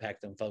bigger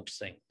impact than folks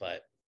think.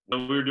 But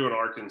we were doing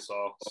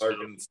Arkansas.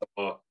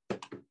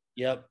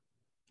 Yep.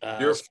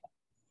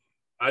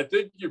 I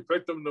think you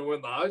picked them to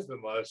win the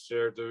Heisman last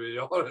year, to be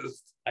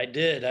honest. I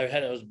did.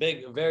 It was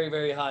big, very,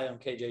 very high on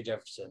KJ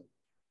Jefferson.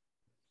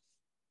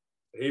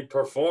 He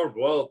performed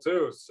well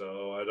too,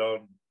 so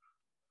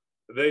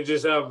they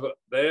have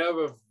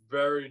a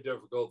very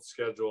difficult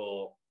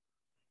schedule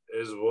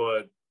is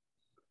what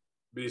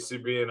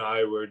BCB and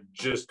I were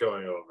just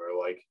going over.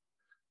 Like,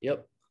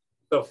 yep,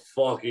 the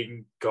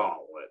fucking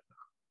gauntlet.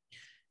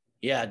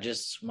 Yeah,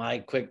 just my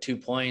quick 2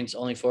 points.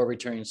 Only 4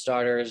 returning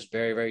starters.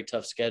 Very, very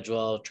tough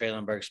schedule.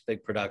 Treylon Burks,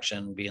 big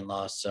production being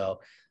lost.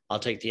 So I'll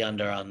take the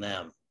under on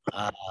them.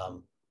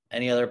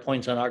 Any other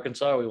points on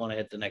Arkansas, or we want to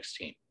hit the next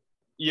team?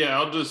 Yeah,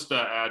 I'll just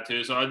add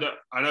to. So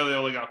I know they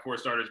only got 4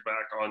 starters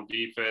back on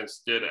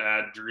defense. Did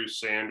add Drew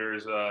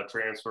Sanders,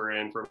 transfer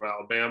in from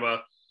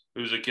Alabama,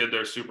 who's a kid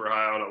they're super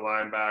high on at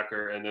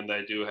linebacker. And then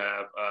they do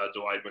have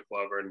Dwight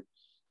McLovin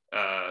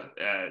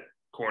at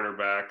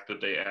cornerback that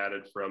they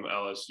added from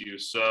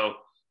LSU. So a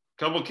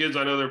couple kids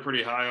I know they're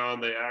pretty high on.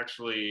 They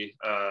actually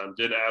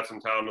did add some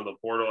talent in the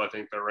portal. I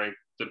think they're ranked,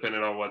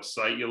 depending on what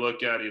site you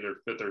look at, either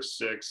 5th or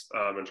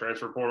 6th in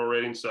transfer portal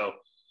rating. So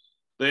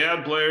they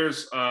add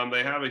players.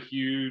 They have a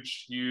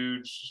huge,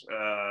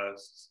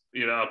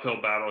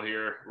 uphill battle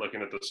here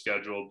looking at the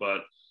schedule.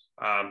 But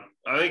I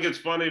think it's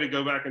funny to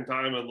go back in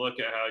time and look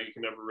at how you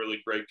can never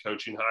really grade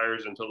coaching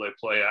hires until they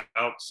play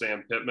out.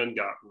 Sam Pittman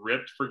got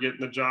ripped for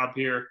getting the job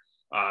here.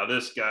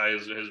 This guy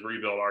has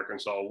rebuilt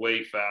Arkansas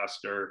way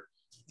faster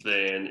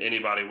than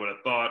anybody would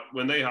have thought.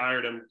 When they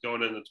hired him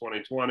going into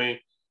 2020,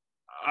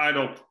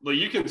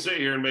 you can sit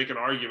here and make an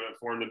argument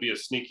for him to be a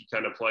sneaky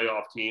kind of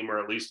playoff team or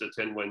at least a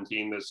 10-win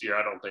team this year.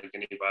 I don't think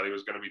anybody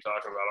was going to be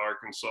talking about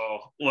Arkansas.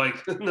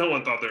 Like, no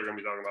one thought they were going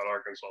to be talking about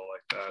Arkansas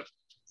like that.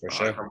 For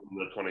sure. Coming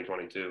into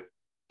 2022.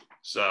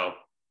 So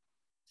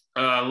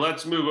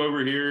let's move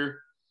over here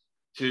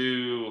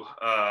to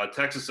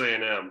Texas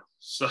A&M.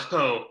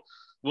 So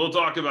we'll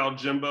talk about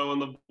Jimbo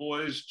and the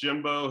boys.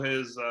 Jimbo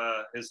has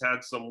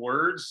had some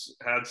words,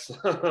 had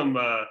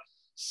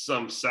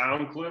some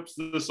sound clips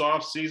this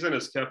offseason,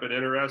 has kept it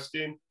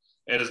interesting,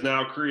 and has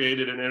now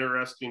created an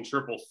interesting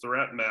triple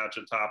threat match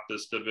atop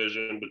this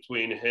division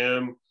between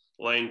him,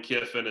 Lane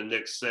Kiffin, and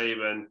Nick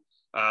Saban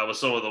with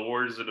some of the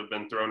words that have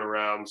been thrown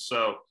around.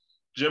 So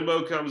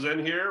Jimbo comes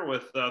in here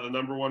with the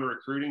number 1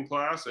 recruiting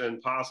class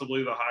and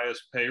possibly the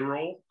highest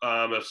payroll,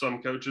 if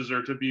some coaches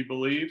are to be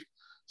believed.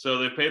 So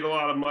they paid a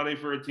lot of money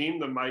for a team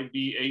that might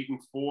be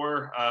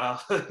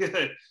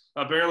 8-4.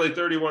 Apparently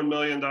 $31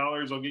 million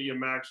will get you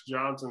Max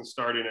Johnson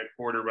starting at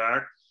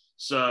quarterback.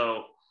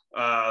 So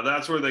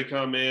that's where they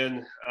come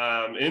in.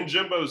 In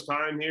Jimbo's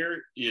time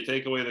here, you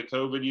take away the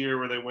COVID year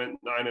where they went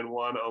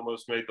 9-1,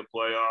 almost made the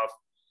playoff.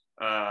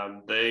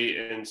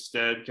 They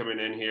instead coming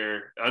in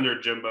here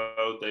under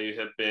Jimbo, they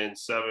have been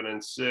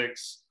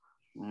 7-6,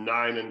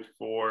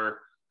 9-4.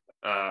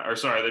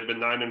 They've been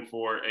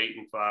 9-4,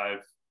 8-5.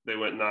 They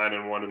went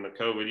 9-1 in the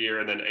COVID year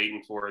and then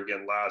 8-4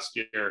 again last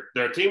year.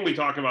 They're a team we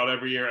talk about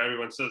every year.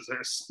 Everyone says they're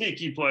a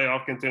sneaky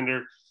playoff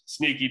contender,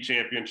 sneaky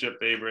championship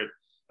favorite.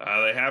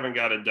 They haven't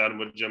got it done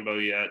with Jimbo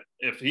yet.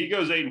 If he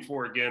goes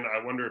 8-4 again,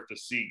 I wonder if the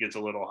seat gets a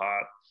little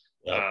hot.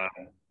 Yep.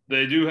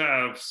 They do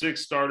have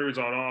 6 starters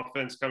on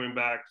offense coming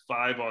back,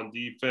 5 on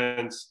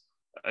defense.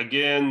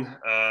 Again,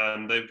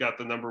 they've got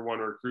the number 1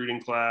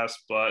 recruiting class,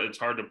 but it's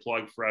hard to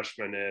plug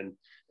freshmen in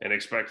and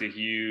expect a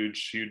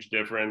huge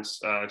difference,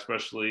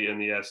 especially in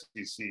the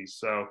SEC.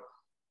 So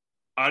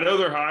I know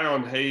they're high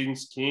on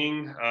Haynes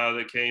King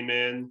that came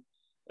in.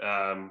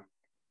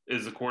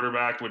 Is the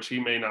quarterback, which he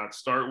may not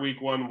start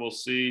week 1. We'll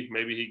see.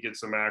 Maybe he gets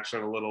some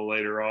action a little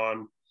later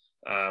on,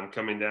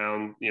 coming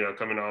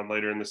on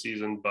later in the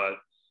season. But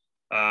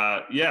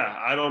yeah,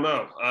 I don't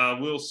know.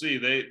 We'll see.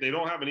 They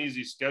don't have an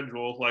easy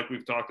schedule like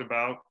we've talked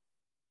about.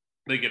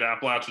 They get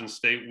Appalachian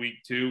State week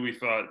 2. We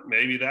thought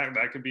maybe that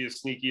could be a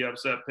sneaky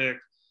upset pick.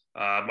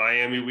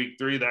 Miami week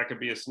 3, that could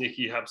be a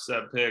sneaky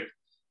upset pick.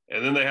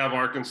 And then they have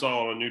Arkansas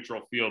on a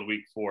neutral field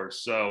week 4.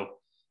 So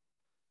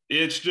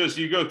it's just,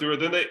 you go through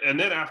it.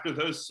 Then after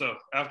those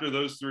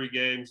 3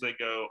 games, they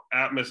go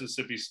at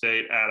Mississippi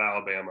State, at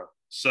Alabama.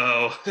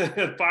 So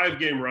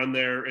 5-game run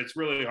there. It's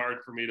really hard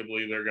for me to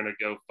believe they're going to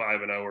go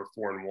 5-0 or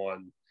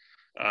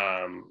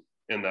 4-1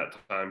 in that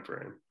time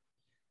frame.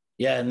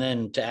 Yeah, and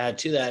then to add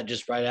to that,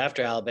 just right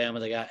after Alabama,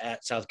 they got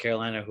at South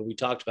Carolina, who we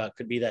talked about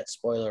could be that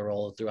spoiler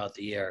role throughout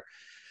the year.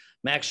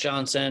 Max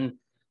Johnson,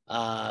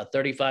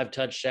 35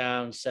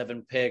 touchdowns,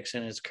 7 picks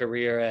in his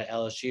career at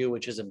LSU,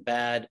 which isn't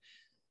bad.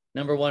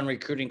 Number 1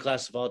 recruiting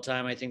class of all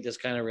time. I think this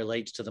kind of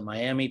relates to the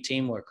Miami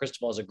team, where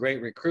Cristobal is a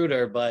great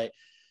recruiter, but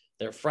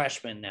they're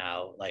freshmen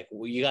now. Like,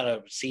 you got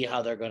to see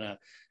how they're going to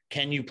 –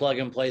 can you plug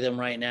and play them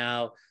right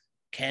now?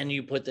 Can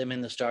you put them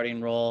in the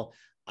starting role?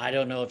 I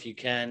don't know if you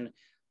can.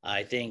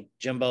 I think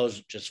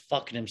Jimbo's just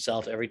fucking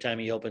himself every time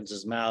he opens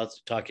his mouth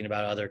talking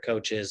about other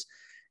coaches.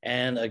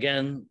 And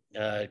again,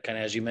 kind of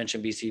as you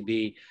mentioned,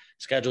 BCB,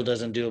 schedule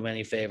doesn't do him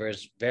any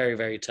favors. Very,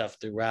 very tough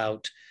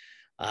throughout.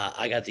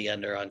 I got the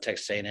under on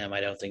Texas A&M. I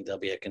don't think they'll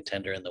be a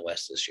contender in the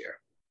West this year.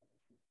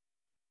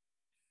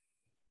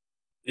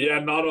 Yeah,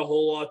 not a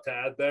whole lot to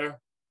add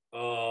there.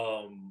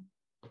 I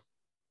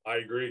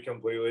agree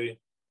completely.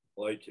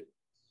 Like,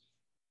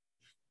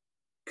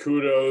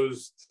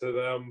 kudos to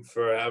them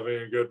for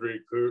having a good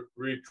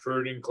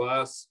recruiting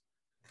class.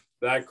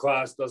 That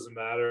class doesn't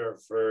matter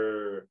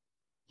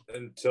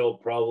until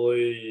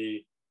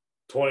probably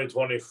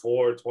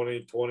 2024,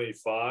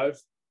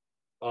 2025.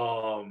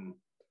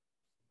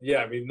 Yeah,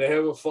 I mean, they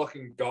have a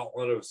fucking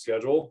gauntlet of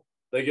schedule.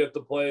 They get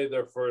to play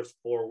their first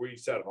 4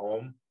 weeks at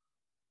home,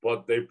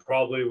 but they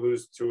probably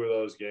lose 2 of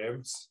those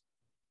games.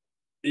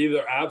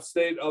 Either App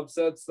State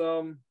upsets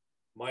them,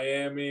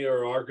 Miami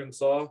or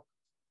Arkansas.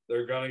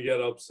 They're going to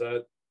get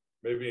upset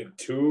maybe in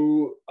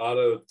 2 out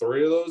of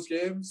 3 of those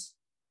games.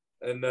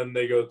 And then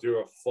they go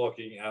through a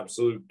fucking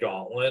absolute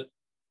gauntlet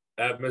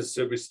at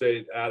Mississippi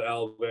State, at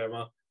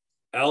Alabama.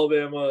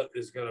 Alabama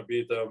is going to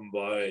beat them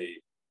by,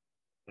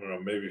 I don't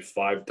know, maybe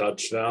 5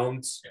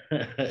 touchdowns.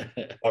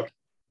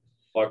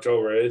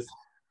 October 8th.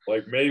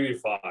 Like, maybe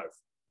 5.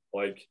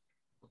 Like,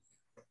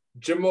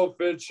 Jimbo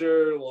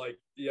Fisher, like,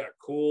 yeah,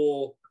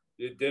 cool.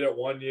 You did it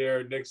 1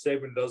 year. Nick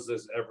Saban does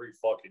this every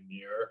fucking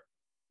year.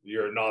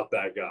 You're not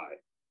that guy.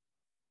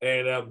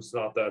 A&M's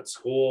not that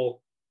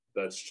school.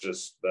 That's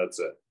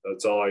it.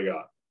 That's all I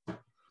got. All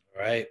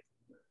right.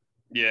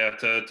 Yeah,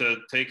 to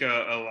take a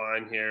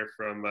line here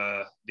from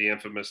the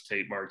infamous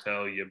Tate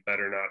Martell, you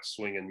better not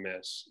swing and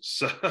miss.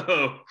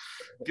 So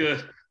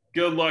good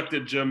luck to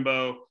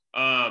Jimbo.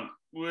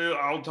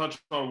 I'll touch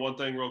on one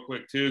thing real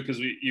quick too, because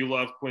you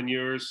love Quinn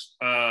Ewers.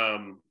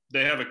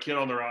 They have a kid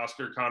on the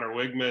roster, Connor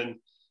Wigman,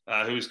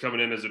 who's coming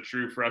in as a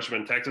true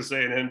freshman. Texas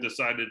A&M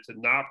decided to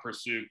not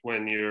pursue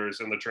Quinn Ewers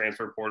in the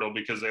transfer portal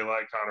because they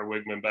like Connor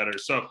Wigman better.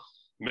 So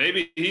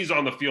maybe he's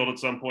on the field at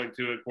some point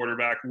too at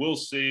quarterback. We'll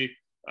see.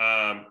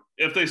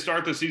 If they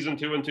start the season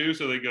 2-2,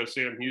 so they go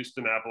Sam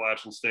Houston,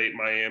 Appalachian State,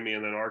 Miami,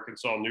 and then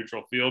Arkansas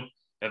neutral field.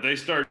 If they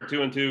start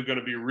 2-2, going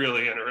to be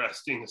really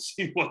interesting to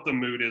see what the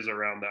mood is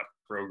around that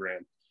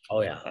program.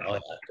 Oh yeah,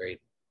 great.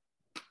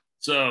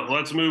 So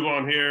let's move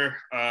on here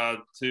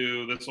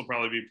to this will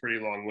probably be pretty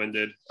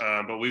long-winded,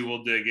 but we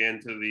will dig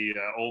into the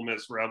Ole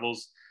Miss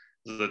Rebels.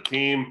 This is a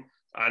team.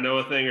 I know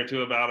a thing or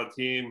two about a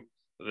team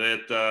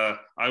that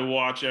I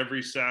watch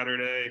every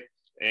Saturday.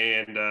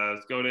 And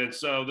it's going in.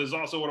 So this is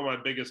also one of my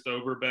biggest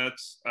over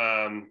bets.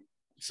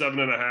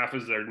 7.5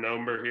 is their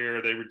number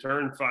here. They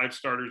return 5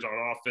 starters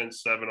on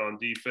offense, 7 on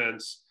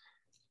defense.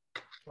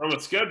 From a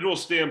schedule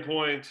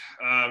standpoint,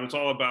 it's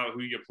all about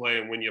who you play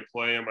and when you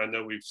play them. I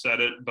know we've said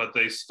it, but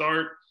they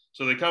start.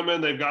 So they come in,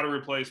 they've got to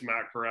replace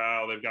Matt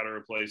Corral. They've got to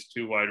replace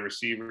 2 wide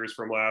receivers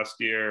from last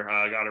year.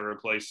 Got to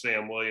replace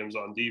Sam Williams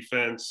on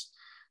defense.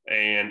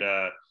 And,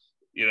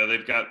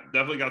 they've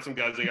definitely got some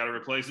guys they got to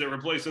replace. They're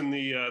replacing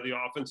the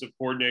offensive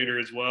coordinator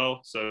as well.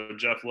 So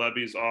Jeff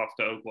Levy's off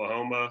to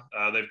Oklahoma.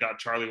 They've got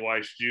Charlie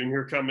Weiss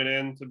Jr. coming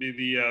in to be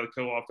the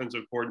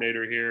co-offensive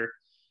coordinator here.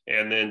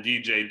 And then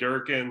DJ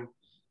Durkin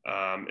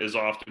is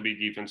off to be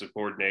defensive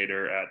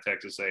coordinator at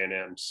Texas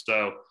A&M.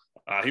 So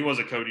he was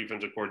a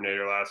co-defensive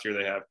coordinator last year.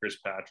 They have Chris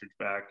Patridge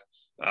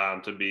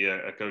back to be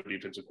a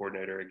co-defensive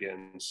coordinator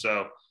again.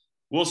 So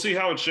we'll see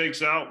how it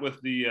shakes out with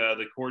the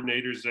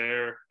coordinators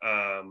there.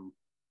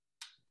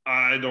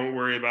 I don't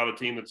worry about a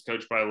team that's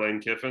coached by Lane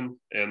Kiffin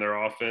and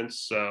their offense.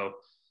 So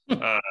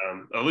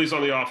at least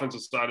on the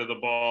offensive side of the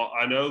ball,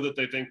 I know that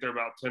they think they're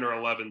about 10 or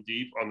 11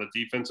 deep on the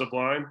defensive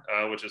line,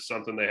 which is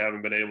something they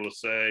haven't been able to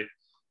say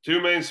Two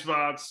main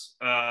spots.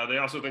 They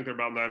also think they're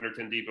about 9 or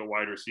 10 deep at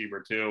wide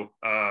receiver too.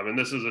 And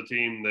this is a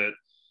team that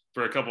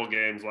for a couple of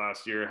games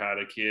last year had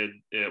a kid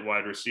at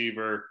wide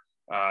receiver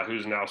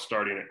who's now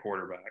starting at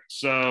quarterback.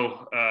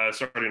 So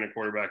starting at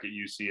quarterback at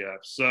UCF.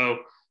 So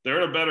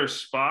they're in a better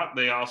spot.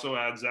 They also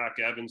add Zach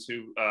Evans,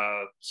 who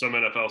some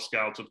NFL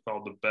scouts have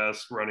called the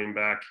best running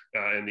back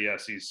in the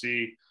SEC,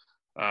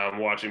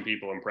 watching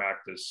people in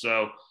practice.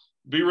 So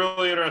be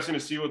really interesting to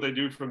see what they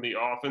do from the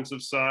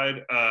offensive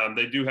side.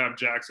 They do have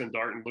Jackson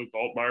Dart and Luke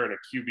Altmaier in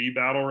a QB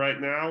battle right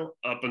now.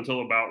 Up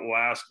until about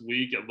last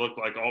week, it looked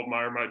like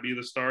Altmaier might be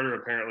the starter.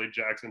 Apparently,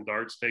 Jackson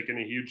Dart's taken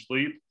a huge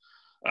leap.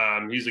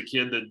 He's a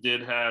kid that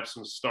did have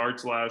some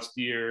starts last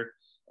year.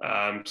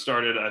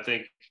 Started, I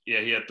think,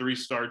 he had 3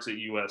 starts at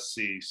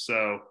USC.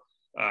 So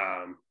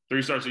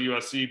 3 starts at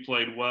USC,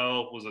 played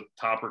well, was a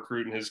top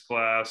recruit in his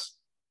class.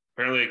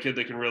 Apparently a kid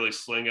that can really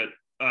sling it.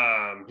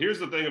 Here's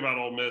the thing about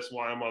Ole Miss,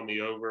 why I'm on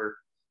the over.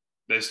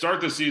 They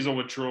start the season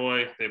with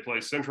Troy. They play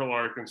Central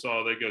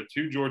Arkansas. They go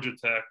to Georgia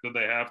Tech. Then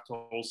they have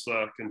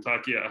Tulsa,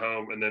 Kentucky at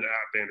home, and then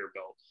at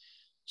Vanderbilt.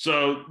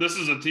 So this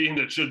is a team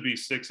that should be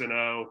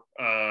 6-0.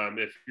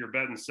 If you're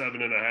betting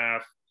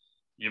 7.5,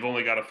 you've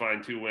only got to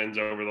find 2 wins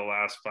over the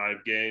last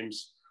 5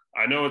 games.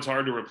 I know it's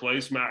hard to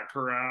replace Matt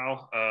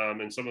Corral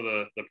and some of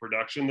the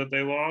production that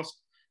they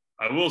lost.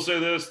 I will say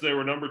this, they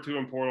were number 2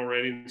 in portal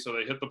rating, so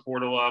they hit the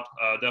portal up,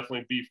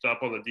 definitely beefed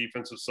up on the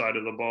defensive side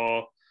of the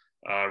ball.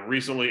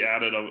 Recently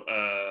added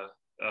a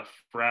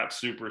frat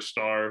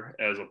superstar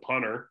as a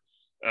punter,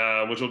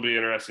 which will be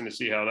interesting to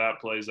see how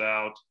that plays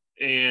out.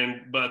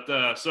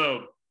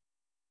 So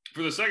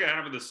for the second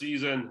half of the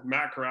season,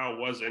 Matt Corral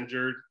was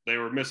injured. They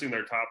were missing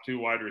their top 2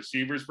 wide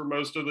receivers for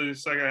most of the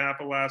second half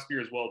of last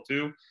year as well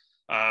too.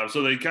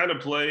 So they kind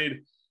of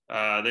played.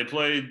 They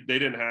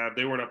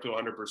weren't up to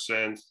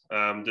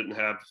 100%. Didn't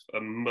have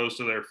most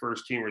of their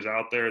first teamers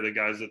out there, the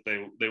guys that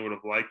they would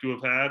have liked to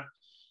have had.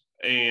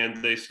 And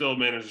they still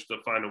managed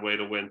to find a way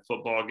to win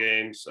football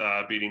games,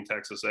 beating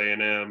Texas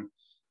A&M,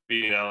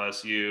 beating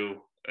LSU,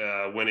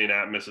 winning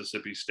at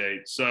Mississippi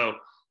State. So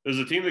there's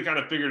a team that kind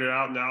of figured it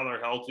out. Now they're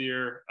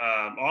healthier.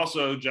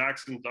 Also,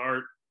 Jackson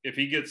Dart, if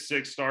he gets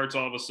 6 starts,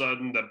 all of a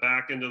sudden the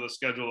back end of the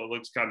schedule, it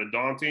looks kind of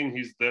daunting.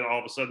 He's then all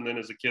of a sudden then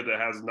is a kid that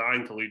has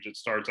 9 collegiate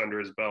starts under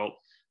his belt,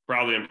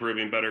 probably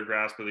improving better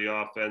grasp of the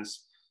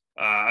offense.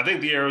 I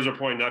think the arrows are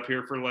pointing up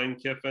here for Lane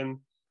Kiffin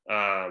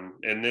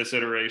in this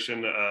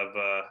iteration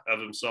of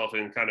himself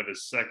in kind of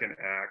his second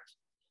act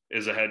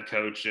as a head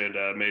coach in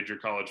major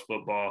college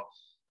football.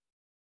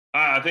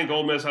 I think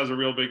Ole Miss has a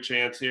real big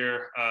chance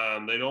here.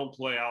 They don't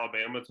play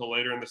Alabama till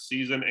later in the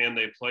season, and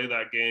they play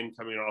that game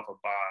coming off a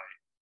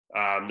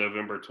bye,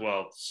 November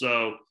 12th.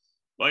 So,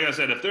 like I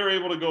said, if they're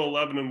able to go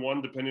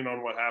 11-1, depending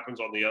on what happens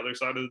on the other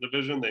side of the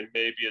division, they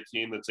may be a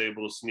team that's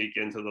able to sneak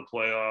into the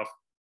playoff.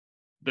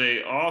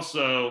 They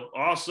also,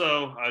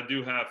 I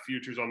do have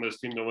futures on this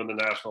team to win the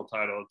national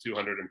title at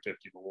 250-1.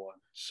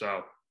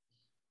 So,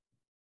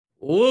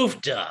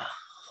 Woofda.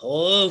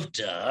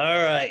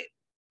 All right.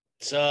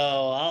 So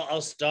I'll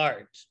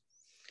start.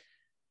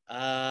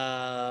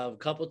 A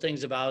couple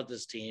things about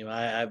this team.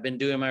 I've been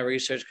doing my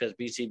research because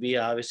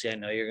BCB, obviously, I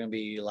know you're going to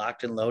be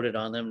locked and loaded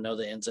on them, know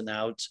the ins and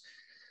outs.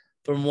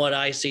 From what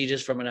I see,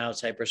 just from an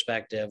outside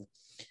perspective,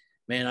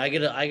 man, I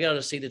got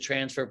to see the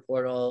transfer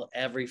portal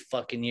every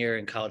fucking year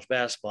in college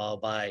basketball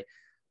by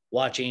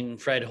watching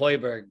Fred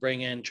Hoiberg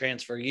bring in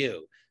Transfer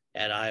U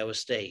at Iowa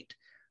State.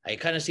 I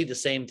kind of see the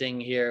same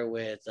thing here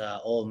with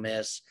Ole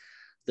Miss.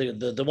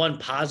 The one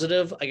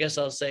positive, I guess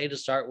I'll say to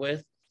start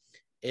with,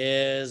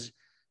 is,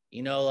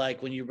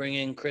 like when you bring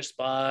in Chris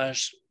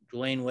Bosh,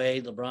 Dwayne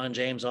Wade, LeBron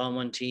James all on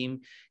one team,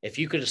 if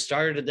you could have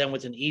started them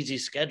with an easy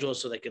schedule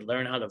so they could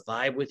learn how to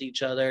vibe with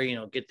each other,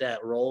 get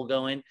that role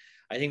going,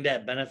 I think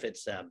that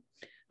benefits them.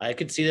 I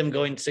could see them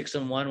going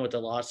 6-1 with a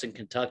loss in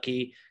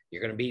Kentucky.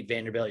 You're going to beat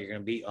Vanderbilt. You're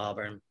going to beat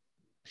Auburn.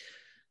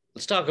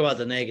 Let's talk about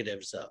the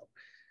negatives, though.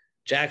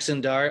 Jackson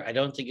Dart, I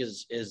don't think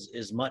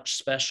is much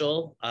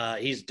special.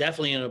 He's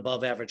definitely an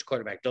above average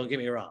quarterback. Don't get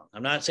me wrong.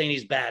 I'm not saying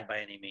he's bad by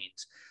any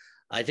means.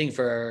 I think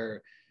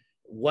for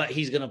what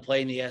he's going to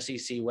play in the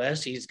SEC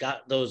West, he's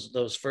got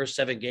those first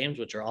 7 games,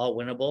 which are all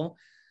winnable.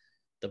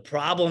 The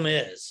problem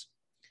is,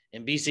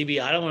 in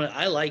BCB,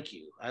 I like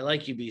you,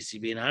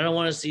 BCB, and I don't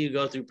want to see you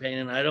go through pain,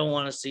 and I don't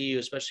want to see you,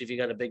 especially if you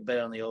got a big bet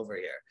on the over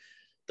here.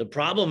 The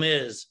problem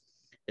is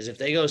if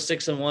they go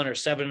 6-1 or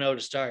 7-0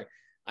 to start,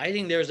 I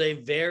think there's a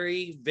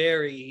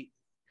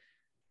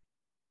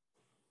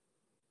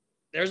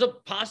there's a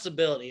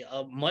possibility,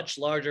 a much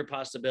larger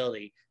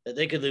possibility that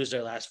they could lose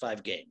their last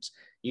 5 games.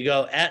 You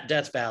go at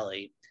Death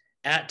Valley,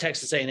 at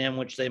Texas A&M,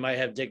 which they might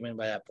have Digman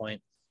by that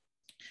point,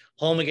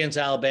 home against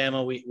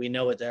Alabama. We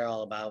know what they're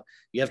all about.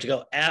 You have to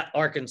go at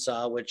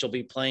Arkansas, which will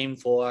be playing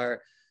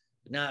for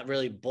not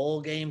really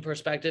bowl game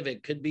perspective.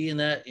 It could be in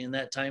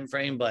that time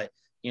frame, but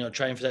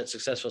trying for that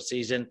successful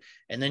season.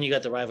 And then you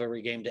got the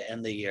rivalry game to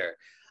end the year.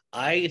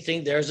 I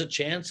think there's a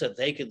chance that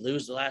they could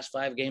lose the last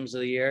 5 games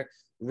of the year.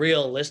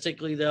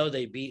 Realistically, though,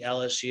 they beat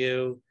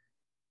LSU,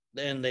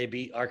 then they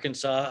beat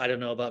Arkansas. I don't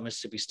know about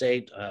Mississippi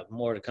State.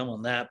 More to come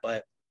on that,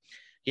 but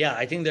Yeah,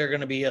 I think they're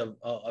going to be a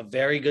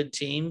very good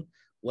team,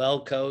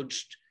 well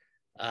coached.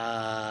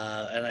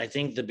 And I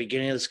think the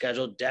beginning of the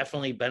schedule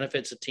definitely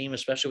benefits the team,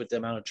 especially with the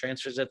amount of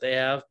transfers that they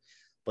have.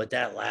 But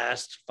that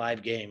last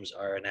 5 games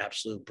are an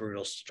absolute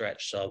brutal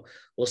stretch. So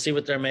we'll see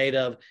what they're made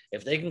of.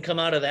 If they can come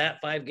out of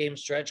that 5-game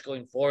stretch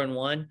going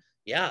 4-1,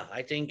 yeah,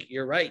 I think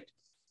you're right.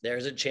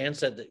 There's a chance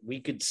that we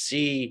could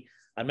see,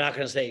 I'm not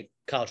going to say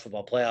college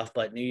football playoff,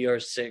 but New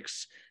Year's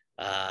Six,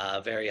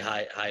 very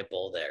high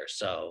bowl there.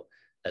 So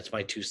that's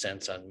my 2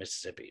 cents on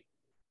Mississippi.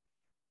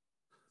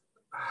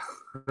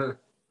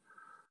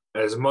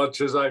 As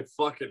much as I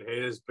fucking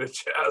hate his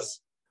bitch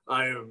ass,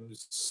 I am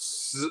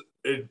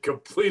in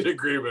complete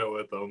agreement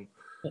with him.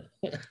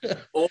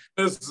 Ole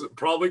Miss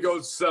probably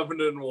goes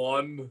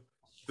 7-1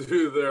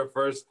 through their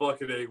first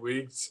fucking 8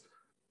 weeks,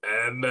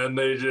 and then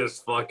they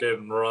just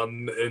fucking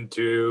run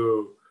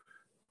into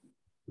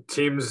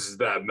teams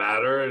that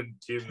matter and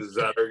teams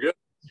that are good,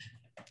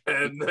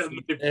 and then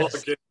they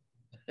fucking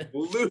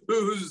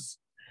lose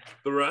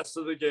the rest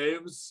of the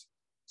games.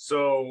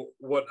 So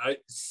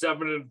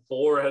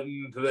 7-4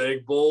 heading into the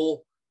Egg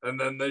Bowl, and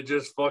then they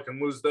just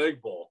fucking lose the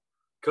Egg Bowl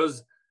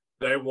because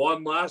they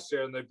won last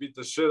year and they beat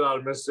the shit out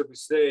of Mississippi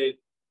State,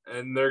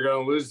 and they're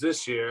gonna lose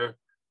this year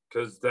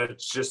because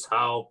that's just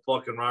how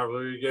fucking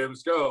rivalry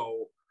games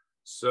go.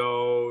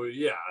 So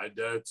yeah,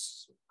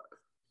 that's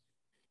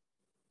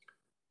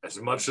as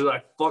much as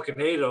I fucking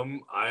hate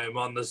them, I am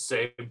on the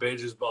same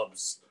page as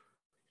Bubs,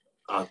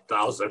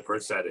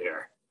 1,000%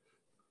 here.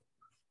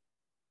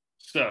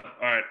 So,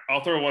 all right,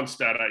 I'll throw one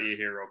stat at you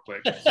here real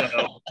quick.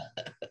 So,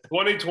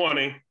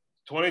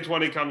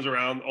 2020 comes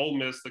around. Ole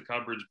Miss, the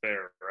coverage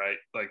bear, right?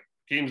 Like,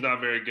 team's not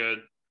very good.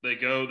 They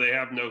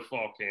have no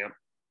fall camp,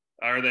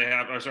 they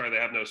have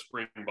no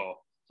spring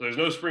ball. So there's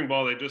no spring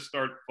ball. They just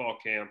start fall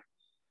camp.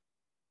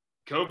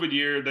 COVID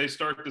year, they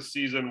start the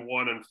season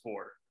 1-4.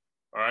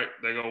 All right,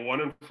 they go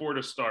 1-4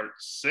 to start.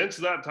 Since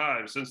that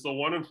time, since the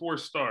 1-4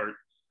 start,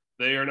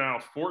 they are now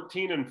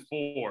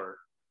 14-4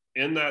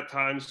 in that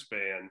time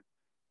span.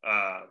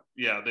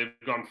 They've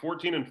gone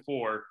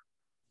 14-4.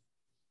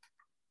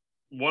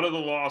 One of the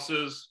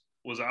losses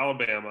was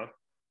Alabama.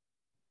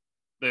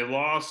 They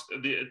lost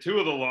the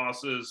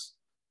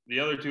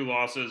other 2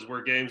 losses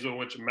were games in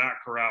which Matt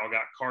Corral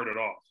got carted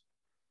off.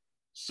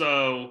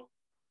 So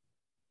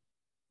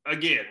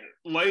again,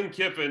 Lane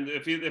Kiffin,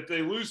 if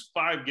they lose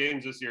 5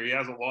 games this year, he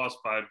hasn't lost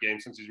 5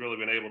 games since he's really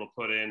been able to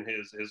put in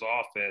his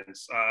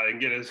offense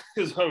and get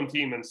his own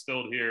team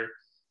instilled here.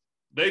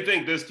 They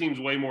think this team's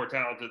way more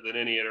talented than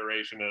any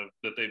iteration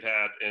that they've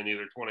had in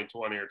either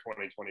 2020 or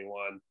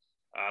 2021.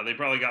 They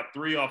probably got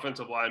 3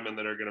 offensive linemen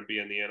that are going to be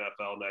in the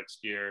NFL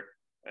next year.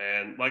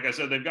 And like I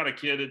said, they've got a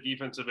kid at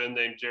defensive end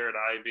named Jared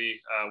Ivey.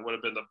 Would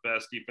have been the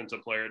best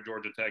defensive player at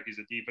Georgia Tech. He's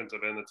a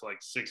defensive end that's like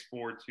 6'4",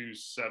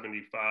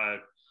 275.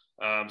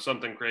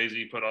 Something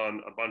crazy. Put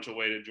on a bunch of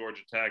weight at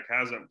Georgia Tech.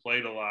 Hasn't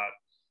played a lot,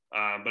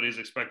 but he's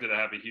expected to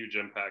have a huge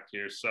impact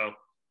here. So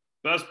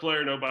best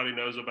player nobody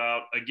knows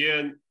about.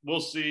 Again, we'll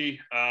see.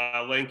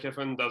 Lane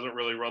Kiffin doesn't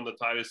really run the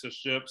tightest of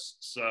ships.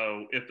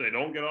 So if they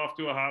don't get off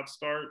to a hot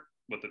start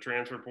with the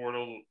transfer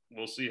portal,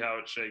 we'll see how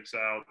it shakes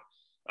out.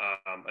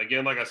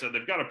 Again, like I said,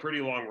 they've got a pretty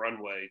long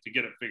runway to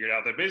get it figured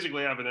out. They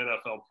basically have an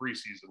NFL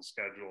preseason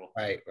schedule.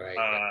 Right.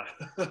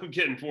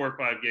 Getting 4 or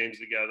 5 games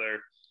together.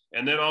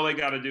 And then all they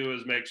got to do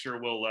is make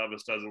sure Will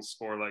Levis doesn't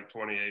score like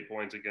 28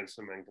 points against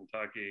them in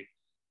Kentucky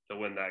to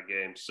win that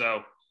game.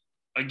 So,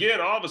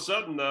 again, all of a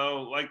sudden,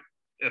 though, like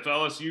if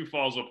LSU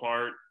falls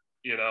apart,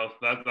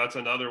 that's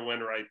another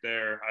win right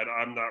there.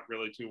 I'm not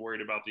really too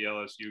worried about the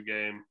LSU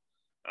game.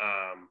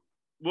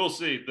 We'll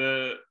see.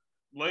 The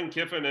Lane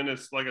Kiffin, in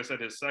his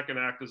second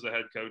act as the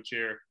head coach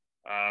here,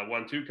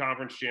 won 2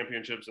 conference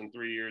championships in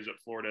 3 years at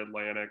Florida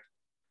Atlantic.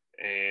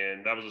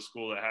 And that was a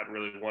school that hadn't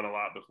really won a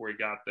lot before he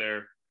got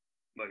there.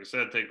 Like I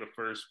said, take the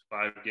first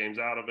 5 games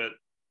out of it,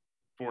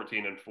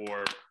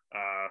 14-4,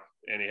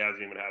 and he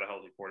hasn't even had a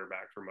healthy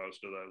quarterback for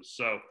most of those.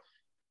 So,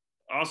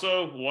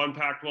 also, one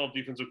Pac-12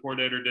 defensive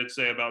coordinator did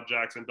say about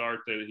Jackson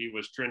Dart that he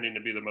was trending to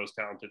be the most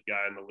talented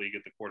guy in the league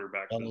at the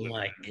quarterback position. Oh,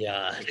 my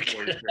God.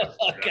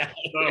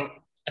 So,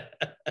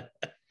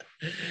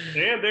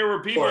 and there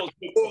were people.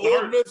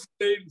 Let's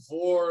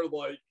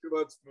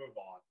move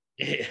on.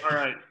 All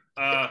right.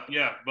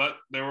 But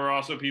there were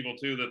also people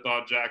too that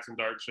thought Jackson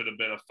Dart should have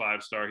been a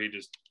 5-star.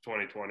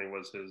 2020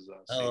 was his.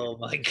 Oh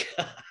my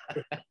God!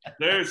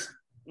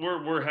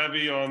 We're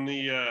heavy on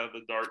the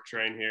Dart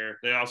train here.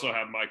 They also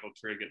have Michael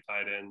Trigg at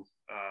tight end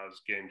as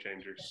game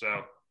changer.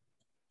 So,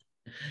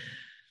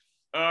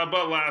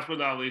 but last but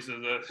not least,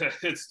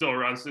 it still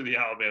runs through the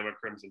Alabama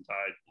Crimson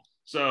Tide.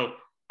 So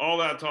all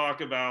that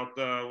talk about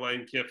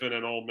Lane Kiffin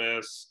and Ole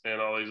Miss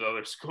and all these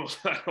other schools,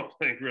 I don't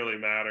think really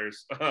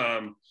matters.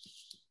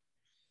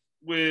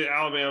 With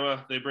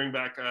Alabama, they bring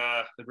back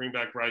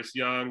Bryce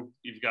Young.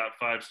 You've got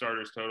 5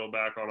 starters total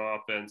back on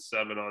offense,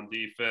 7 on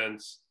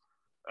defense.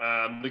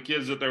 The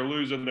kids that they're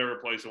losing, they're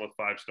replacing with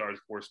 5 stars,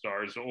 4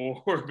 stars,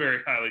 or very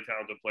highly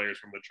talented players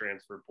from the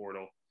transfer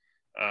portal.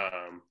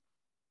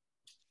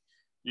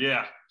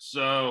 Yeah.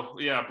 So,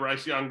 yeah,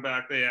 Bryce Young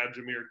back. They add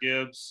Jahmyr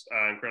Gibbs,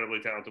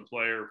 incredibly talented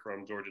player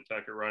from Georgia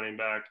Tech at running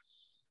back.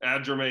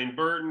 Add Jermaine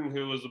Burton,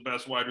 who was the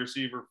best wide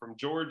receiver from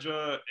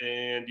Georgia.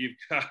 And you've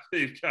got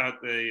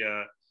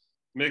the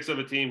mix of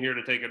a team here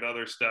to take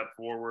another step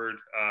forward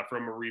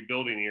from a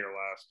rebuilding year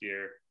last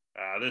year.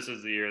 This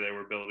is the year they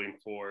were building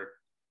for.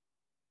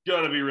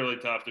 Going to be really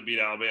tough to beat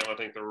Alabama. I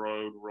think the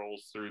road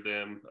rolls through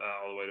them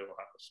all the way to Ohio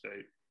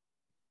State.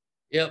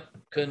 Yep,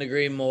 couldn't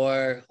agree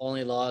more.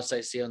 Only loss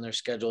I see on their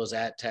schedule is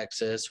at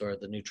Texas or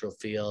the neutral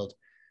field.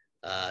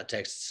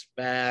 Texas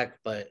back,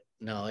 but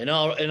no, in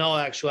all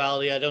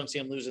actuality, I don't see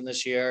them losing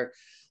this year.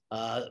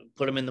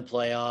 Put them in the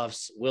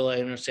playoffs. Will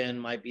Anderson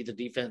might be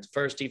the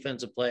first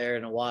defensive player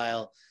in a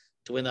while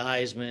to win the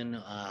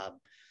Heisman.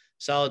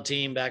 Solid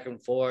team back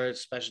and forth,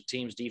 special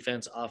teams,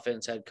 defense,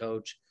 offense, head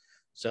coach.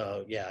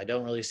 So yeah, I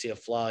don't really see a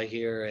flaw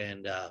here,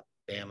 and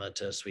Bama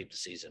to sweep the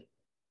season.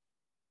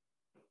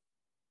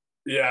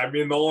 Yeah, I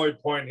mean, the only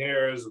point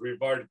here is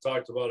we've already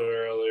talked about it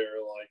earlier.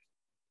 Like,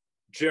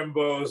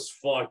 Jimbo's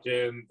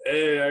fucking,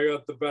 hey, I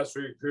got the best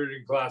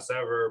recruiting class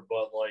ever,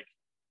 but like,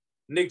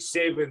 Nick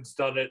Saban's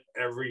done it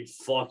every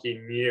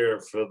fucking year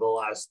for the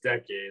last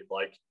decade.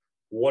 Like,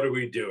 what are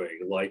we doing?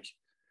 Like,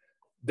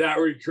 that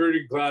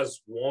recruiting class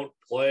won't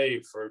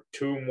play for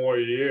 2 more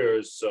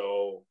years.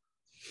 So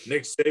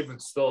Nick Saban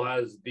still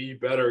has the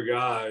better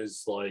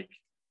guys. Like,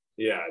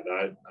 yeah,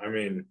 I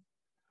mean,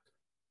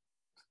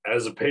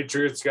 as a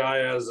Patriots guy,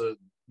 as a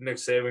Nick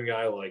Saban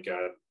guy, like,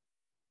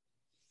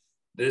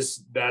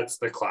 that's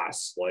the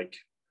class. Like,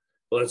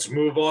 let's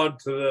move on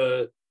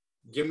to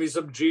give me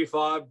some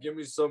G5, give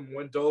me some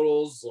win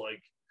totals.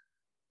 Like,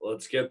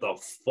 let's get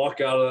the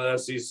fuck out of the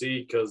SEC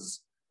because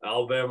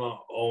Alabama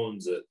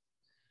owns it.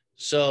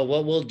 So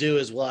what we'll do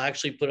is we'll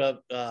actually put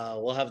up,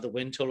 we'll have the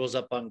win totals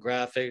up on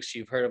graphics.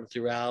 You've heard them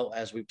throughout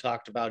as we've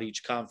talked about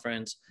each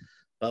conference,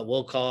 but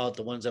we'll call out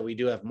the ones that we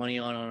do have money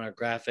on our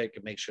graphic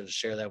and make sure to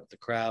share that with the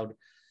crowd.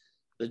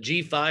 The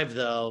G5,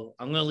 though,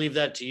 I'm going to leave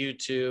that to you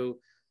two.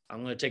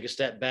 I'm going to take a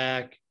step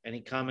back.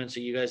 Any comments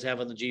that you guys have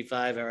on the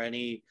G5 or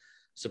any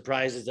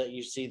surprises that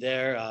you see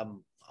there?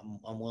 I'm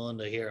willing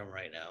to hear them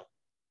right now.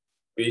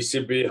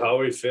 BCB, how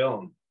we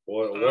feeling?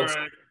 What's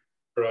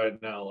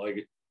right now?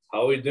 Like,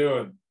 how we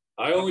doing?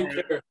 I only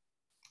care.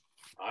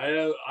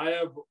 I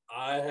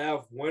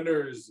have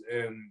winners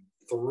in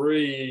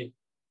 3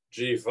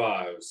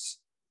 G5s.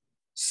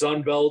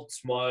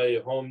 Sunbelt's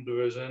my home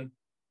division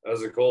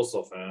as a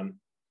Coastal fan.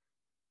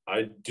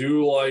 I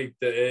do like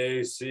the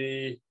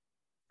AAC,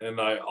 and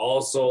I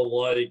also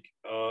like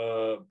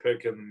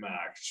picking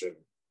Maction.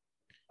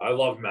 I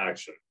love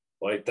Maction.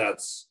 Like,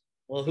 that's...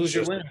 Well, who's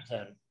your winner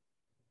then?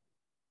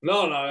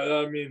 No,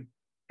 I mean,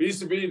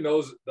 BCB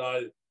knows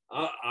that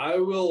I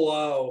will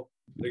allow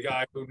the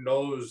guy who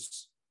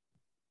knows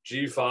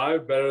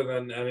G5 better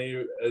than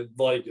any,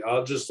 like,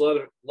 I'll just let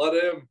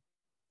him,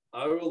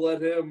 I will let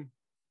him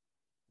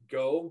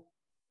go,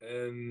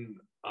 and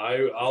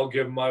I'll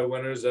give my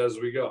winners as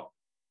we go.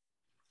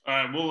 All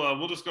right,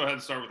 we'll just go ahead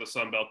and start with the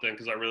Sun Belt then,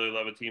 because I really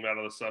love a team out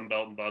of the Sun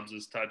Belt, and Bubs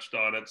has touched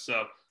on it.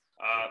 So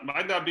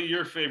might not be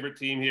your favorite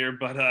team here,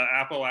 but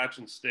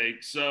Appalachian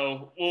State.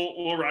 So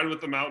we'll ride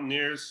with the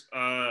Mountaineers.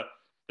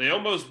 They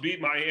almost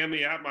beat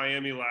Miami at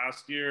Miami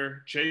last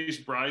year. Chase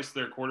Bryce,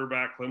 their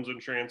quarterback,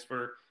 Clemson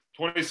transfer,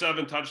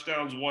 27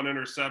 touchdowns, 1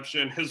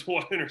 interception. His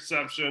 1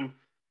 interception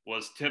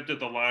was tipped at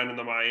the line in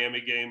the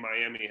Miami game.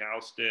 Miami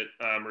housed it,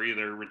 or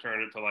either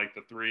returned it to like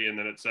the 3, and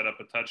then it set up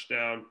a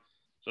touchdown.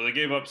 So they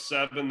gave up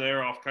 7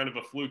 there off kind of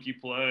a fluky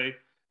play.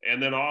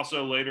 And then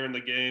also later in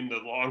the game, the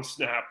long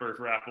snapper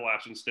for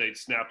Appalachian State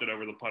snapped it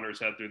over the punter's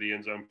head through the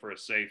end zone for a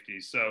safety.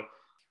 So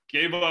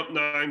gave up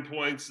 9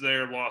 points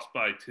there, lost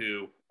by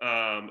 2.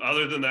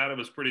 Other than that, it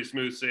was pretty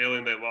smooth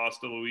sailing. They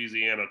lost to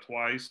Louisiana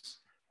twice.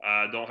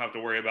 Don't have to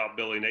worry about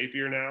Billy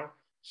Napier now.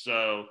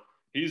 So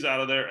he's out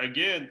of there.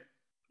 Again,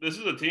 this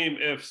is a team,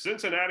 if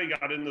Cincinnati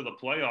got into the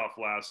playoff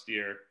last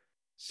year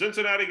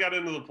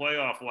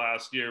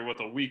with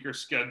a weaker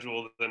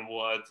schedule than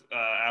what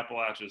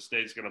Appalachian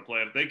State's going to play.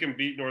 If they can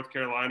beat North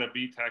Carolina,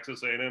 beat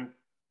Texas A&M,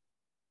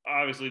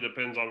 obviously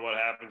depends on what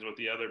happens with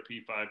the other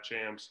P5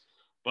 champs.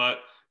 But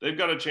they've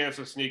got a chance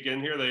to sneak in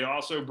here. They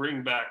also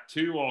bring back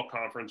 2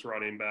 all-conference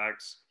running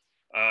backs.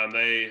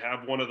 They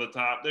have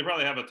they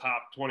probably have a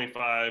top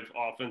 25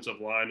 offensive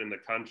line in the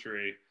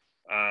country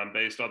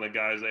based on the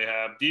guys they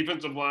have.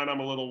 Defensive line, I'm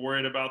a little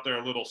worried about.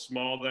 They're a little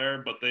small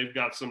there, but they've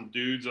got some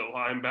dudes at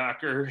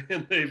linebacker,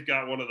 and they've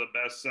got one of the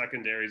best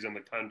secondaries in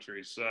the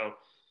country. So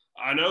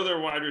I know their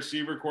wide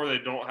receiver core, they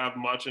don't have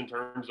much in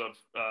terms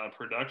of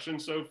production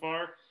so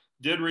far.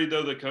 Did read,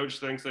 though, the coach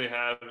thinks they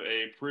have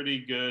a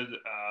pretty good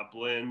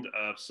blend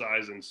of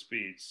size and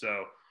speed.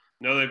 So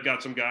know they've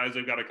got some guys.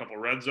 They've got a couple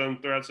red zone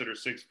threats that are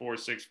 6'4",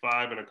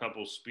 6'5", and a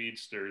couple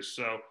speedsters.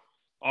 So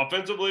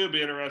offensively, it'll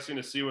be interesting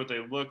to see what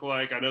they look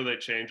like. I know they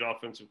change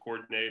offensive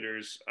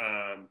coordinators.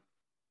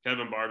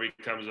 Kevin Barbie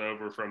comes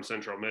over from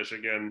Central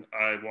Michigan.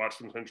 I watched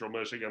from Central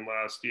Michigan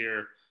last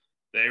year.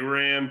 They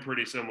ran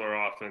pretty similar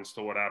offense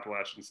to what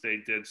Appalachian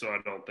State did, so I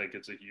don't think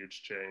it's a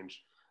huge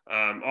change.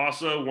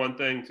 Also, one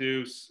thing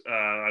too,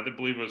 I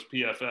believe it was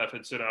PFF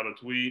had sent out a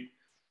tweet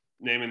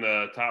naming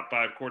the top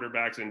 5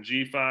 quarterbacks in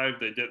G5.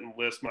 They didn't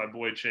list my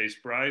boy Chase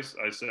Bryce.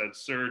 I said,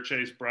 sir,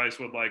 Chase Bryce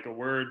would like a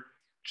word.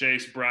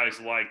 Chase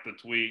Bryce liked the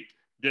tweet,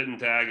 didn't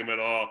tag him at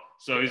all.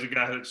 So he's a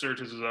guy that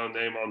searches his own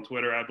name on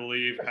Twitter, I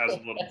believe, has a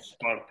little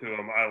spunk to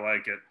him. I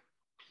like it.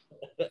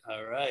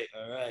 All right.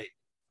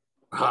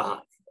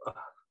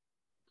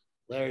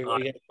 Larry, I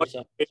we got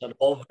some.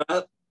 all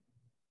that,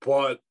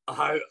 but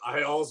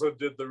I also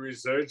did the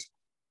research,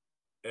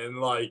 and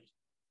like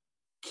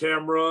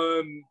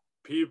Cameron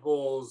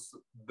Peoples,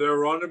 their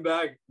running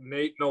back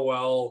Nate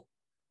Noel,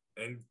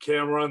 and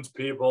Cameron's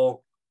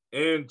people,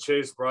 and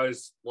Chase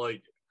Bryce,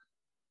 like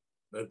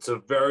it's a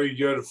very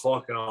good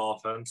fucking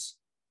offense.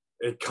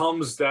 It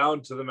comes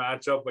down to the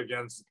matchup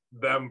against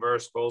them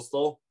versus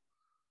Coastal.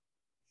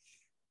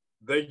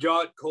 They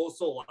got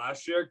Coastal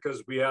last year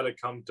because we had to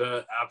come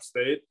to App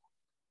State.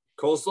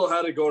 Coastal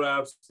had to go to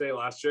App State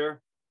last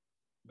year.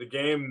 The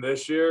game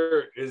this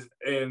year is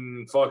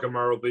in fucking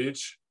Myrtle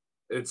Beach.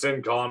 It's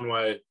in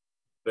Conway.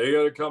 They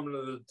got to come to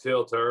the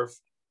Teal Turf.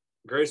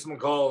 Grayson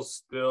McCall is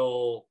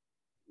still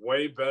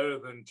way better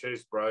than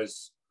Chase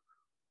Bryce.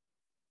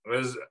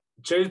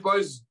 Chase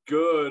Bryce is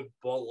good,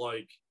 but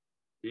like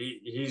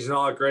he's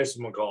not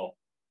Grayson McCall.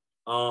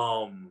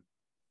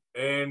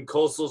 And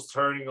Coastal's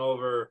turning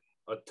over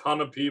a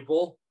ton of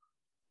people,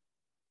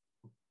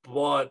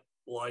 but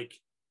like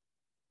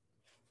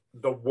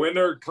the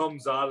winner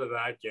comes out of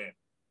that game.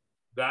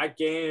 That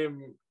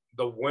game,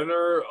 the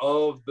winner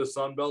of the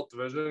Sun Belt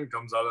division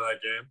comes out of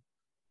that game,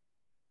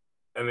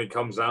 and it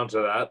comes down to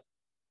that.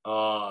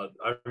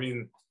 I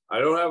mean, I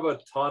don't have a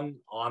ton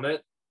on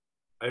it.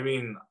 I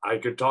mean, I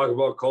could talk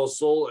about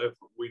Coastal if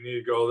we need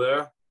to go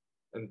there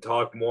and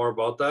talk more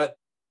about that.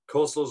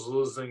 Coastal's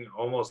losing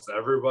almost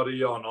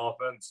everybody on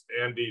offense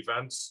and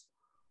defense.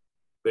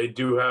 They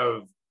do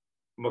have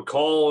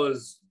McCall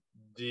is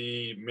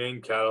the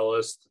main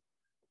catalyst.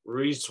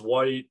 Reese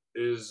White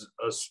is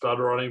a stud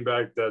running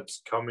back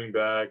that's coming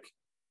back.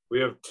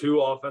 We have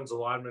 2 offensive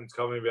linemen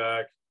coming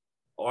back.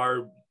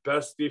 Our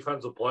best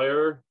defensive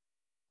player,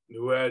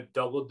 who had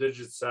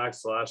double-digit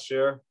sacks last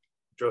year,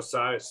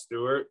 Josiah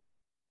Stewart,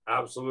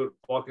 absolute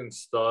fucking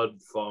stud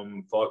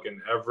from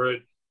fucking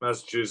Everett,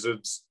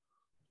 Massachusetts.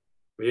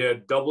 He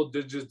had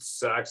double-digit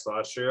sacks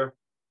last year.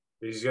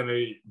 He's going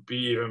to be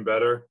even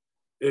better.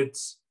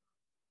 It's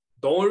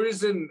the only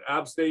reason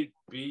App State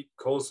beat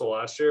Coastal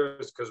last year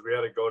is because we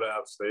had to go to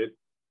App State.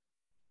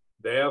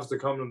 They have to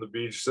come to the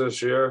beach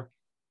this year.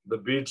 The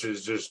beach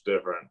is just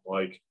different.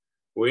 Like,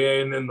 we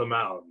ain't in the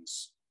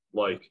mountains.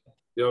 Like,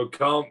 you know,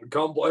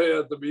 come play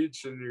at the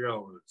beach and you're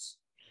going to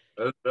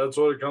lose. That's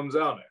what it comes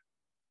down to.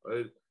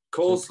 Right?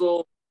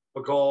 Coastal,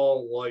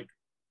 McCall, like,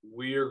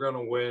 we are going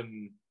to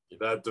win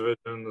that division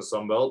in the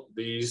Sun Belt,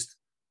 the East,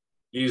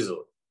 easily.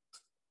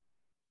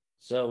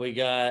 So we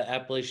got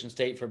Appalachian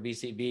State for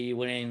BCB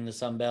winning the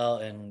Sun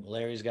Belt, and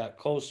Larry's got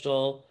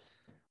Coastal.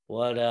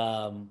 What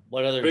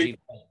other G?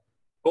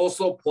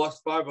 Coastal plus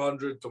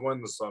 500 to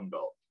win the Sun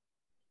Belt.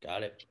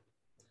 Got it.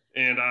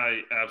 And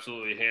I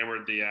absolutely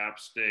hammered the App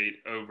State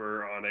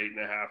over on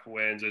 8.5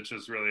 wins. It's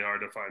just really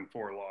hard to find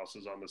 4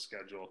 losses on the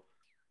schedule.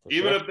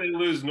 Even if they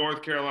lose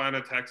North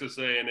Carolina, Texas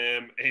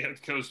A&M,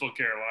 and Coastal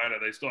Carolina,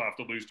 they still have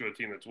to lose to a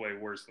team that's way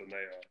worse than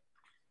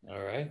they are.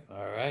 All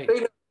right.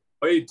 They have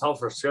a way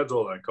tougher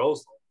schedule than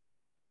Coastal.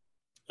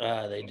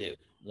 They do.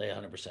 They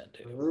 100%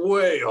 do.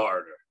 Way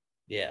harder.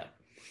 Yeah.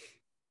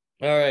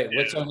 All right. Yeah.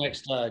 What's our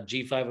next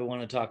G5 we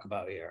want to talk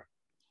about here?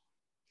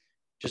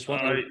 Just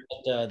want to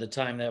look at the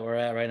time that we're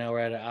at right now. We're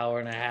at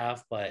 1.5 hours,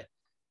 but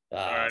all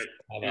right.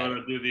 You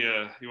want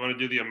to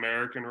do the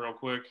American real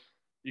quick?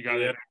 You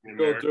got it.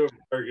 Go do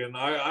American.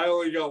 I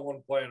only got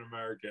one play in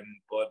American,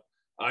 but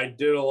I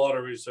did a lot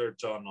of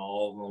research on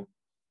all of them.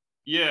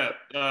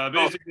 Yeah,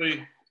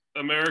 basically,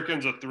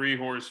 American's a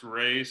 3-horse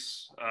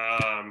race.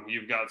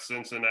 You've got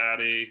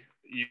Cincinnati,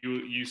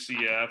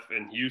 UCF,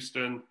 and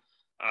Houston.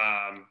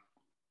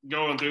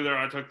 Going through there,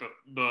 I took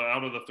the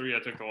out of the 3, I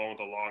took the one with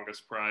the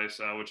longest price,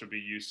 which would be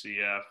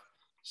UCF.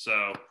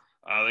 So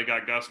they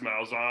got Gus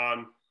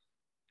Malzahn.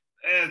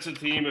 It's a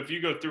team. If you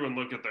go through and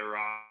look at their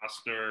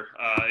roster,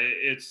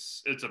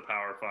 it's a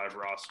Power 5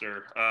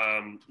 roster.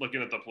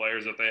 Looking at the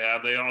players that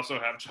they also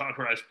have John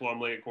Rice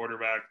Plumlee at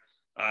quarterback,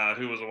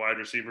 who was a wide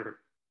receiver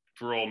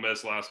for Ole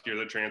Miss last year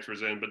that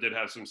transfers in, but did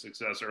have some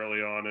success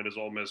early on in his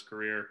Ole Miss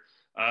career.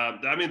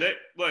 I mean,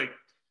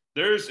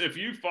 if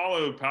you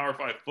follow Power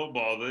 5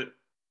 football,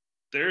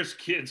 there's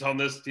kids on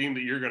this team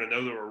that you're going to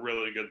know that were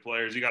really good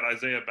players. You got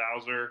Isaiah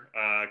Bowser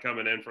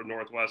coming in from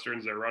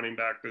Northwestern's their running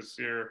back this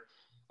year.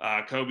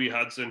 Kobe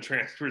Hudson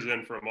transfers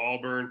in from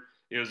Auburn.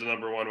 He was the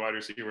number 1 wide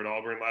receiver at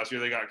Auburn last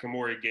year. They got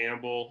Kamori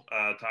Gamble,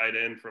 tight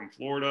end from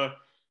Florida,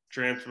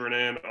 transferring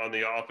in on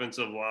the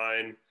offensive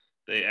line.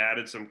 They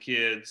added some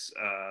kids.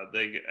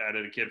 They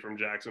added a kid from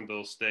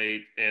Jacksonville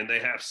State, and they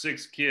have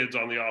 6 kids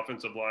on the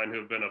offensive line who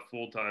have been a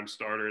full-time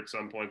starter at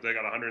some point. They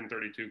got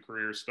 132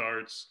 career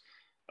starts.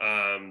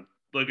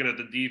 Looking at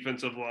the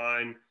defensive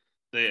line,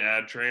 They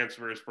add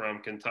transfers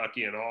from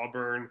Kentucky and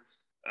Auburn,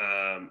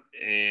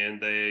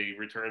 and they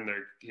returned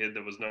their kid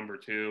that was number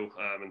 2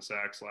 in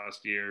sacks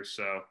last year.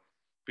 So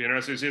be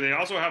interesting to see. They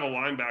also have a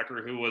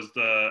linebacker who was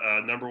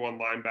the number 1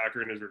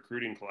 linebacker in his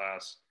recruiting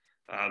class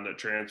that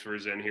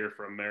transfers in here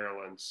from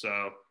Maryland.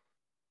 So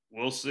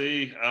we'll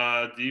see.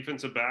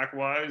 Defensive back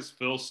wise,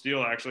 Phil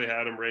Steele actually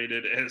had him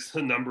rated as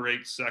the number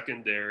 8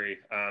 secondary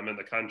in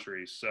the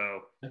country.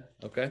 So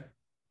okay.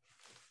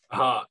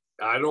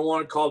 I don't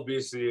want to call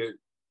BCB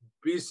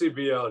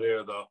out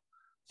here though.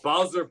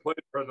 Bowser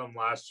played for them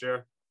last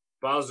year.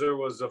 Bowser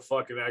was a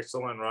fucking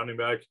excellent running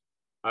back.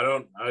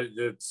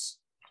 It's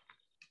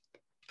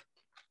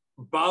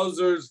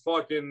Bowser's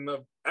fucking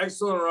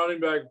excellent running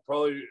back.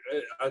 Probably,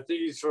 I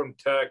think he's from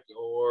Tech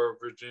or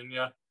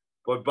Virginia,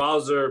 but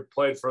Bowser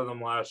played for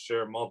them last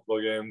year,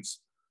 multiple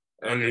games.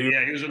 And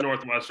he was at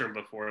Northwestern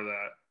before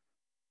that.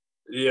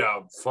 Yeah,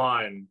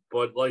 fine,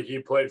 but like he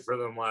played for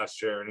them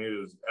last year and he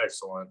was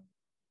excellent.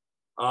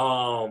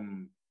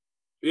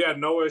 Yeah,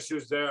 no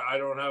issues there. I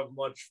don't have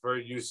much for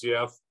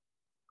UCF.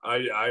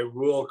 I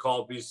will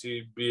call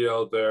BCB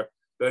out there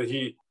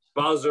that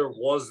Bowser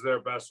was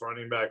their best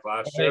running back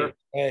last year.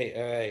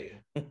 Hey.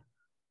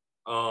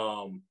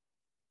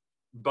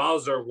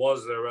 Bowser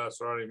was their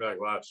best running back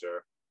last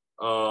year.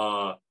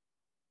 The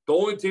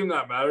only team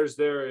that matters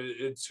there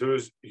it's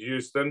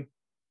Houston,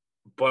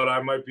 but I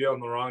might be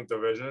on the wrong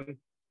division.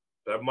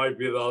 That might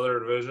be the other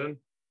division.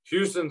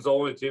 Houston's the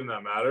only team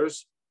that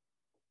matters.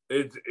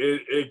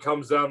 It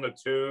comes down to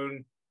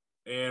Tune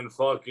and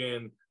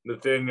fucking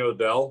Nathaniel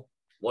Dell.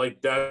 Like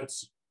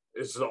it's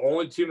the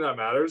only team that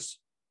matters.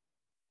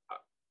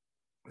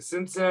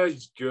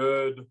 Cincinnati's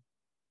good,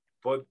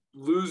 but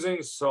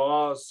losing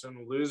Sauce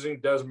and losing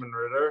Desmond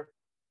Ridder,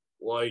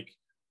 like,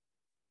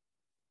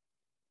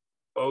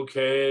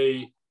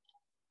 okay,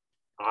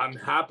 I'm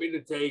happy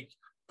to take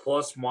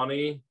plus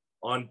money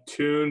on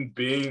Tune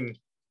being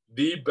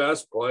the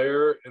best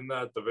player in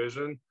that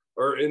division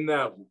or in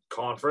that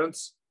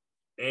conference.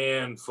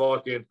 And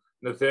fucking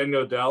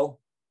Nathaniel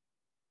Dell.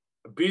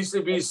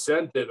 BCB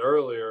sent it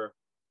earlier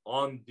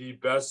on the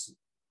best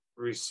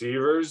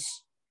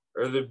receivers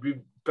or the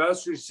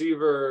best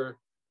receiver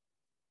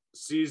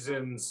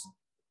seasons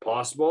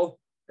possible.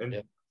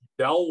 And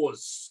Dell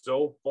was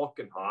so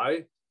fucking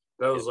high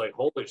that I was like,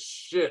 holy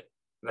shit,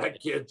 that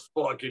kid's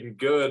fucking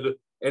good.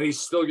 And he's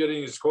still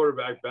getting his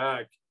quarterback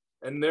back.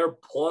 And they're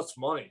plus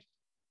money.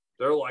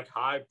 They're like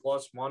high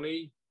plus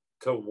money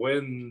to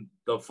win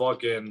the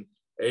fucking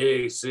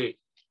AAC.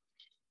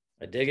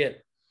 I dig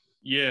it.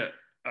 Yeah,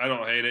 I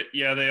don't hate it.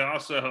 Yeah, they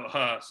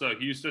also so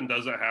Houston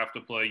doesn't have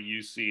to play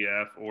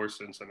UCF or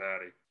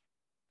Cincinnati,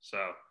 so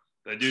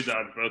they do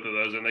dodge both of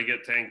those, and they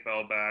get Tank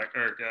Bell back,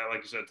 or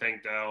like you said,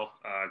 Tank Dell.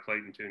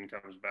 Clayton Tune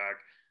comes back.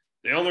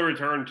 They only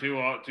return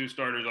two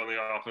starters on the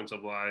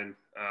offensive line.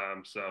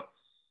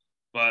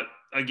 But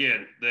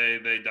again,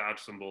 they dodge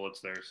some bullets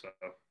there. So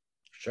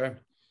sure.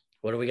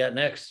 What do we got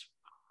next?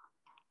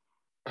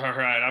 All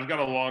right, I've got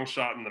a long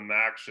shot in the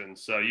Maction,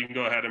 so you can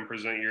go ahead and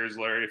present yours,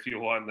 Larry, if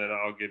you want. Then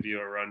I'll give you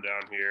a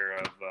rundown here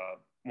of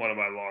one of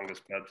my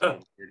longest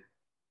bets.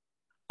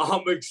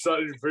 I'm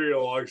excited for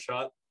your long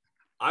shot.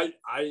 I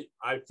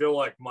feel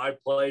like my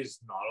play is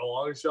not a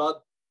long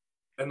shot,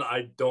 and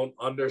I don't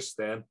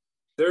understand.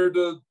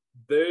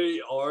 They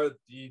are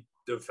the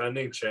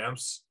defending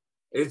champs.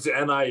 It's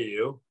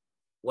NIU.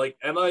 Like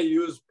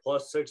NIU is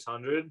plus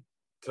 600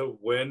 to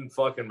win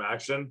fucking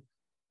Maction,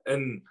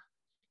 and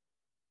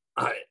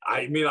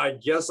I mean, I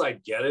guess I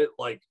get it.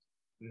 Like,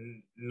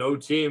 no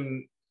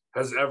team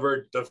has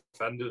ever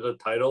defended a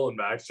title in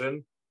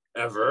Maction,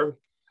 ever.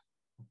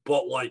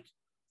 But, like,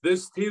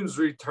 this team's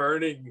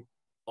returning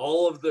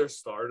all of their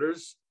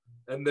starters,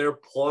 and they're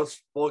plus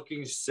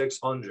fucking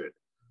 600.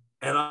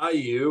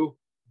 NIU,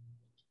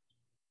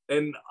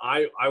 and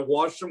I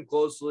watched them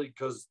closely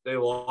because they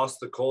lost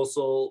the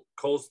Coastal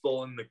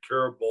in the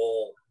Cure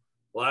Bowl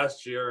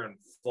last year in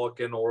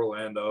fucking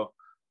Orlando.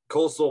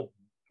 Coastal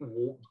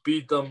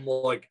beat them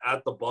like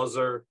at the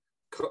buzzer.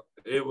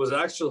 It was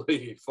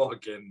actually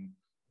fucking,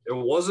 it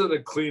wasn't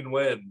a clean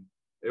win.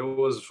 It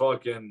was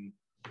fucking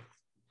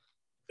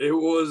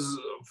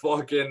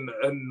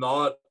and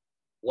not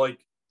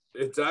like,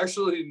 it's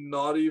actually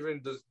not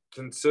even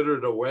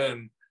considered a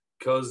win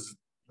because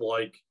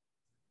like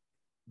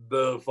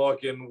the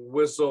fucking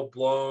whistle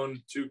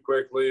blown too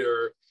quickly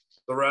or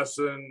the rest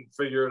didn't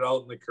figure it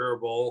out in the Cure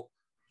Bowl.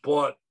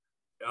 But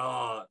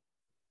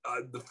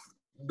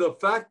the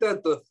fact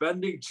that the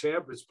defending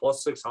champ is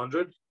plus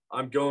 600,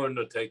 I'm going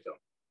to take them.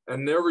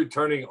 And they're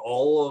returning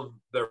all of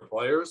their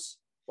players.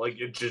 Like,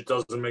 it just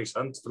doesn't make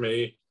sense to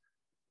me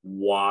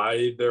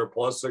why they're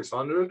plus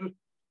 600.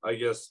 I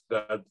guess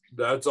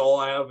that's all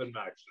I have in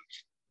Maction.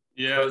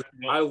 Yeah.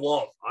 I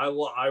want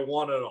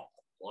it all.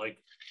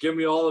 Like, give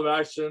me all the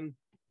Maction,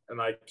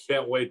 and I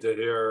can't wait to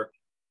hear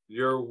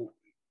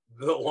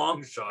the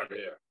long shot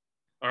here.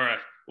 All right.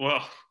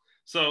 Well,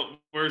 so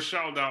we're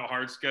shouting out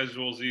hard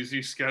schedules,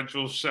 easy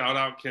schedules. Shout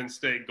out Kent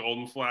State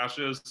Golden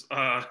Flashes,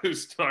 who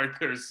start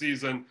their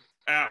season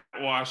at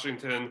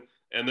Washington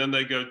and then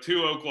they go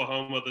to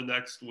Oklahoma the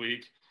next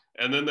week,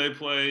 and then they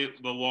play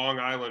the Long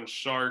Island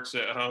Sharks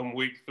at home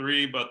week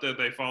 3, but then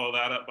they follow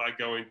that up by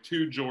going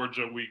to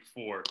Georgia week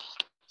 4.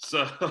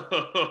 So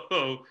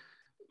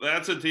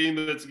that's a team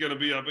that's going to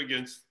be up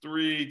against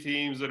 3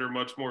 teams that are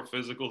much more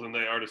physical than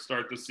they are to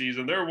start the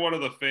season. They're one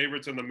of the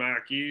favorites in the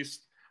MAC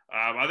East.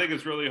 I think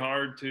it's really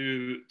hard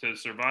to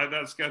survive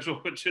that schedule,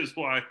 which is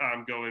why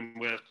I'm going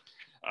with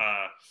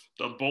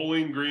the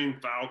Bowling Green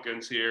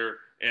Falcons here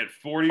at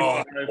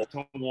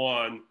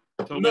 45-1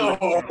 to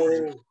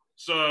win.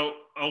 So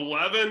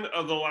 11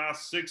 of the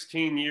last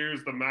 16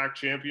 years, the MAC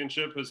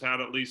championship has had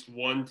at least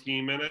one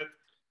team in it.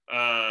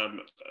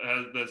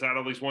 That's had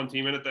at least one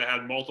team in it that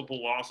had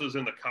multiple losses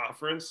in the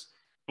conference.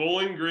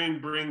 Bowling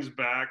Green brings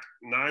back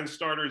 9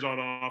 starters on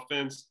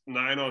offense,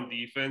 9 on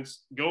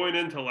defense. Going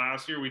into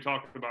last year, we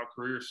talked about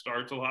career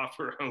starts a lot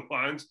for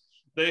O-lines.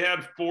 They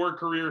had 4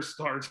 career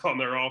starts on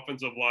their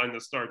offensive line to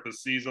start the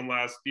season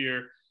last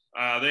year.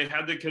 They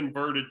had to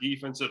convert a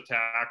defensive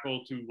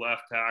tackle to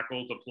left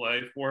tackle to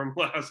play for them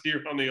last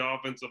year on the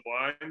offensive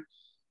line.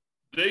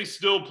 They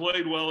still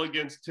played well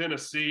against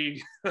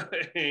Tennessee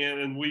and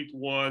in week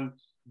 1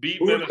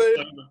 beat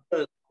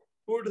Minnesota.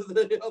 Who did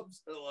they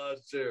upset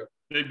last year?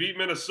 They beat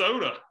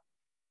Minnesota.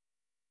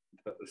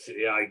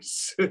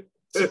 Yikes. So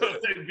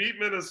they beat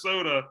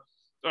Minnesota.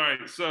 All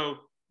right, so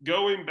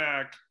going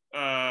back,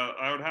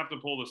 I would have to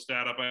pull the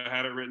stat up. I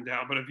had it written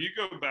down. But if you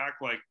go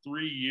back like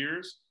 3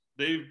 years,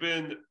 they've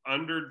been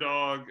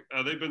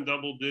they've been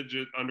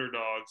double-digit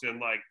underdogs in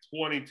like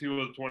 22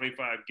 of the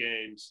 25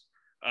 games.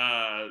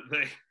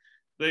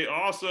 They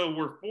also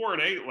were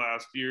 4-8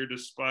 last year,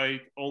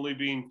 despite only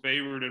being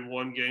favored in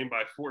one game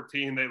by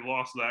 14. They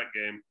lost that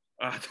game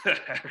to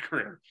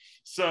Akron.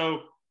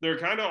 So they're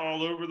kind of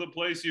all over the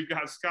place. You've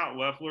got Scott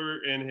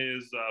Loeffler in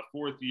his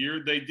 4th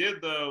year. They did,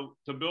 though,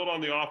 to build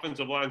on the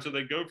offensive line. So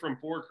they go from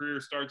 4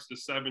 career starts to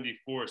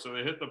 74. So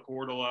they hit the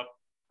portal up,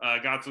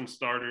 got some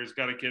starters,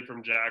 got a kid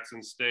from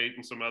Jackson State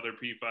and some other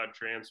P5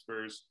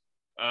 transfers.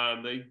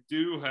 They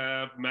do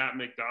have Matt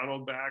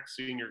McDonald back,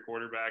 senior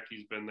quarterback.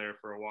 He's been there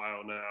for a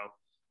while now.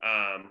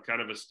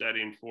 Kind of a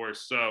steadying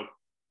force. So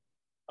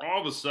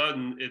all of a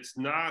sudden,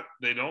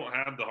 they don't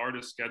have the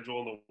hardest schedule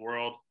in the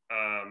world.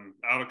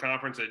 Out of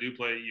conference, they do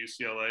play at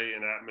UCLA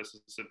and at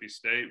Mississippi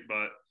State.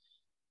 But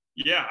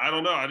yeah, I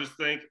don't know. I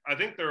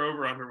think their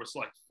over-under was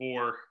like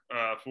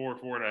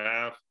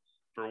 4.5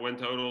 for win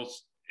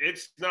totals.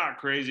 It's not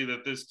crazy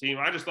that this team,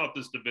 I just thought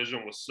this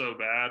division was so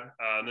bad.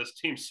 And this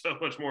team's so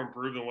much more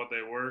improved than what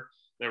they were.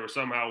 They were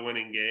somehow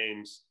winning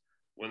games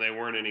when they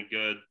weren't any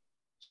good.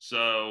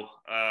 So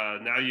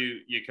now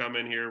you come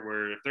in here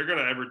where if they're going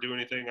to ever do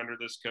anything under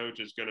this coach,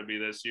 it's going to be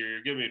this year.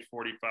 You're giving me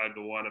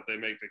 45-1 if they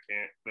make the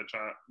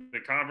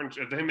conference.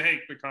 If they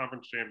make the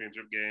conference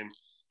championship game,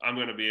 I'm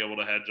going to be able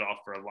to hedge off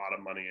for a lot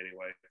of money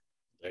anyway.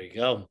 There you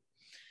go.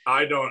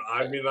 I don't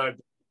at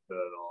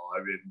all.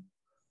 I mean,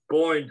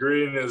 Bowling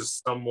Green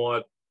is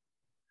somewhat.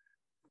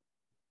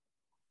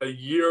 A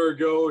year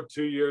ago,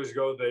 2 years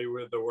ago, they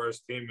were the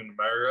worst team in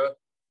America,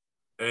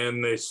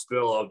 and they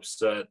still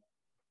upset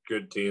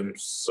good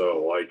teams.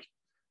 So like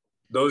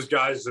those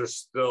guys are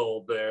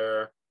still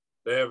there.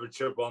 They have a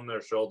chip on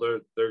their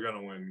shoulder. They're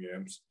gonna win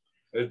games.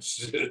 It's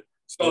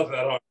not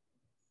that hard.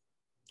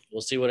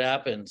 We'll see what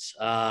happens.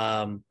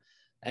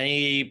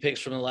 Any picks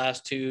from the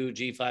last 2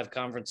 G5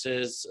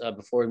 conferences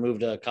before we move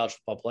to college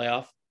football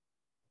playoff?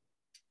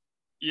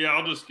 Yeah,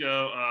 I'll just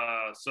go.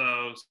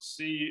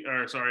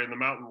 In the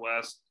Mountain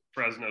West,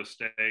 Fresno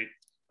State,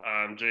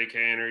 Jake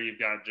Haner. You've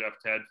got Jeff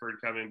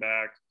Tedford coming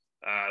back.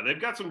 They've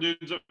got some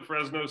dudes at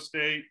Fresno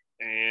State,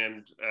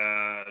 and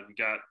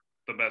got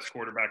the best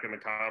quarterback in the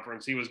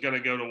conference. He was going to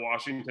go to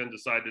Washington,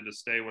 decided to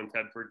stay when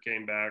Tedford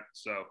came back.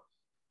 So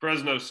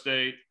Fresno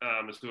State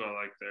is who I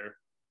like there.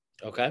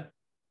 Okay.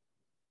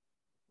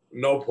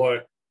 No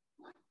play.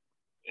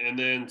 And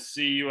then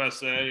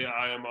CUSA,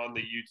 I am on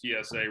the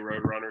UTSA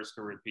Roadrunners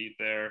to repeat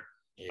there.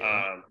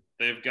 Yeah.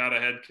 They've got a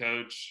head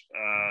coach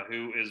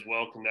who is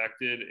well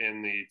connected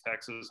in the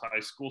Texas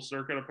high school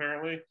circuit,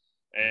 apparently.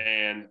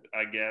 And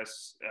I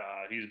guess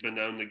he's been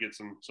known to get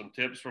some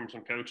tips from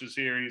some coaches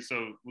here.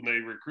 So when they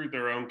recruit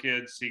their own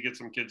kids, he gets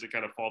some kids that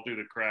kind of fall through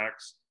the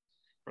cracks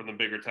from the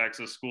bigger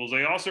Texas schools.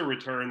 They also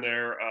return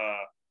their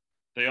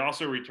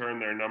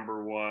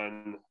number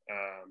one,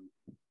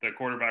 the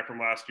quarterback from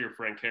last year,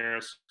 Frank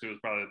Harris, who was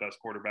probably the best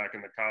quarterback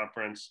in the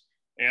conference.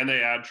 And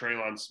they add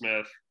Traylon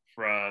Smith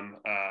from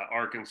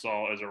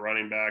Arkansas as a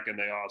running back. And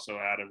they also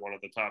added one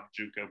of the top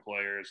JUCO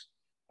players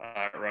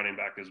running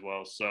back as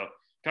well. So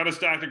kind of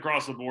stacked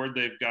across the board.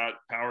 They've got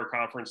power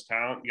conference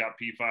talent. You got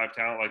P5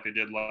 talent like they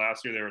did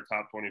last year. They were a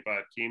top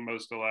 25 team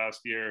most of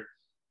last year.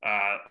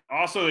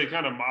 Also, they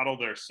kind of modeled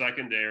their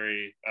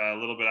secondary a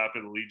little bit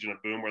after the Legion of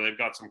Boom, where they've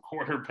got some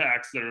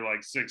quarterbacks that are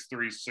like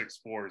 6'3",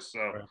 6'4".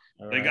 So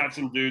they got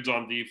some dudes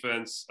on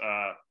defense.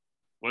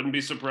 Wouldn't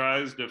be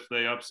surprised if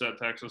they upset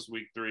Texas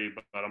week 3,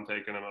 but I'm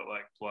taking them at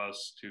like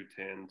plus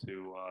 210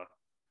 to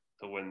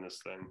win this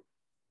thing.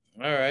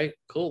 All right,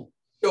 cool.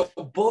 Yo,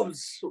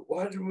 Bubs,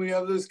 why didn't we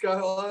have this guy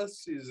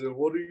last season?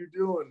 What are you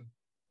doing?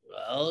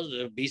 Well,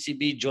 the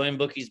BCB joined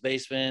Bookie's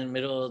Basement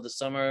middle of the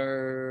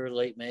summer,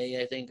 late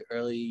May, I think,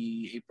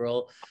 early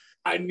April.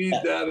 I need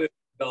that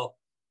intel.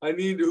 I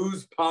need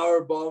who's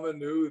power bombing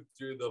who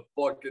through the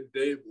fucking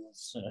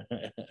tables.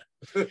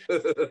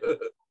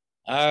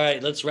 All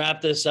right, let's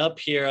wrap this up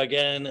here.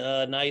 Again,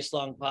 a nice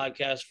long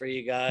podcast for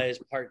you guys.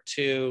 Part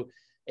 2,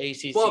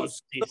 ACC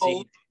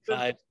SEC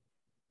 5.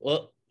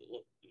 Well,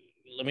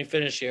 let me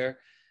finish here.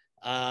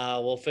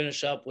 We'll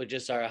finish up with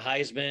just our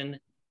Heisman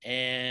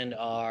and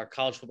our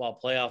college football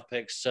playoff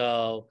picks.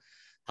 So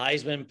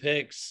Heisman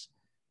picks,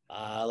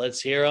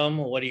 let's hear them.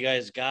 What do you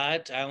guys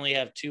got? I only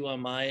have 2 on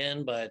my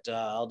end, but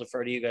I'll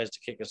defer to you guys to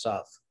kick us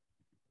off.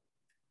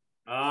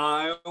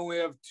 I only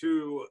have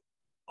 2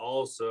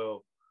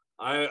 also.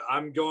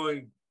 I'm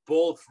going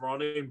both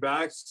running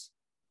backs.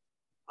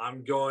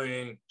 I'm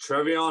going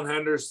Trevion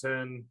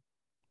Henderson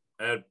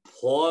at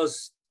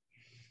plus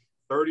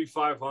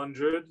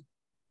 3,500.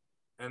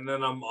 And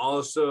then I'm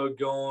also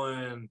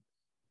going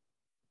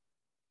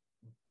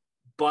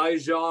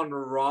Bijan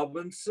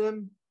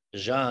Robinson.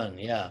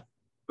 Bijan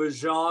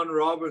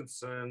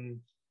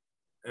Robinson.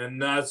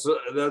 And that's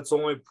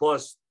only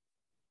plus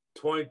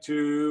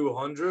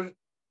 2,200.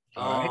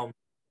 Right.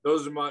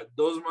 Those are my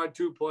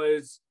 2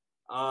 plays.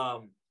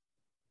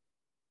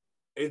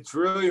 It's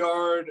really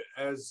hard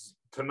as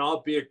to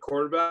not be a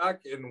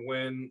quarterback and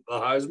win the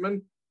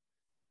Heisman,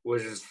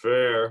 which is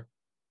fair.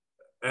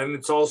 And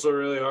it's also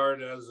really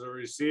hard as a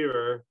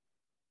receiver.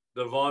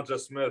 Devonta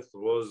Smith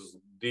was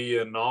the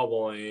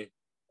anomaly,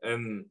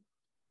 and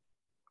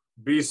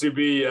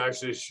BCB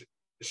actually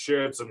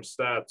shared some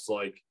stats.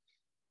 Like,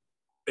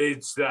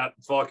 it's that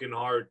fucking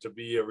hard to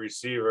be a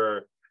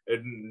receiver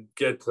and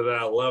get to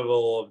that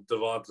level of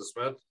Devonta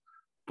Smith.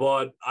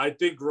 But I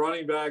think a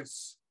running back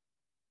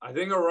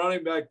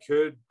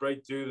could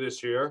break through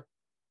this year,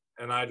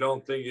 and I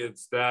don't think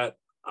it's that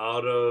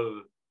out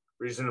of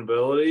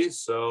reasonability.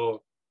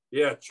 So,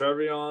 yeah,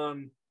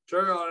 Trevion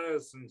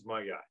Henderson's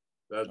my guy.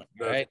 That's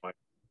right. my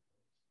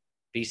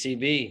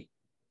BCB.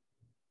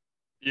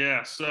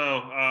 Yeah,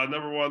 so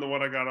number one, the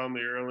one I got on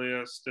the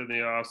earliest in the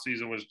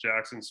offseason was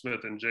Jackson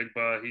Smith and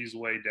Jigba. He's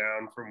way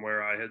down from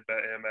where I had bet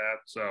him at.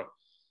 So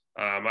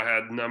I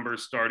had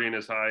numbers starting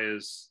as high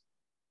as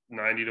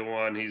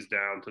 90-1. He's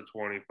down to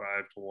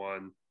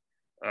 25-1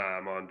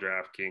 on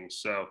DraftKings.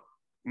 So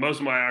most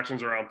of my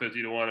actions are around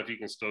 50-1. If you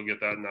can still get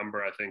that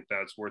number, I think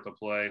that's worth a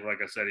play. Like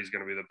I said, he's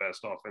going to be the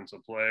best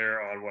offensive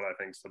player on what I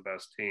think is the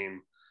best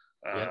team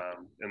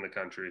in the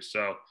country.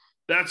 So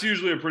that's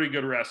usually a pretty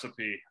good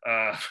recipe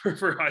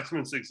for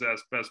Heisman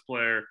success. Best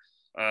player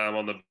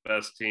on the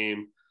best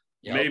team.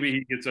 Yep. Maybe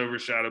he gets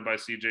overshadowed by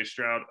CJ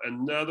Stroud.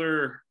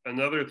 Another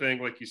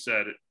thing, like you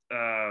said,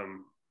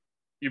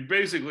 you've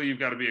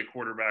got to be a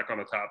quarterback on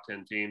a top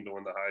 10 team to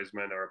win the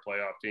Heisman or a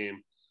playoff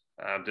team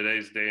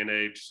today's day and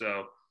age.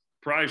 So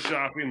price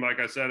shopping, like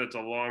I said, it's a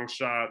long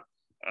shot.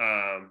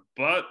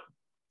 But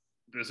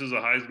this is a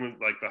Heisman,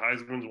 like the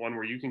Heisman's one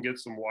where you can get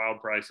some wild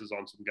prices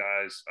on some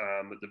guys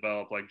that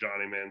develop like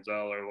Johnny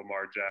Manziel or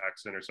Lamar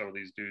Jackson or some of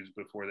these dudes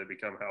before they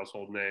become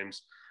household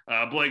names.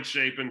 Blake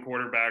Shapen,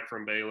 quarterback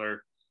from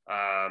Baylor.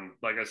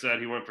 Like I said,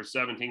 he went for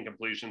 17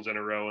 completions in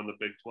a row in the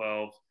Big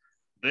 12.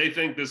 They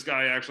think this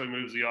guy actually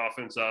moves the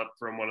offense up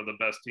from one of the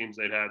best teams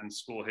they'd had in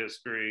school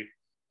history.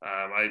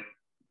 I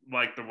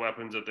like the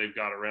weapons that they've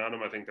got around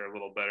him. I think they're a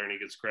little better, and he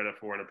gets credit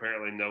for it. And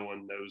apparently no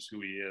one knows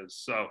who he is.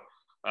 So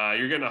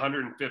you're getting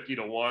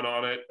 150-1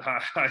 on it.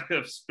 I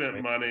have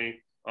spent money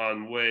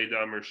on way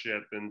dumber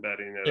shit than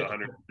betting at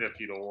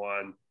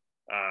 150-1.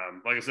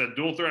 Like I said,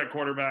 dual threat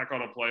quarterback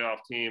on a playoff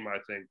team. I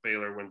think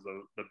Baylor wins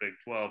the Big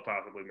 12,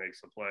 possibly makes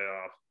the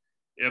playoff.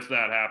 If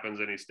that happens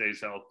and he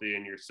stays healthy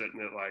and you're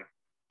sitting at like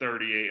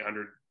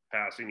 3,800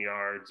 passing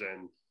yards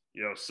and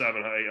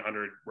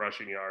 700-800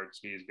 rushing yards,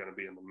 he's going to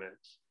be in the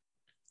mix.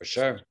 For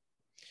sure.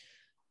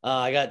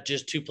 I got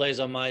just 2 plays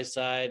on my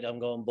side. I'm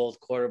going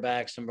both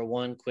quarterbacks. Number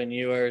 1, Quinn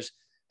Ewers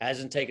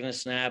hasn't taken a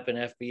snap in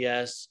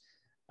FBS.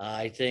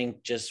 I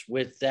think just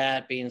with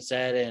that being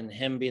said and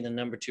him being the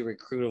number 2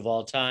 recruit of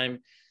all time,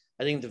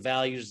 I think the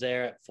value's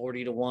there at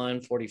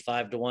 40-1,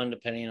 45-1,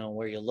 depending on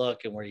where you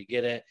look and where you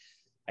get it.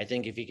 I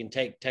think if he can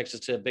take Texas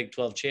to a Big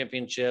 12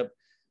 championship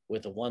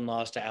with a 1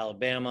 loss to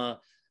Alabama,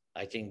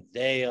 I think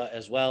they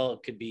as well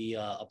could be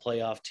a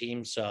playoff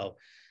team. So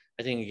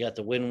I think you got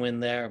the win-win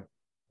there.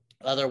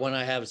 Other one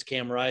I have is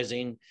Cam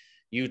Rising,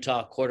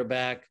 Utah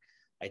quarterback.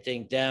 I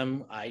think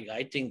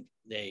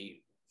they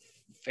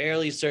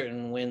fairly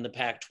certain win the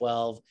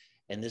Pac-12,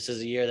 and this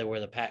is a year where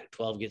the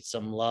Pac-12 gets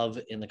some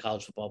love in the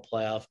college football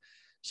playoff.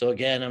 So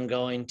again, I'm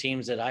going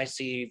teams that I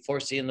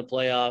foresee in the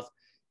playoff,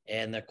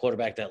 and the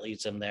quarterback that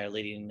leads them there,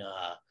 leading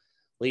the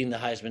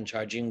Heisman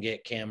charge. You can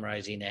get Cam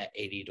Rising at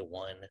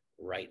 80-1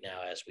 right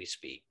now as we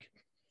speak.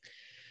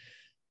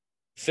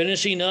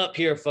 Finishing up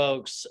here,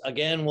 folks.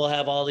 Again, we'll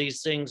have all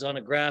these things on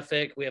a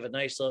graphic. We have a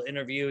nice little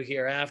interview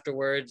here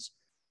afterwards.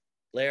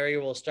 Larry,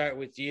 we'll start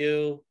with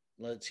you.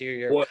 Let's hear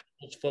your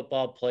college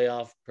football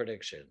playoff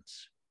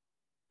predictions.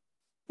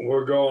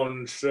 We're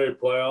going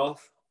straight playoff?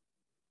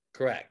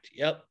 Correct.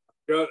 Yep.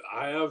 Good.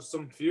 I have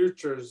some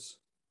futures.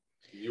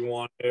 You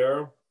want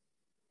air?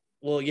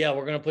 Well, yeah,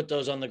 we're going to put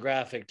those on the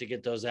graphic to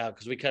get those out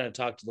because we kind of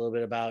talked a little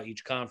bit about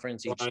each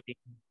conference, each team.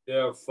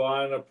 Yeah,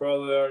 fine. I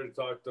probably already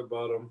talked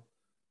about them.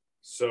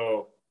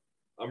 So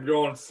I'm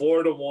going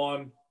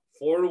 4-1.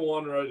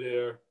 4-1 right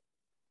here.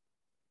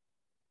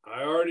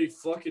 I already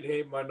fucking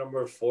hate my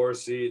number 4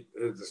 seat.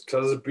 It's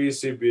because of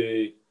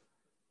BCB.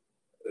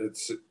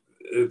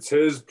 It's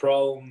his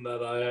problem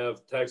that I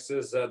have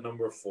Texas at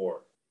number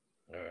 4.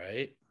 All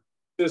right.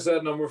 Texas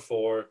at number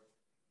 4.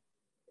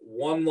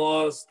 One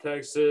loss,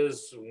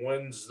 Texas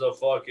wins the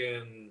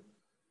fucking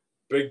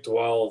Big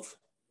 12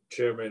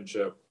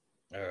 championship.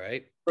 All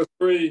right. Number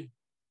 3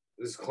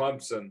 is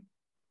Clemson.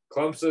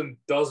 Clemson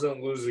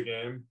doesn't lose a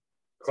game.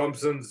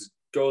 Clemson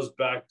goes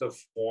back to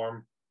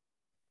form.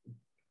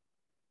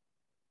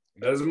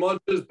 As much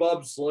as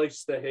Bubs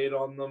likes to hate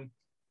on them,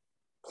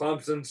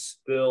 Clemson's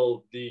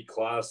still the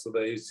class of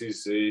the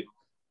ACC.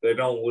 They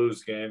don't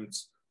lose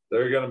games.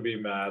 They're going to be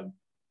mad.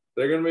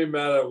 They're going to be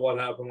mad at what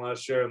happened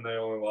last year, and they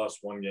only lost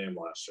one game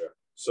last year.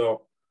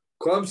 So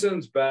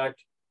Clemson's back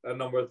at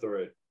number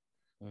 3.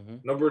 Mm-hmm.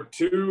 Number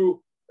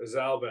 2 is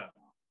Alabama.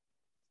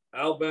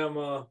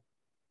 Alabama,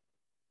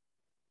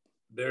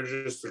 they're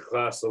just a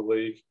class of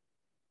league.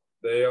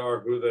 They are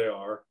who they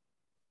are.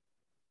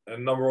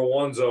 And number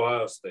 1's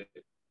Ohio State.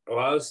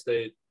 Ohio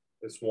State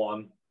is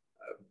 1.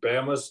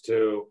 Bama's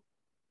 2.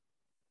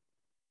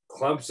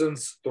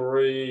 Clemson's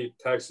 3.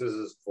 Texas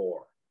is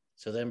 4.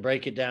 So then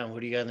break it down. Who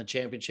do you got in the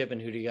championship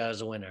and who do you got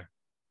as a winner?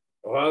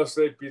 Ohio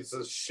State beats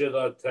the shit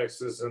out of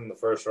Texas in the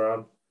first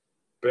round.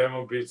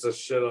 Bama beats the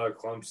shit out of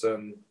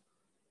Clemson.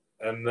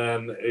 And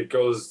then it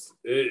goes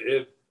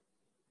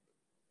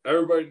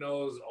everybody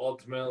knows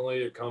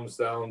ultimately it comes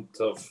down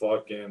to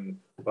fucking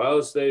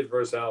Ohio State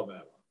versus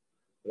Alabama.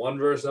 1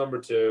 versus number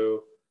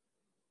 2.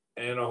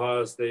 And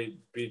Ohio State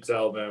beats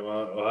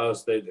Alabama. Ohio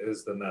State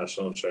is the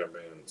national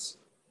champions.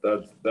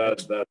 That's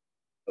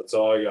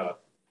all I got.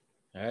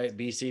 All right,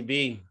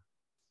 BCB.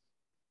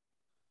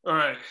 All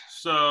right.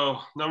 So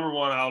number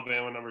 1,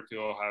 Alabama. Number 2,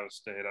 Ohio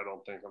State. I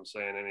don't think I'm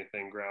saying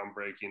anything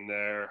groundbreaking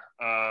there.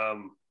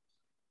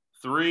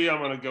 3, I'm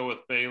going to go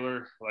with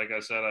Baylor. Like I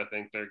said, I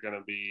think they're going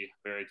to be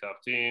a very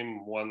tough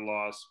team. One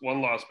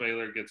loss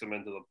Baylor gets them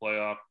into the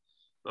playoff.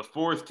 The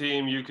 4th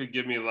team, you could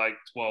give me like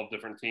 12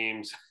 different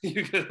teams.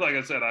 You could, like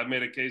I said, I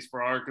made a case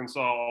for Arkansas,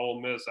 Ole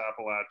Miss,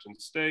 Appalachian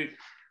State,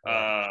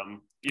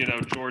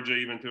 Georgia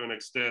even to an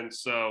extent.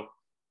 So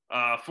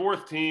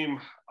 4th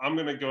team, I'm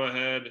going to go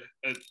ahead.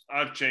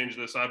 I've changed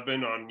this. I've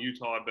been on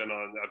Utah. I've been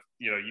on,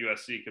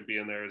 USC could be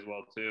in there as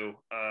well too.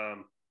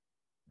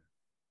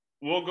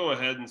 We'll go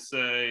ahead and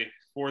say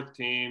 4th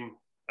team.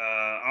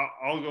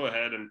 I'll go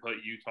ahead and put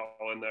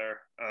Utah in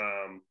there.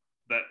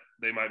 That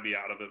they might be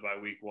out of it by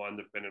week 1,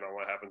 depending on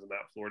what happens in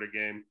that Florida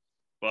game.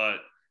 But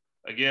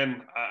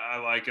again, I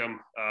like them.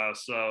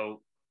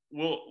 So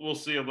we'll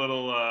see a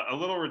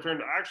little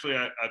return. Actually,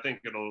 I think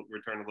it'll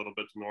return a little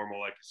bit to normal.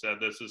 Like I said,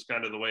 this is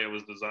kind of the way it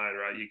was designed,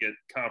 right? You get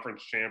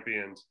conference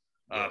champions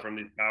from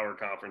these power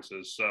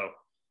conferences. So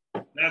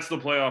that's the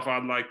playoff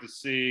I'd like to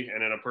see.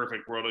 And in a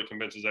perfect world, it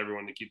convinces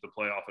everyone to keep the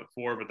playoff at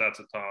 4, but that's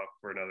a talk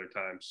for another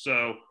time.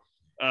 So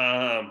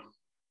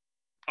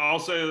I'll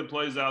say that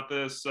plays out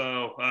this.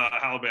 So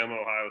Alabama,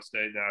 Ohio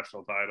State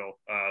national title.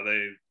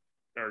 They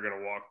are going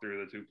to walk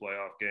through the 2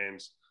 playoff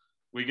games.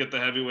 We get the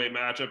heavyweight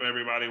matchup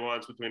everybody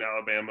wants between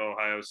Alabama,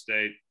 Ohio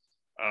State.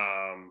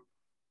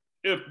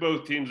 If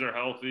both teams are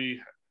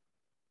healthy,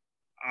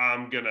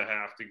 I'm going to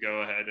have to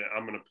go ahead and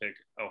I'm going to pick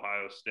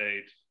Ohio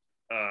State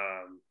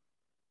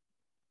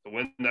to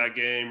win that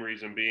game.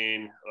 Reason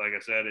being, like I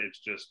said, it's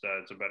just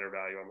it's a better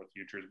value on the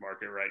futures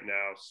market right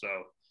now. So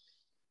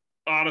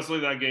honestly,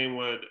 that game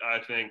would, I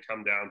think,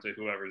 come down to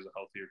whoever's a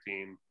healthier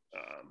team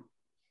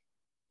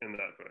in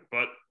that point.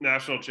 But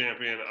national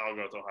champion, I'll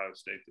go with Ohio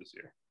State this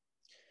year.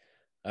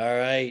 All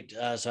right.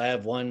 So I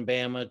have 1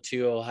 Bama,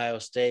 2 Ohio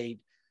State,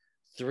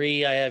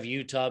 3 I have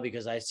Utah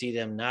because I see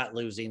them not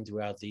losing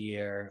throughout the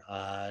year.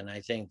 And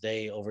I think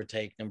they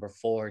overtake number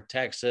 4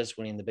 Texas,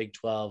 winning the Big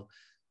 12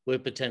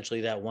 with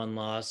potentially that 1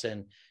 loss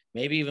and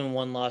maybe even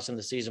 1 loss in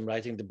the season. But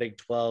I think the Big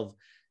 12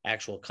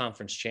 actual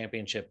conference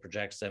championship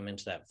projects them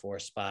into that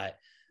 4th spot.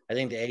 I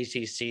think the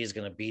ACC is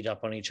going to beat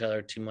up on each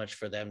other too much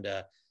for them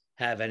to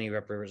have any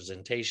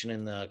representation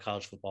in the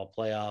college football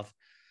playoff.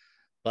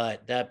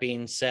 But that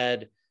being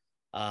said,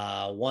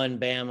 1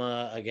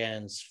 Bama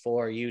against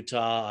 4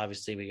 Utah.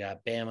 Obviously, we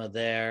got Bama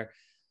there.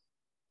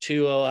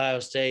 2 Ohio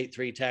State,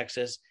 3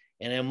 Texas,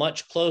 and a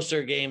much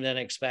closer game than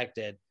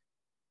expected.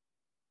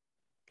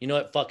 You know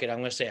what? Fuck it. I'm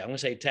going to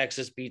say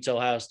Texas beats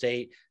Ohio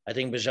State. I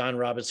think Bijan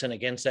Robinson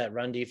against that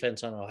run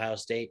defense on Ohio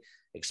State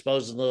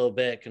exposes a little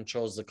bit,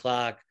 controls the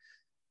clock,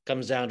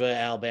 comes down to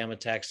Alabama,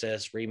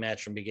 Texas, rematch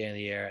from beginning of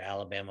the year.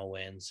 Alabama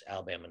wins,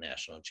 Alabama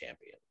national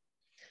champion.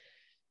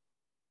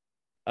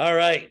 All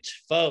right,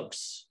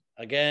 folks.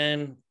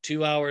 Again,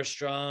 2 hours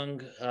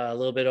strong, a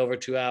little bit over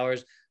 2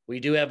 hours. We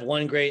do have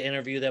one great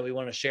interview that we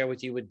want to share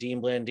with you with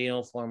Dean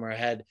Blandino, former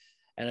head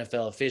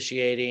NFL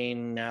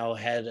officiating, now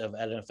head of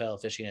NFL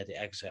officiating at the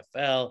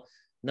XFL,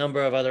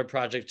 number of other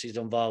projects he's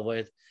involved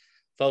with.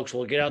 Folks,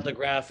 we'll get out the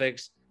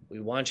graphics. We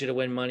want you to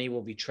win money.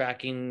 We'll be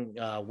tracking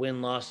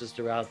win losses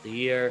throughout the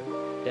year.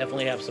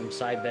 Definitely have some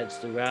side bets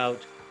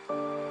throughout.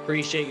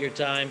 Appreciate your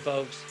time,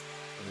 folks.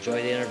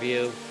 Enjoy the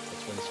interview.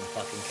 Let's win some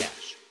fucking cash.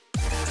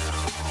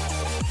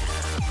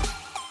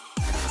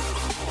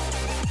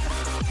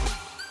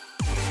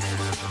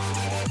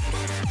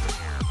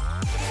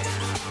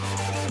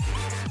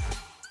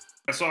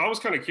 So I was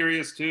kind of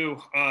curious too,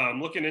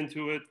 looking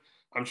into it.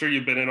 I'm sure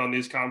you've been in on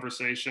these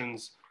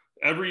conversations.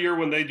 Every year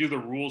when they do the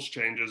rules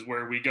changes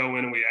where we go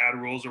in and we add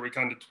rules or we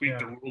kind of tweak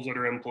the rules that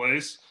are in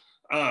place,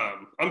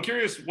 I'm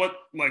curious what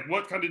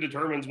kind of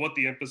determines what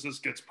the emphasis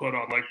gets put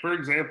on. Like, for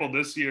example,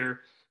 this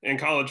year in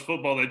college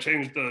football, they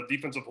changed the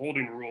defensive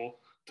holding rule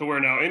to where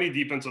now any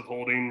defensive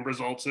holding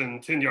results in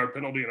 10-yard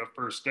penalty and a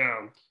first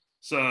down.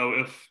 So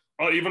if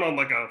even on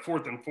like a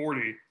 4th and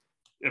 40,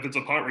 if it's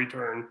a punt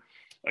return,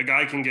 a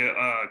guy can get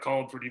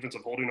called for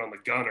defensive holding on the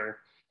gunner,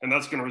 and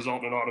that's going to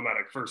result in an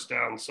automatic first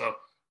down. So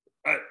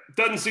it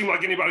doesn't seem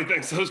like anybody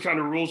thinks those kind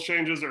of rules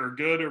changes are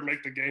good or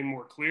make the game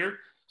more clear.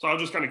 So I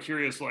was just kind of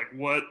curious, like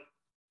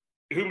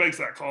who makes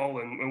that call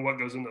and what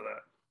goes into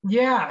that?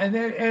 Yeah, and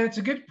it's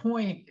a good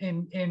point.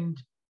 And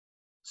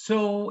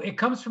so it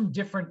comes from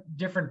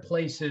different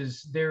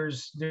places.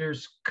 There's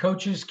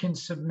coaches can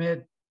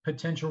submit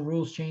potential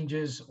rules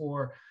changes,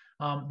 or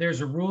there's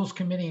a rules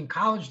committee in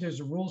college. There's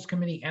a rules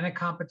committee and a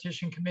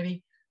competition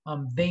committee.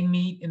 They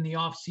meet in the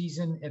off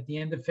season at the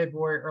end of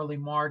February, early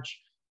March.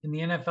 In the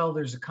NFL,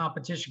 there's a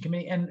competition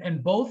committee,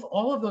 and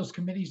all of those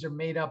committees are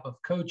made up of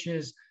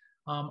coaches.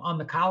 On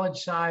the college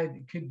side,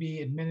 it could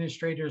be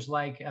administrators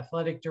like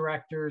athletic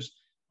directors,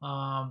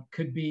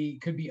 could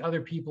be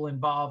other people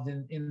involved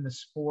in the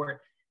sport.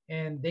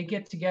 And they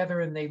get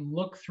together and they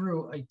look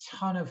through a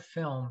ton of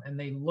film and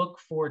they look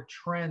for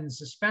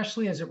trends,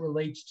 especially as it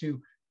relates to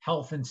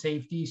health and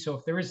safety. So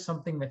if there is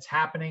something that's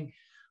happening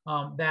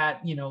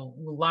that, a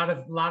lot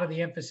of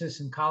the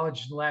emphasis in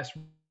college the last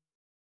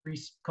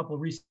couple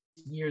of recent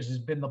years has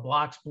been the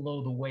blocks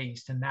below the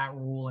waist and that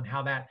rule and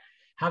how that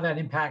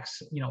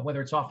impacts,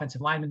 whether it's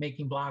offensive linemen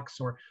making blocks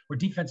or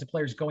defensive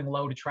players going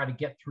low to try to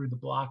get through the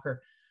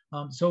blocker.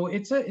 So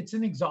it's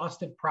an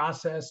exhaustive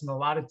process and a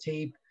lot of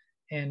tape.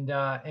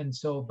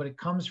 But it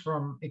comes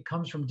from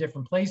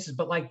different places.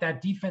 But like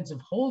that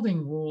defensive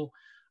holding rule,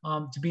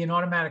 to be an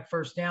automatic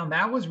first down,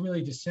 that was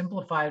really to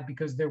simplify it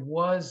because there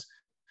was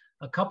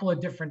a couple of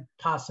different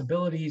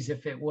possibilities.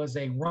 If it was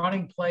a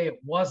running play, it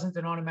wasn't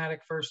an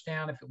automatic first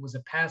down. If it was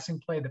a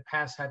passing play, the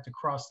pass had to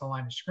cross the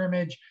line of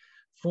scrimmage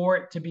for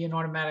it to be an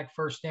automatic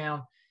first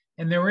down.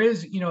 And there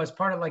is, as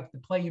part of like the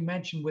play you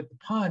mentioned with the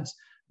punts,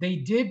 they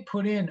did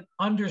put in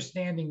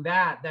understanding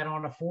that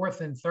on a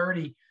 4th and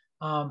 30,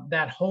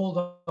 that hold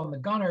on the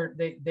gunner,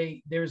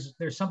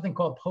 there's something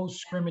called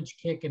post-scrimmage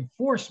kick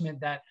enforcement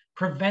that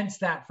prevents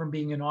that from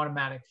being an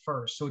automatic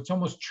first. So it's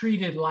almost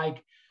treated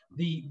like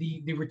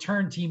the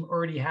return team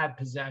already had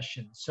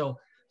possession.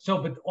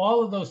 But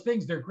all of those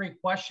things, they're great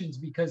questions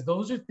because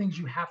those are things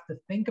you have to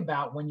think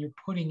about when you're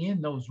putting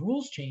in those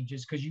rules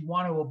changes, because you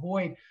want to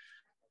avoid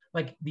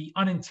like the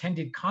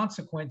unintended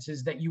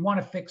consequences that you want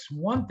to fix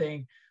one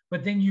thing,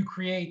 but then you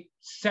create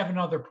 7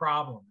 other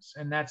problems.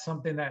 And that's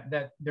something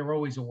that they're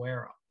always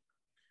aware of.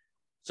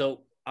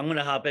 So I'm going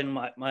to hop in.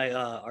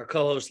 Our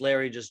co-host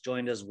Larry just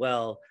joined as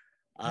well.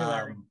 Hey,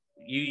 Larry.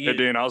 Hey,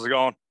 Dean, how's it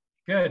going?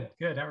 Good.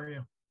 How are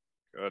you?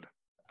 Good.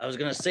 I was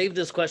going to save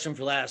this question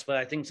for last, but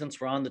I think since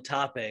we're on the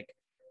topic,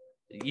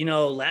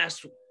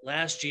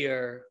 last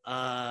year,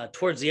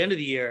 towards the end of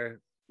the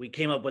year, we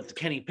came up with the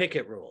Kenny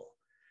Pickett rule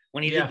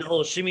when he did the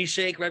whole shimmy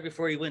shake right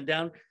before he went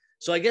down.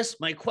 So I guess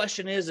my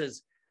question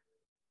is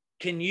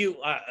can you,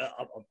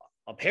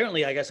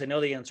 apparently, I guess I know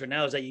the answer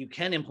now, is that you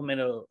can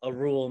implement a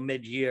rule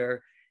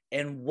mid-year.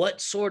 And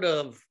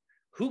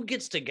who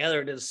gets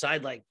together to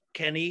decide, like,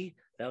 Kenny,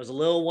 that was a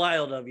little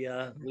wild of you.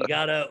 We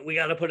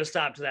gotta put a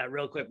stop to that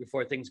real quick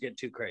before things get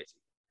too crazy.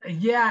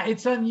 Yeah,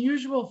 it's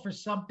unusual for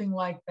something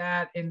like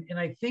that. And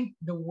I think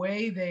the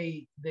way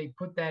they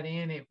put that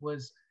in, it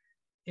was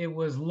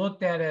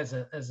looked at as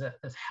a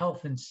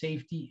health and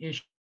safety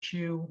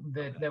issue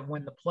that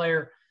when the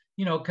player,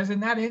 because in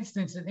that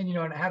instance,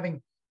 and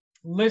having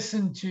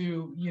listened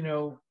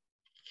to,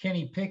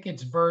 Kenny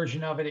Pickett's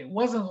version of it, it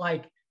wasn't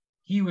like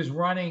he was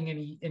running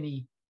and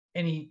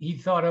he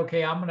thought,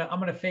 okay, I'm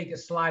gonna fake a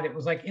slide. It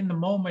was like in the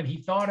moment he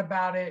thought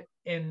about it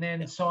and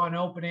then saw an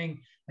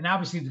opening, and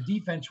obviously the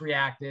defense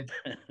reacted,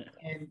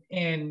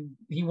 and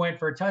he went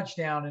for a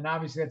touchdown, and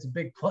obviously that's a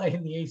big play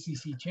in the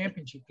ACC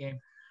championship game.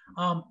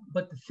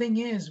 But the thing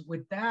is,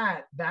 with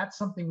that's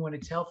something when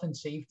it's health and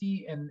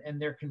safety,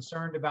 and they're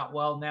concerned about,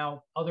 well,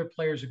 now other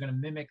players are going to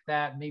mimic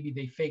that. Maybe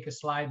they fake a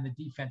slide and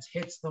the defense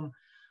hits them.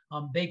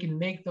 They can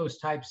make those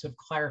types of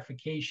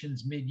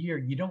clarifications mid-year.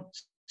 You don't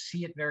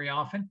see it very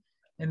often.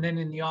 And then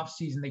in the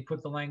offseason, they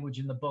put the language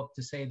in the book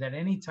to say that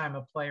anytime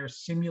a player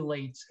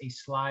simulates a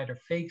slide or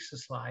fakes a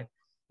slide,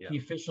 the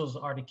officials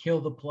are to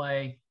kill the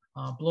play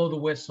blow the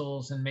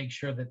whistles and make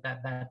sure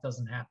that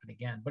doesn't happen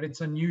again. But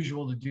it's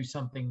unusual to do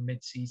something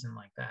mid-season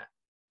like that.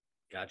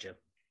 Gotcha.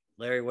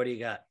 Larry, what do you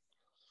got?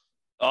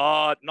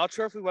 Not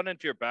sure if we went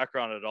into your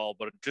background at all,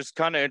 but just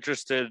kind of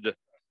interested.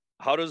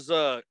 How does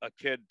a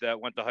kid that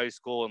went to high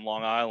school in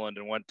Long Island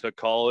and went to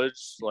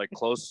college, like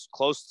close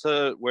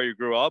to where you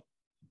grew up,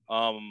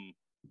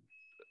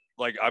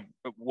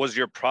 was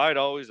your pride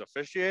always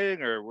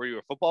officiating, or were you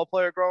a football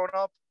player growing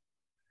up?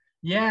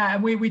 Yeah,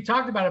 and we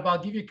talked about it, but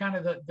I'll give you kind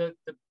of the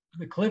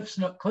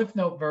cliff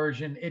note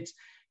version. It's,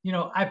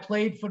 I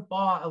played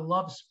football. I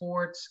love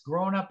sports.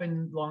 Growing up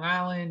in Long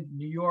Island,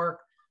 New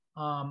York,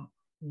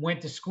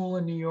 went to school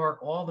in New York.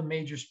 All the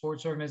major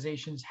sports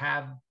organizations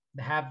have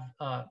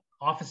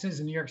offices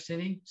in New York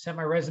City. Sent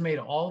my resume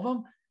to all of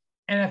them.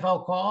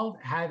 NFL called,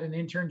 had an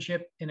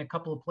internship in a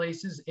couple of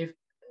places. If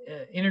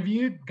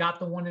interviewed, got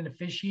the one in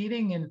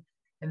officiating,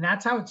 and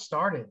that's how it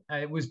started.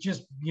 It was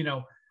just,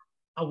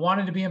 I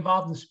wanted to be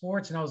involved in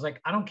sports, and I was like,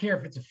 I don't care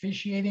if it's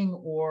officiating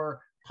or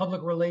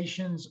public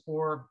relations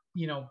or,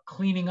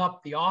 cleaning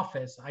up the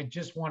office. I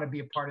just want to be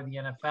a part of the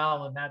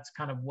NFL, and that's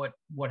kind of what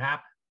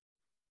happened.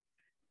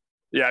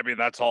 Yeah, I mean,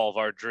 that's all of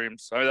our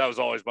dreams. I mean, that was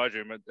always my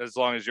dream, as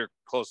long as you're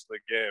close to the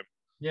game.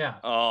 Yeah.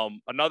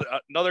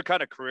 Another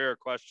kind of career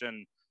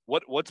question.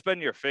 What's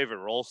been your favorite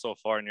role so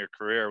far in your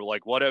career?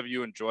 Like, what have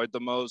you enjoyed the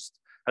most?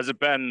 Has it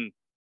been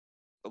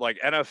like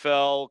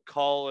NFL,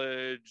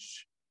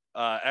 college,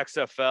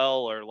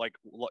 XFL, or like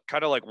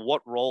kind of like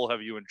what role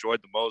have you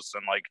enjoyed the most,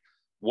 and like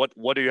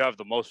what do you have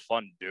the most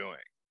fun doing?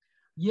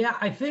 Yeah,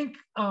 I think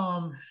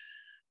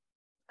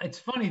it's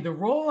funny. The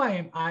role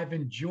I've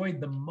enjoyed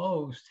the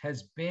most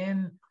has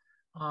been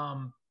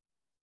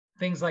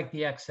things like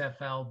the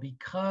XFL,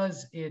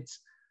 because it's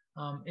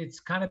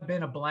kind of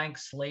been a blank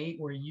slate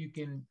where you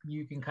can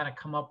kind of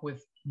come up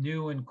with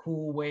new and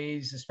cool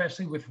ways,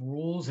 especially with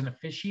rules and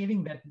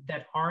officiating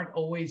that aren't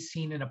always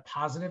seen in a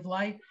positive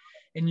light.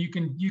 And you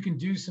can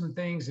do some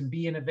things and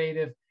be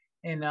innovative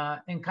and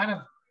kind of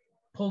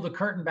pull the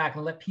curtain back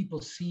and let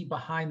people see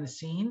behind the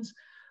scenes.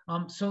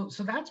 So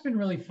that's been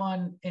really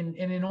fun. And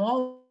in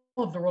all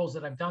of the roles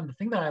that I've done, the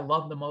thing that I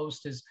love the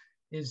most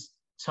is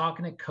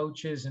talking to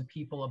coaches and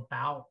people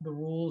about the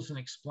rules and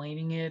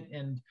explaining it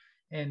and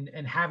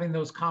having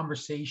those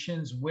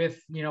conversations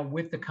with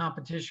the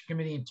competition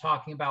committee and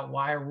talking about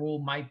why a rule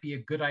might be a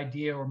good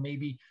idea or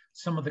maybe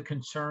some of the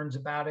concerns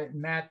about it.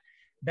 And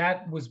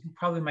that was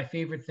probably my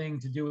favorite thing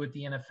to do at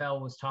the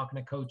NFL, was talking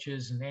to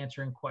coaches and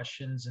answering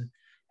questions. And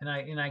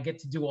I get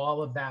to do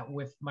all of that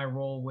with my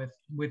role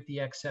with the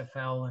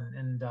XFL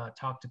and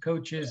talk to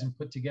coaches and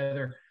put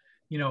together,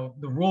 the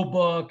rule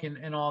book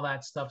and all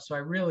that stuff. So I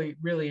really,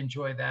 really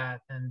enjoy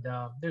that. And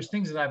there's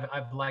things that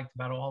I've liked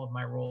about all of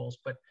my roles,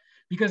 but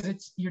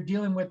because you're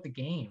dealing with the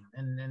game,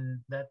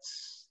 and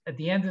that's at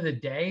the end of the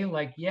day,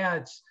 like,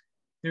 yeah,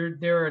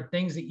 there are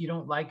things that you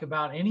don't like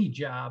about any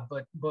job,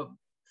 but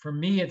for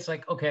me, it's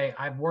like, okay,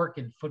 I've worked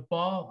in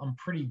football. I'm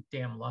pretty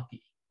damn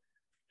lucky.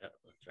 Yeah,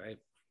 that's right.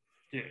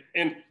 Yeah,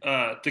 and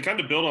to kind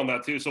of build on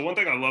that too. So one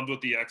thing I loved with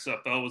the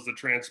XFL was the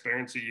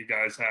transparency you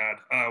guys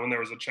had when there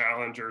was a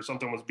challenge or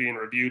something was being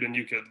reviewed, and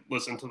you could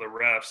listen to the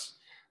refs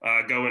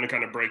go in and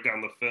kind of break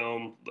down the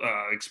film,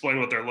 explain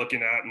what they're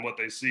looking at and what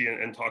they see,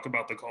 and talk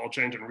about the call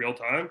change in real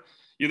time.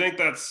 You think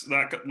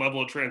that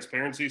level of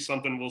transparency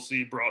something we'll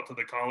see brought to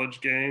the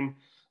college game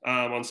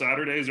on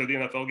Saturdays or the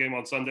NFL game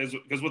on Sundays?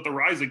 Because with the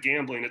rise of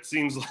gambling, it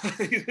seems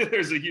like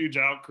there's a huge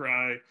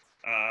outcry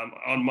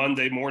on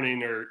Monday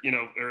morning, or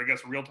I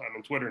guess real time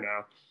on Twitter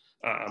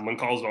now, when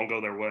calls don't go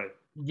their way.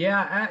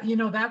 Yeah,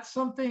 that's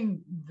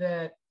something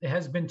that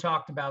has been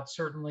talked about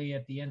certainly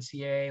at the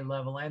NCAA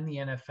level and the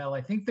NFL.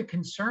 I think the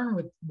concern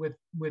with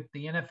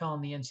the NFL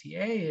and the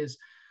NCAA is,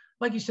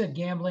 like you said,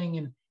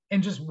 gambling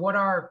and just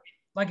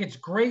it's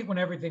great when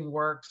everything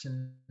works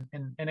and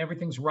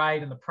everything's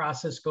right and the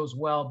process goes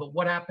well, but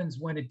what happens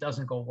when it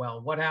doesn't go well?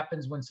 What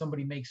happens when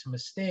somebody makes a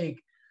mistake?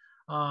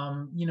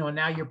 And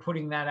now you're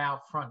putting that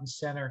out front and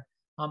center.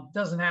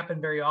 Doesn't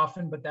happen very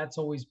often, but that's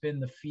always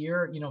been the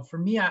fear. For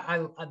me,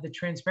 I the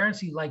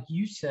transparency, like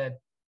you said,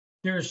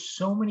 there's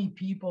so many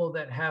people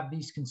that have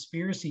these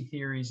conspiracy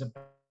theories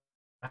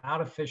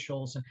about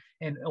officials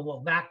and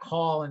well, that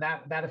call and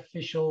that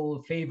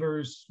official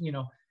favors,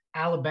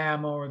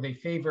 Alabama, or they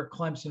favor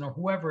Clemson, or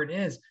whoever it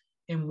is.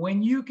 And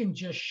when you can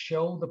just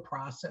show the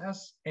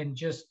process and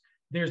just,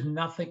 there's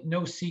nothing,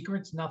 no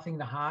secrets, nothing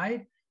to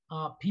hide,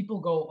 people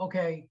go,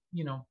 okay,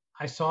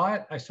 I saw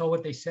it. I saw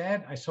what they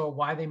said. I saw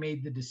why they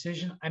made the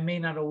decision. I may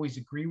not always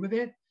agree with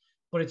it,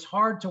 but it's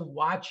hard to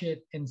watch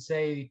it and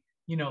say,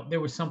 there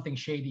was something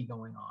shady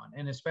going on.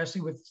 And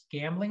especially with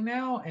gambling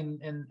now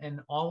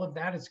and all of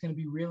that, it's going to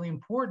be really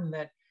important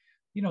that,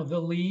 the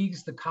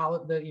leagues, the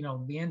college, the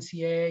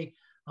NCAA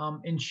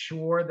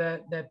ensure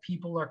that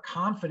people are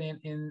confident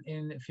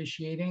in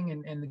officiating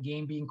and the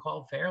game being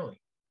called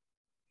fairly.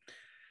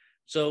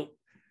 So,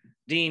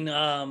 Dean,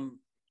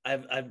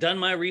 I've done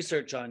my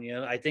research on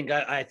you. I think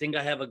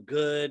I have a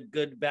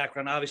good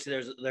background.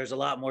 Obviously, there's a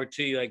lot more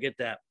to you. I get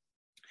that.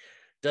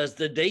 Does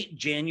the date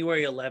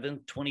January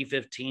 11th,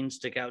 2015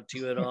 stick out to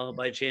you at all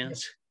by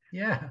chance?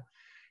 Yeah,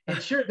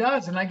 it sure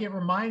does. And I get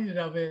reminded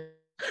of it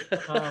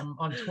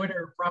on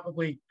Twitter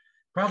probably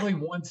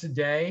once a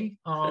day.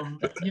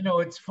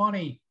 It's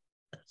funny.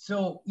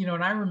 So,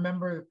 and I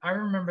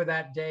remember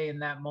that day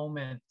and that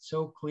moment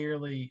so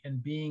clearly,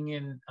 and being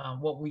in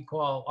what we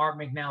call Art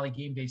McNally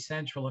Game Day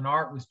Central, and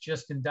Art was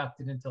just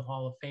inducted into the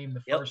Hall of Fame,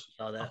 the first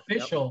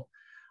official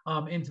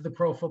into the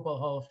Pro Football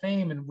Hall of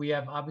Fame. And we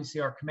have obviously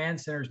our command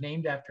center is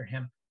named after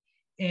him.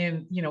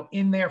 And,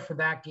 in there for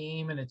that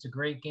game, and it's a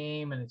great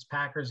game, and it's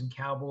Packers and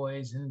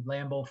Cowboys and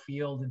Lambeau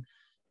Field.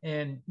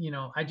 And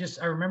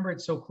I remember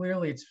it so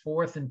clearly. It's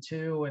 4th and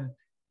 2. And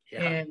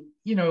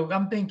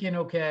I'm thinking,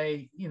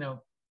 okay,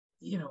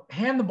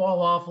 hand the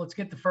ball off. Let's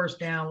get the first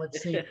down.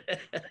 Let's see.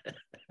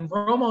 And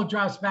Romo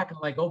drops back. I'm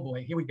like, oh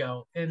boy, here we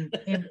go. And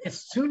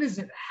as soon as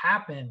it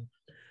happened,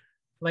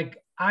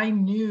 like I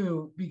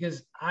knew,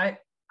 because I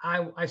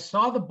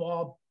saw the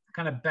ball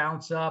kind of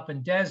bounce up,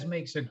 and Dez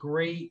makes a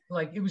great,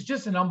 it was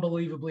just an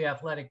unbelievably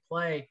athletic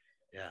play.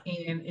 Yeah.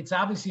 And it's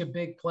obviously a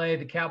big play.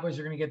 The Cowboys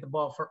are going to get the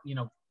ball for,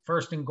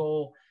 first and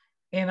goal.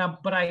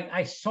 But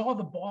I saw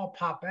the ball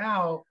pop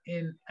out,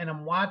 and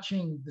I'm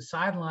watching the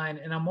sideline,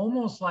 and I'm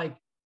almost like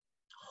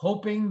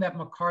hoping that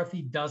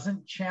McCarthy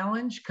doesn't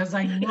challenge, because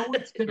I know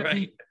it's going to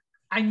be,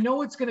 I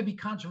know it's going to be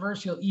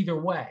controversial either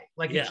way.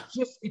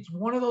 It's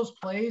one of those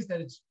plays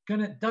that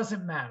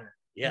doesn't matter.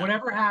 Yeah.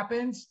 Whatever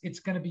happens, it's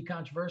going to be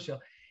controversial.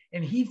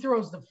 And he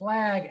throws the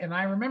flag, and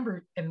I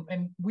remember,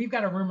 and we've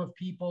got a room of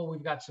people,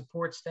 we've got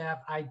support staff,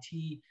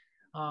 IT,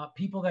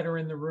 people that are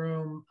in the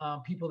room,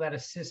 people that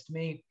assist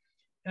me.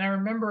 And I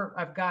remember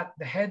I've got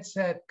the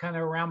headset kind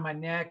of around my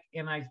neck,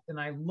 and I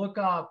look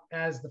up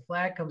as the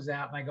flag comes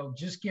out, and I go,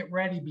 just get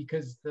ready,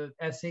 because the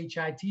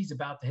SHIT is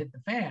about to hit the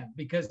fan,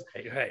 because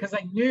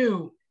I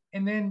knew.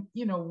 And then,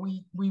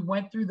 we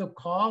went through the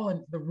call,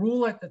 and the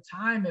rule at the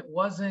time, it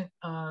wasn't,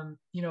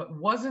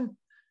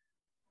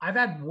 I've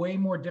had way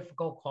more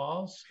difficult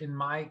calls in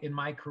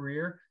my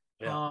career.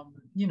 Yeah.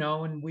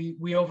 And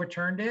we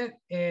overturned it,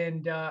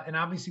 and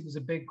obviously it was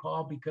a big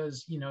call,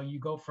 because you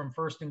go from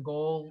first and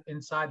goal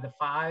inside the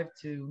 5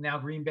 to now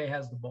Green Bay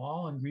has the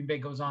ball, and Green Bay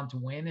goes on to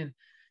win,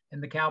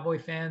 and the Cowboy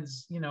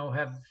fans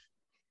have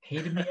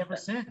hated me ever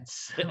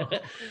since.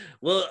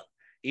 Well,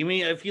 you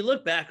mean if you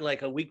look back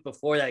like a week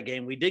before that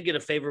game, we did get a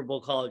favorable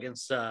call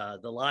against the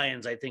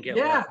Lions, I think.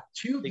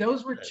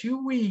 Those were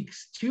 2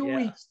 weeks,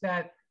 weeks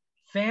that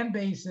fan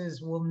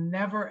bases will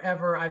never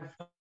ever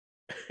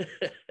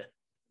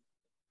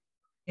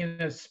in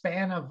a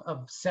span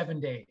of 7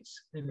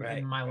 days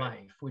in my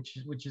life, which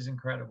is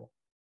incredible.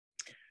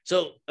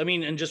 So, I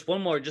mean, and just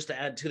one more, just to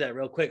add to that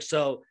real quick.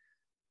 So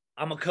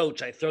I'm a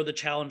coach, I throw the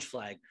challenge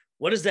flag.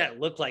 What does that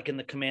look like in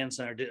the command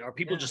center? Are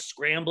people just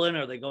scrambling?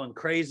 Are they going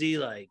crazy?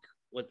 Like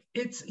what?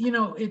 It's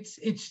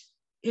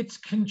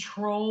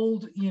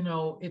controlled,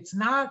 it's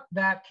not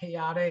that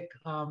chaotic.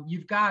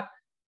 You've got,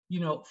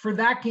 for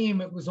that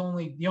game, it was the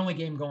only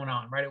game going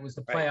on, right? It was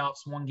the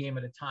playoffs, one game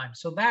at a time.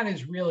 So that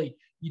is really,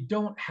 you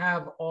don't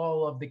have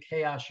all of the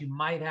chaos you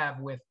might have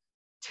with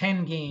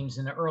 10 games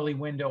in the early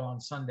window on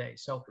Sunday.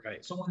 So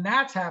when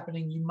that's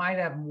happening, you might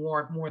have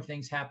more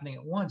things happening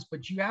at once,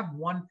 but you have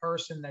one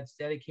person that's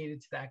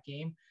dedicated to that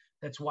game,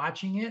 that's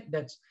watching it.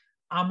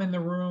 I'm in the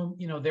room,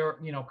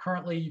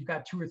 currently you've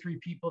got 2 or 3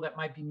 people that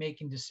might be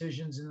making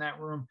decisions in that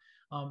room.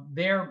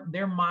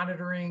 They're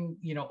monitoring,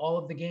 all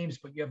of the games,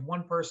 but you have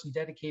one person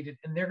dedicated,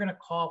 and they're going to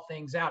call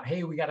things out.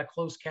 Hey, we got a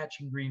close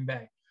catch in Green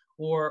Bay,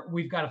 or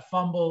we've got a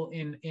fumble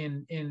in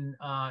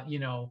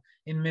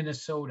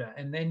Minnesota.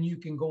 And then you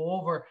can go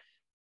over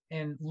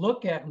and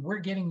look at, and we're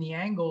getting the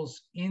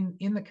angles in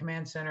the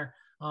command center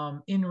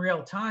in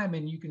real time.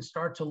 And you can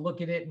start to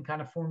look at it and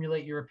kind of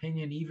formulate your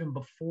opinion even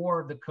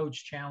before the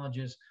coach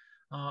challenges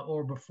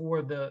or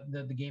before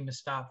the game is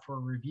stopped for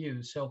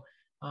review. So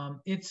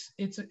it's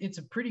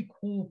a pretty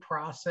cool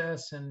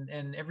process,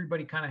 and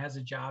everybody kind of has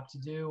a job to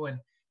do.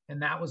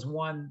 And that was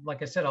one,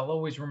 like I said, I'll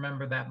always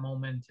remember that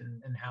moment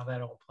and how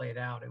that all played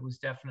out. It was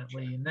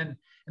definitely, and then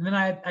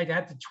I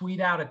had to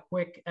tweet out a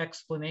quick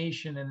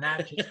explanation, and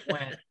that just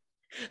went,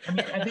 I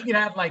mean, I think it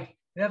had like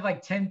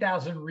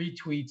 10,000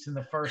 retweets in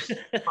the first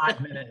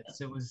 5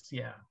 minutes. It was,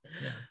 yeah.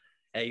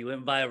 Hey, you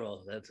went viral.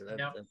 That's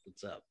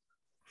what's up.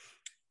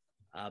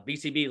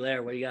 BCB,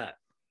 Lair, what do you got?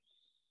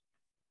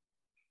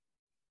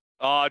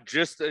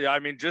 Just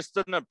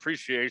an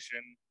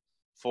appreciation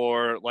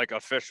for like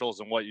officials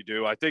and what you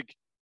do. I think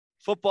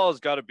football has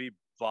got to be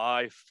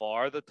by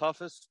far the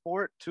toughest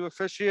sport to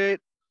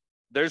officiate.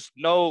 There's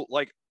no,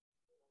 like,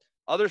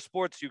 other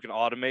sports you can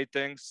automate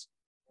things.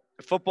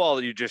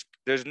 Football,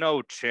 there's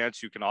no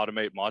chance you can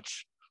automate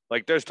much.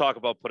 Like, there's talk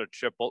about put a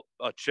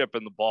chip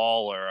in the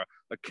ball or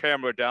a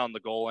camera down the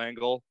goal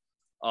angle.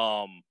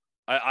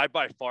 I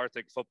by far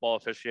think football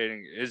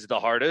officiating is the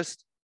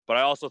hardest, but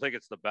I also think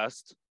it's the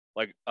best.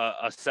 Like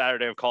a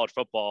Saturday of college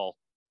football,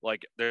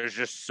 like there's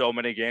just so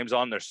many games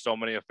on. There's so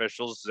many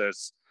officials.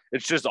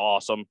 It's just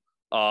awesome.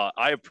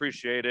 I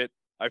appreciate it.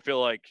 I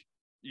feel like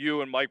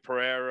you and Mike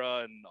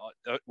Pereira,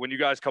 and when you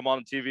guys come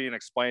on TV and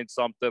explain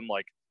something,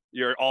 like,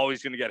 you're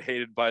always going to get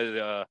hated by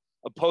the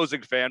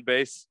opposing fan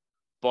base.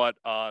 But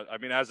I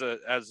mean, as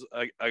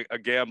a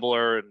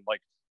gambler and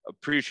like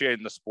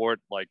appreciating the sport,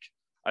 like,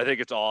 I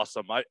think it's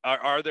awesome.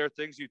 Are there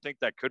things you think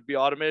that could be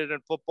automated in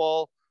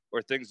football,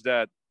 or things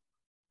that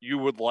you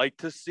would like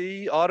to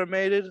see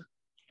automated?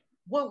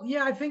 Well,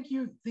 yeah, I think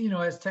you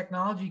know, as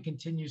technology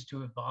continues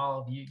to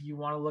evolve, you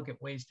want to look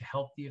at ways to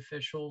help the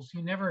officials.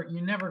 You're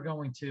never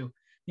going to,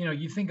 you know,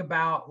 you think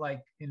about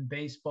like in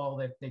baseball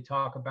that they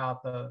talk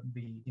about the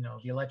you know,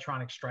 the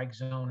electronic strike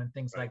zone and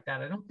things like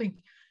that. I don't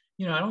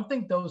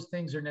think those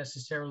things are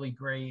necessarily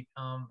great.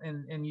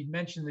 And you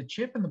mentioned the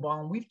chip in the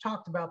ball, and we've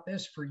talked about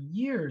this for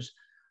years.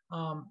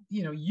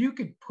 You know,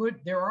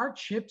 there are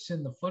chips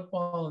in the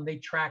football, and they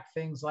track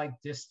things like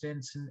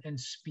distance and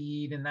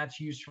speed, and that's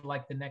used for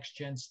like the next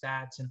gen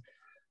stats.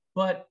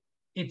 But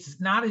it's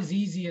not as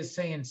easy as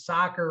say in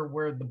soccer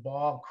where the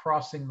ball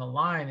crossing the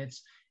line.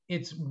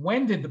 It's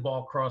when did the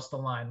ball cross the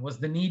line? Was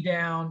the knee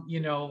down? You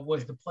know,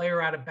 was the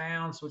player out of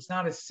bounds? So it's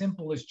not as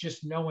simple as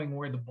just knowing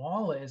where the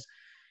ball is.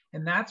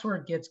 And that's where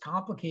it gets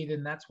complicated.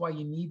 And that's why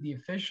you need the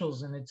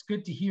officials. And it's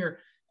good to hear,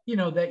 you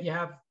know, that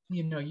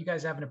you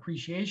guys have an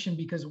appreciation,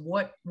 because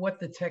what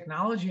the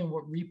technology and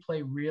what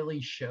replay really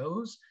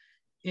shows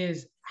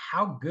is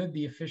how good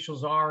the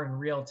officials are in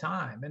real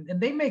time. And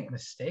they make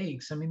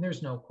mistakes. I mean,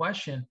 there's no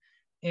question.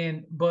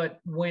 But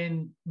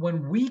when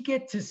we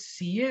get to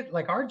see it,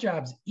 like, our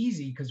job's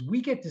easy because we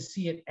get to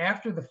see it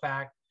after the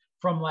fact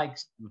from like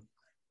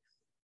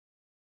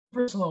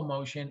slow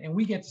motion, and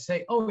we get to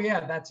say, oh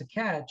yeah, that's a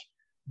catch.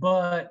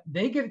 But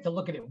they get to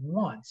look at it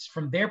once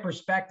from their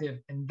perspective,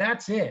 and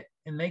that's it.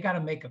 And they got to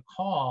make a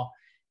call.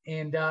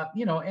 And,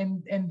 you know,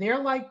 and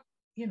they're like,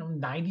 you know,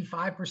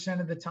 95%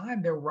 of the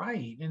time they're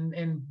right.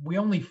 And we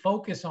only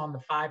focus on the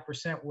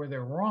 5% where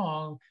they're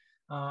wrong.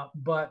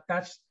 But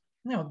that's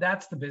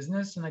the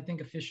business. And I think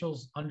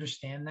officials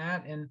understand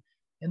that, and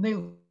they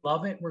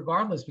love it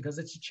regardless, because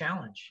it's a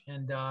challenge.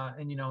 And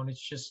you know, and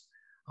it's just,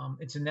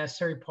 it's a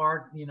necessary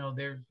part. You know,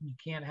 you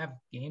can't have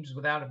games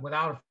without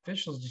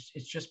officials.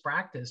 It's just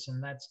practice,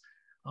 and that's,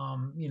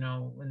 you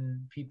know,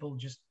 and people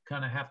just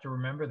kind of have to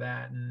remember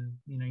that. And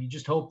you know, you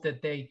just hope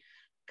that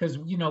because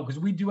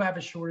we do have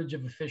a shortage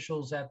of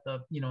officials at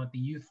the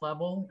youth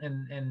level,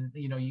 and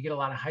you know, you get a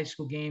lot of high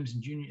school games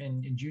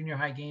and junior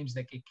high games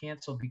that get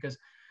canceled because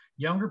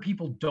younger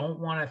people don't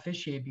want to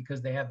officiate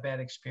because they have bad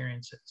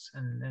experiences,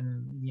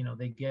 and you know,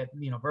 they get,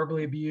 you know,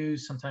 verbally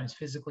abused, sometimes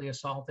physically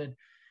assaulted.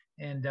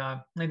 And I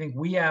think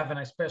we have, and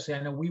especially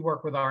I know we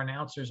work with our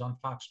announcers on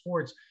Fox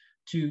Sports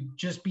to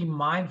just be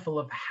mindful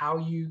of how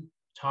you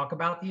talk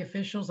about the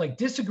officials. Like,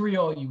 disagree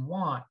all you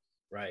want,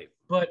 right?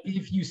 But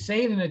if you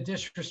say it in a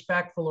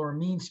disrespectful or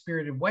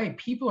mean-spirited way,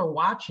 people are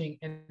watching,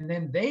 and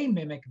then they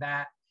mimic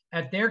that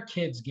at their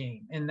kids'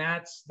 game, and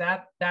that's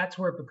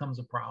where it becomes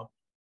a problem.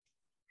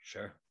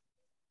 Sure.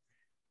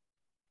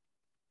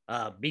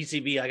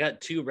 BCB, I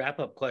got 2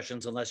 wrap-up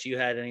questions, unless you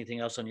had anything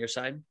else on your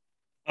side.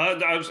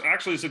 I was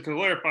actually, to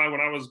clarify, when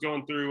I was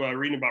going through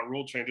reading about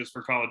rule changes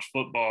for college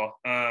football,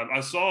 I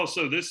saw,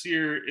 so this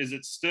year, is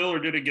it still, or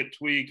did it get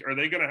tweaked? Are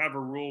they going to have a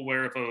rule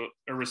where if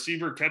a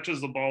receiver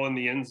catches the ball in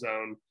the end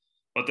zone,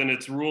 but then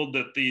it's ruled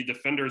that the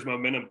defender's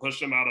momentum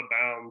pushed him out of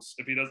bounds,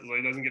 if he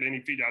doesn't get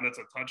any feet down, it's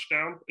a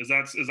touchdown? Is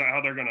that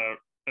how they're going to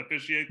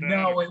officiate that?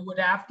 No, it would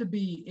have to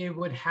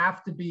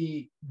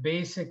be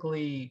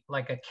basically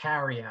like a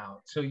carry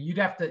out. So you'd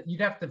have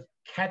to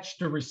catch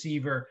the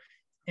receiver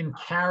and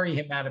carry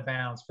him out of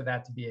bounds for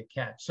that to be a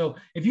catch. So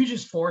if you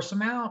just force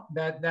him out,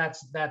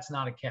 that's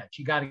not a catch.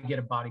 You got to get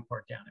a body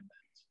part down in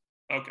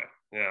bounds. Okay.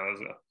 Yeah, I was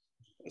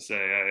gonna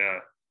say,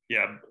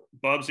 yeah.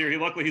 Bub's here.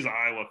 Luckily he's an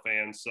Iowa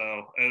fan, so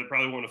it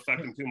probably won't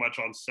affect him too much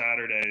on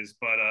Saturdays,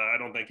 but I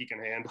don't think he can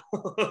handle.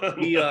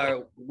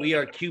 We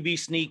are QB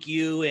sneak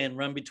you and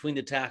run between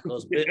the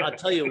tackles. But I'll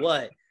tell you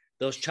what,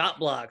 those chop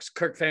blocks,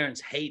 Kirk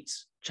Ferentz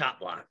hates chop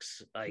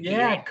blocks. Like,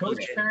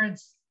 Coach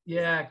Ferentz.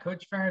 Yeah,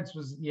 Coach Ferentz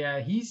was,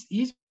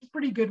 he's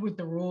pretty good with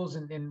the rules.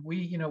 And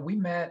we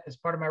met as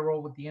part of my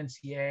role with the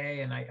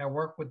NCAA, and I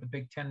work with the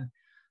Big Ten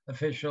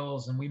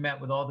officials, and we met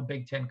with all the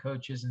Big Ten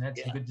coaches and had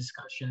some good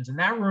discussions. And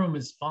that room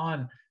is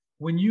fun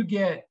when you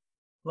get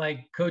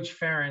like Coach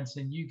Ferentz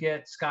and you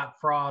get Scott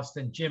Frost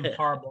and Jim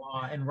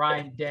Harbaugh and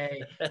Ryan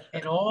Day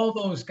and all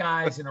those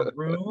guys in a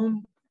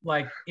room.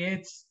 Like,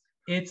 it's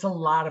a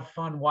lot of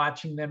fun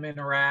watching them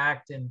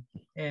interact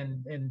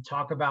and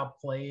talk about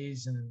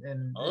plays and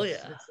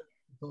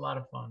it's a lot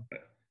of fun.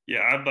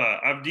 Yeah,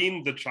 I've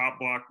deemed the chop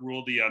block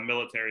rule the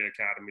military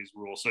academies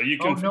rule. So you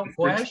can. Oh, no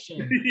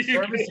question.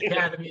 Service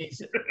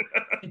academies.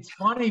 It's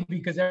funny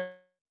because it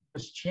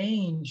was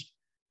changed.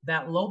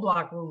 That low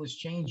block rule has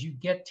changed. You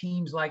get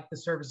teams like the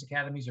service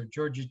academies or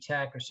Georgia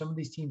Tech or some of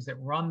these teams that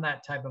run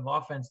that type of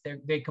offense.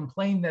 They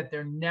complain that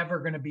they're never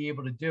going to be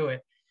able to do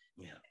it.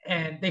 Yeah.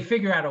 And they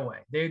figure out a way.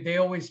 They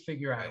always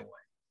figure out a way.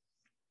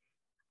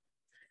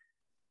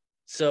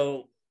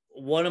 So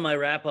one of my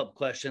wrap-up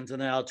questions,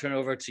 and then I'll turn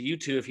over to you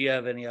two if you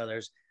have any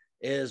others,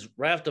 is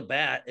right off the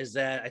bat is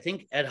that I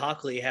think Ed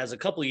Hockley has a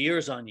couple of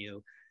years on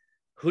you.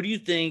 Who do you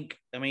think?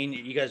 I mean,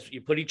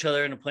 you put each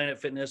other in a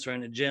Planet Fitness or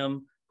in a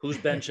gym. Who's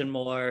benching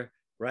more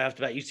right off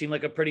the bat? You seem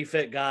like a pretty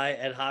fit guy.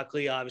 Ed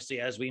Hockley, obviously,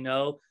 as we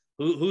know.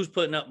 Who's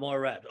putting up more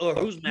reps, or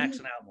who's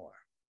maxing out more?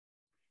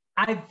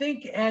 I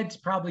think Ed's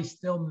probably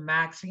still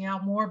maxing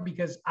out more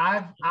because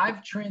I've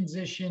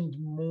transitioned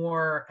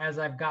more as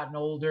I've gotten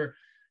older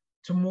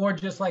to more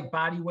just like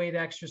body weight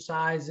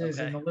exercises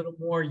and a little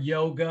more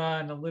yoga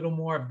and a little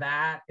more of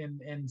that.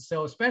 And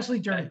so especially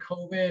during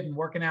COVID and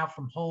working out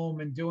from home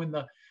and doing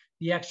the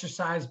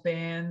exercise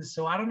bands.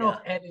 So I don't know if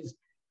Ed is,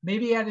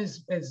 maybe Ed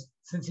is,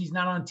 since he's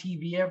not on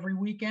TV every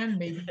weekend,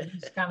 maybe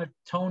he's kind of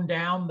toned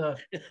down the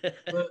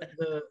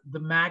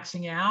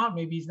maxing out.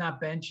 Maybe he's not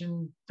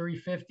benching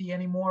 350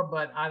 anymore,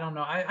 but I don't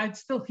know.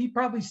 He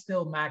probably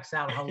still max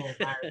out a little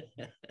higher.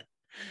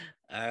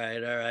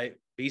 All right.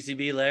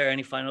 BCB, Lair,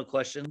 any final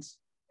questions?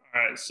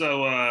 All right,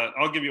 so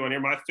I'll give you one here.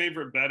 My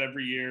favorite bet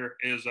every year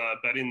is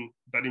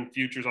betting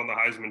futures on the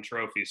Heisman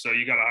Trophy. So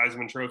you got a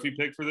Heisman Trophy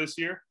pick for this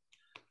year?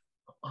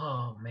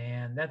 Oh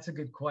man, that's a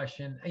good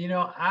question. I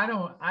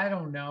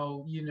don't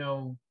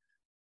know.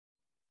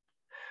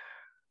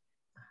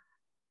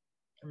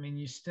 I mean,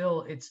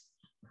 it's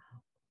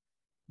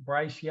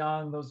Bryce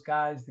Young, those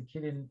guys, the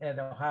kid at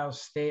Ohio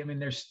State. I mean,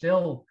 they're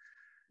still.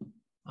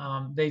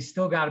 They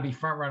still got to be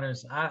front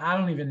runners. I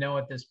don't even know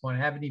at this point. I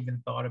haven't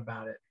even thought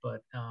about it,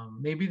 but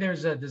maybe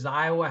does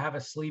Iowa have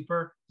a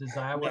sleeper? Does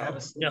Iowa have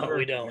a sleeper? No,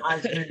 we don't.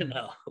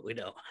 No, we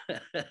don't.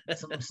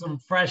 some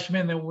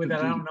freshmen that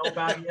I don't know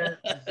about yet.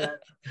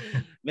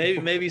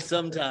 Maybe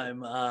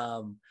sometime.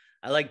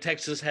 I like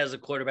Texas has a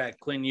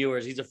quarterback, Quinn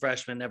Ewers. He's a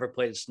freshman, never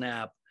played a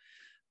snap.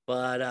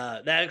 But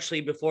that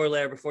actually, before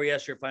you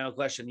ask your final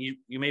question,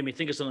 you made me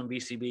think of something,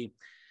 BCB.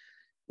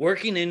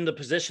 Working in the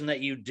position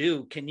that you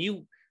do, can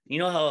you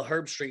know how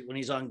Herb Street, when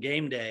he's on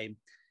game day,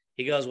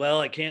 he goes,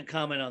 well, I can't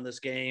comment on this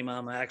game.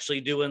 I'm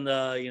actually doing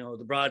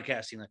the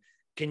broadcasting.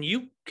 Can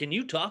you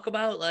talk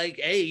about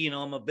like, hey,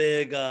 I'm a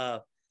big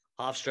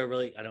Hofstra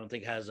really, I don't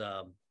think has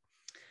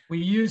we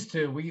used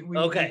to.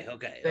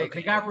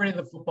 They got rid of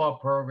the football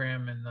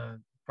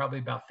program probably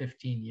about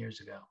 15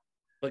 years ago.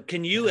 But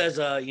can you, as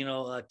a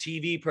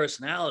TV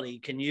personality,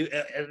 can you,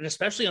 and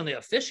especially on the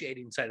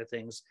officiating side of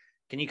things,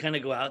 can you kind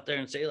of go out there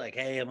and say like,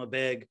 hey, I'm a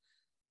big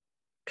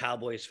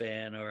Cowboys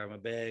fan, or I'm a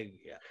big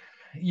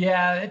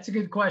Yeah, it's a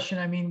good question.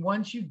 I mean,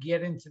 once you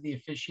get into the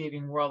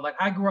officiating world, like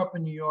I grew up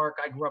in New York,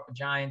 I grew up a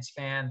Giants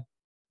fan.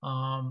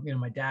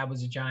 My dad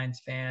was a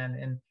Giants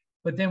fan,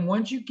 but then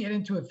once you get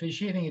into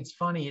officiating, it's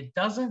funny.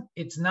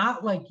 It's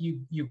not like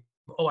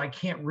I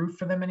can't root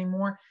for them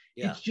anymore.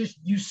 Yeah. It's just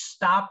you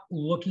stop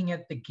looking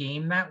at the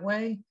game that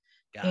way,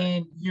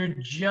 and you're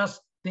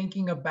just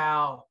thinking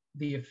about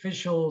the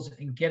officials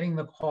and getting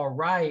the call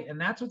right. And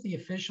that's what the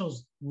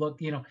officials look,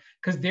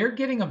 because they're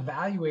getting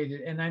evaluated.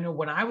 And I know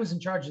when I was in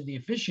charge of the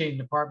officiating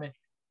department,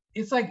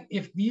 it's like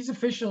if these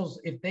officials,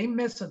 if they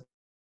miss a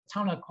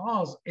ton of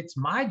calls, it's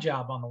my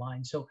job on the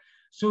line. So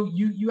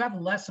you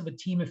have less of a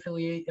team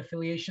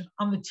affiliation.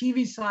 On the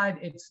TV side,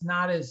 it's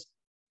not as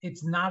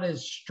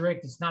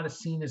strict. It's not as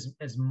seen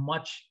as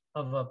much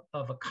of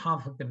a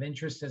conflict of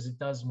interest as it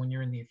does when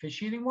you're in the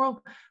officiating world.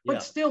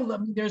 But still, I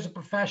mean, there's a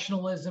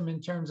professionalism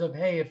in terms of,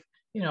 hey, if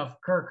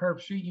Kirk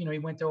Herbstreit, he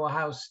went to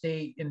Ohio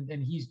State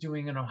and he's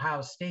doing an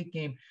Ohio State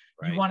game,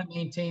 right, you want to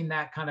maintain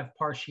that kind of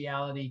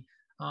partiality.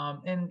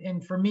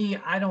 And for me,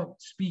 I don't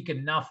speak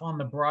enough on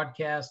the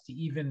broadcast to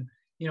even,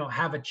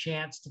 have a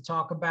chance to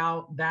talk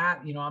about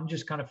that. I'm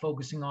just kind of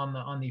focusing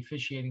on the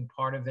officiating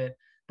part of it.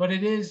 But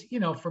it is,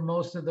 for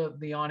most of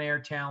the on-air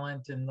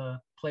talent and the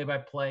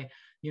play-by-play,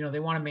 they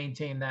want to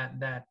maintain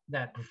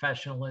that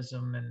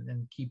professionalism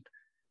and keep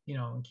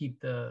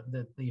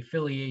the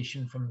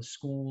affiliation from the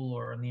school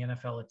or in the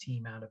NFL a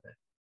team out of it.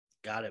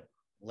 Got it.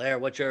 Lair,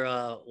 what's your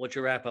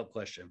wrap-up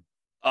question?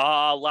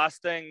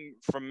 Last thing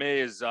from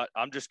me is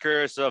I'm just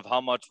curious of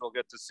how much we'll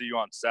get to see you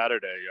on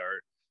Saturday.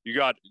 Or you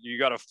got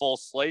a full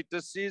slate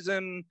this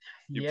season?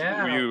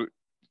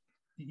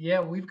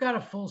 Yeah, we've got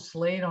a full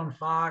slate on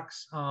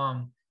Fox.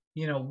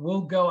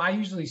 We'll go. I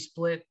usually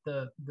split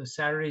the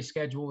Saturday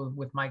schedule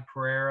with Mike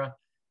Pereira.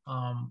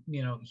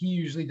 He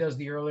usually does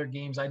the earlier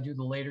games. I do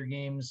the later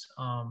games.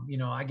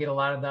 I get a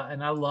lot of that,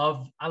 and I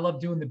love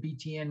doing the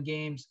BTN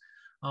games.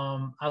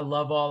 I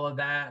love all of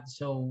that.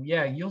 So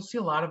yeah, you'll see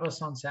a lot of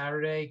us on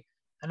Saturday,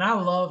 and I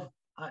love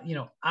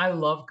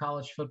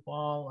college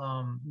football.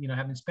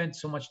 Having spent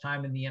so much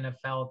time in the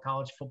NFL,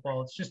 college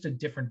football, it's just a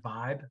different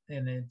vibe,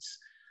 and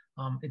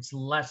it's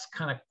less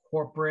kind of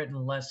corporate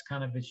and less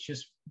kind of,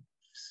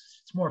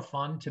 it's more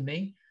fun to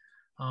me.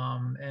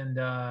 I'm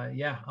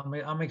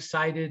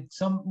excited.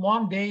 Some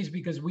long days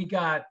because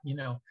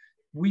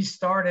we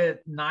start at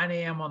 9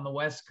 a.m. on the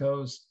West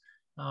Coast,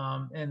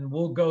 and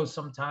we'll go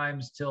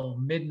sometimes till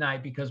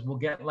midnight because we'll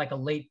get like a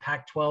late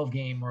Pac-12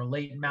 game or a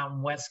late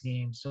Mountain West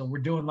game. So we're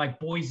doing like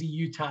Boise,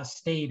 Utah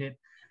State at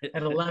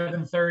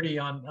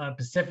 11:30 on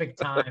Pacific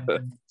time.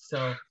 And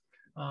so,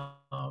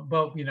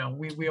 but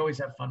we always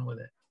have fun with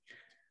it.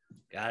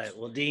 Got it.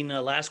 Well, Dean,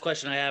 last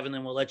question I have, and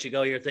then we'll let you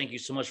go here. Thank you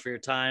so much for your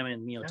time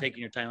and,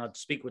 taking your time out to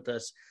speak with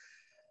us.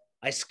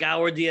 I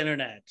scoured the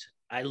internet.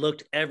 I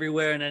looked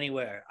everywhere and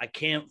anywhere. I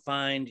can't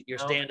find your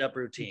stand-up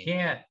routine.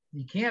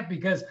 You can't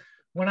because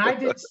when I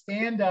did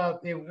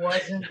stand-up, it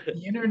wasn't,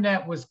 the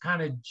internet was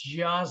kind of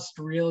just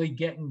really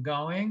getting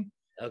going.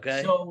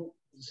 Okay.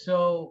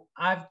 So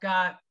I've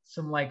got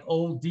some like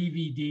old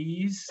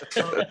DVDs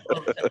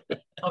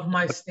of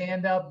my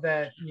stand-up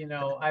that,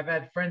 I've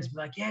had friends be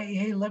like,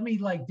 hey, let me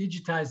like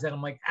digitize that.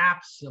 I'm like,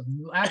 absolutely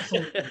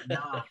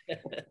not.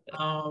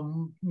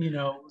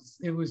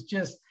 It was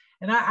just,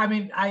 and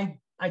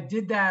I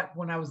did that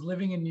when I was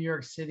living in New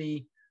York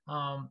City.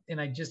 And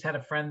I just had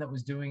a friend that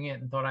was doing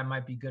it and thought I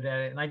might be good at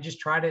it. And I just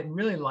tried it and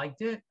really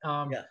liked it.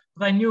 But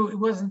I knew it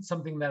wasn't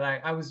something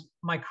that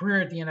my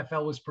career at the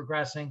NFL was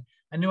progressing.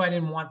 I knew I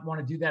didn't want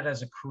to do that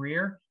as a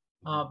career.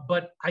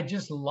 But I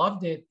just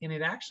loved it. And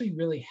it actually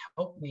really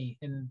helped me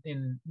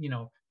in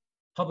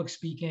public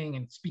speaking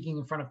and speaking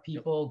in front of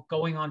people,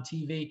 going on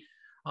TV,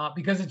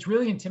 because it's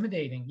really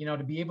intimidating,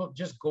 to be able to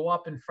just go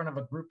up in front of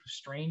a group of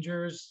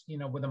strangers,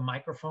 with a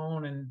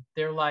microphone, and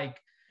they're like,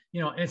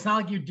 and it's not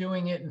like you're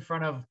doing it in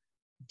front of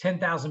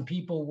 10,000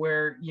 people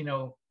where,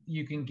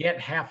 you can get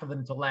half of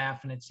them to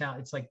laugh, and it's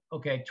like,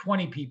 okay,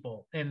 20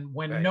 people. And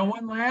when no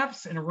one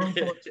laughs in a room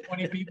full of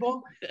 20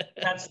 people,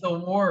 that's the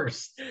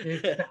worst.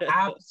 It's the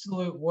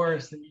absolute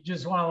worst. And you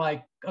just want to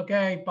like,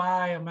 okay,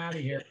 bye, I'm out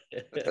of here.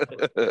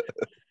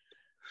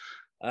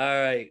 All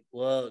right.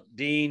 Well,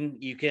 Dean,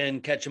 you can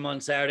catch him on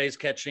Saturdays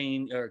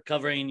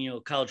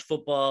covering, college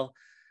football,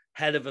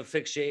 head of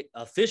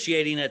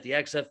officiating at the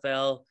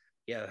XFL.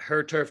 Yeah,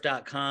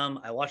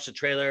 herturf.com. I watched the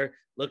trailer.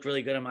 Looked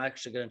really good. I'm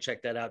actually going to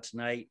check that out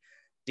tonight.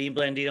 Dean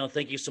Blandino,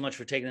 thank you so much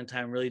for taking the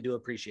time. Really do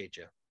appreciate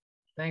you.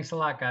 Thanks a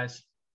lot, guys.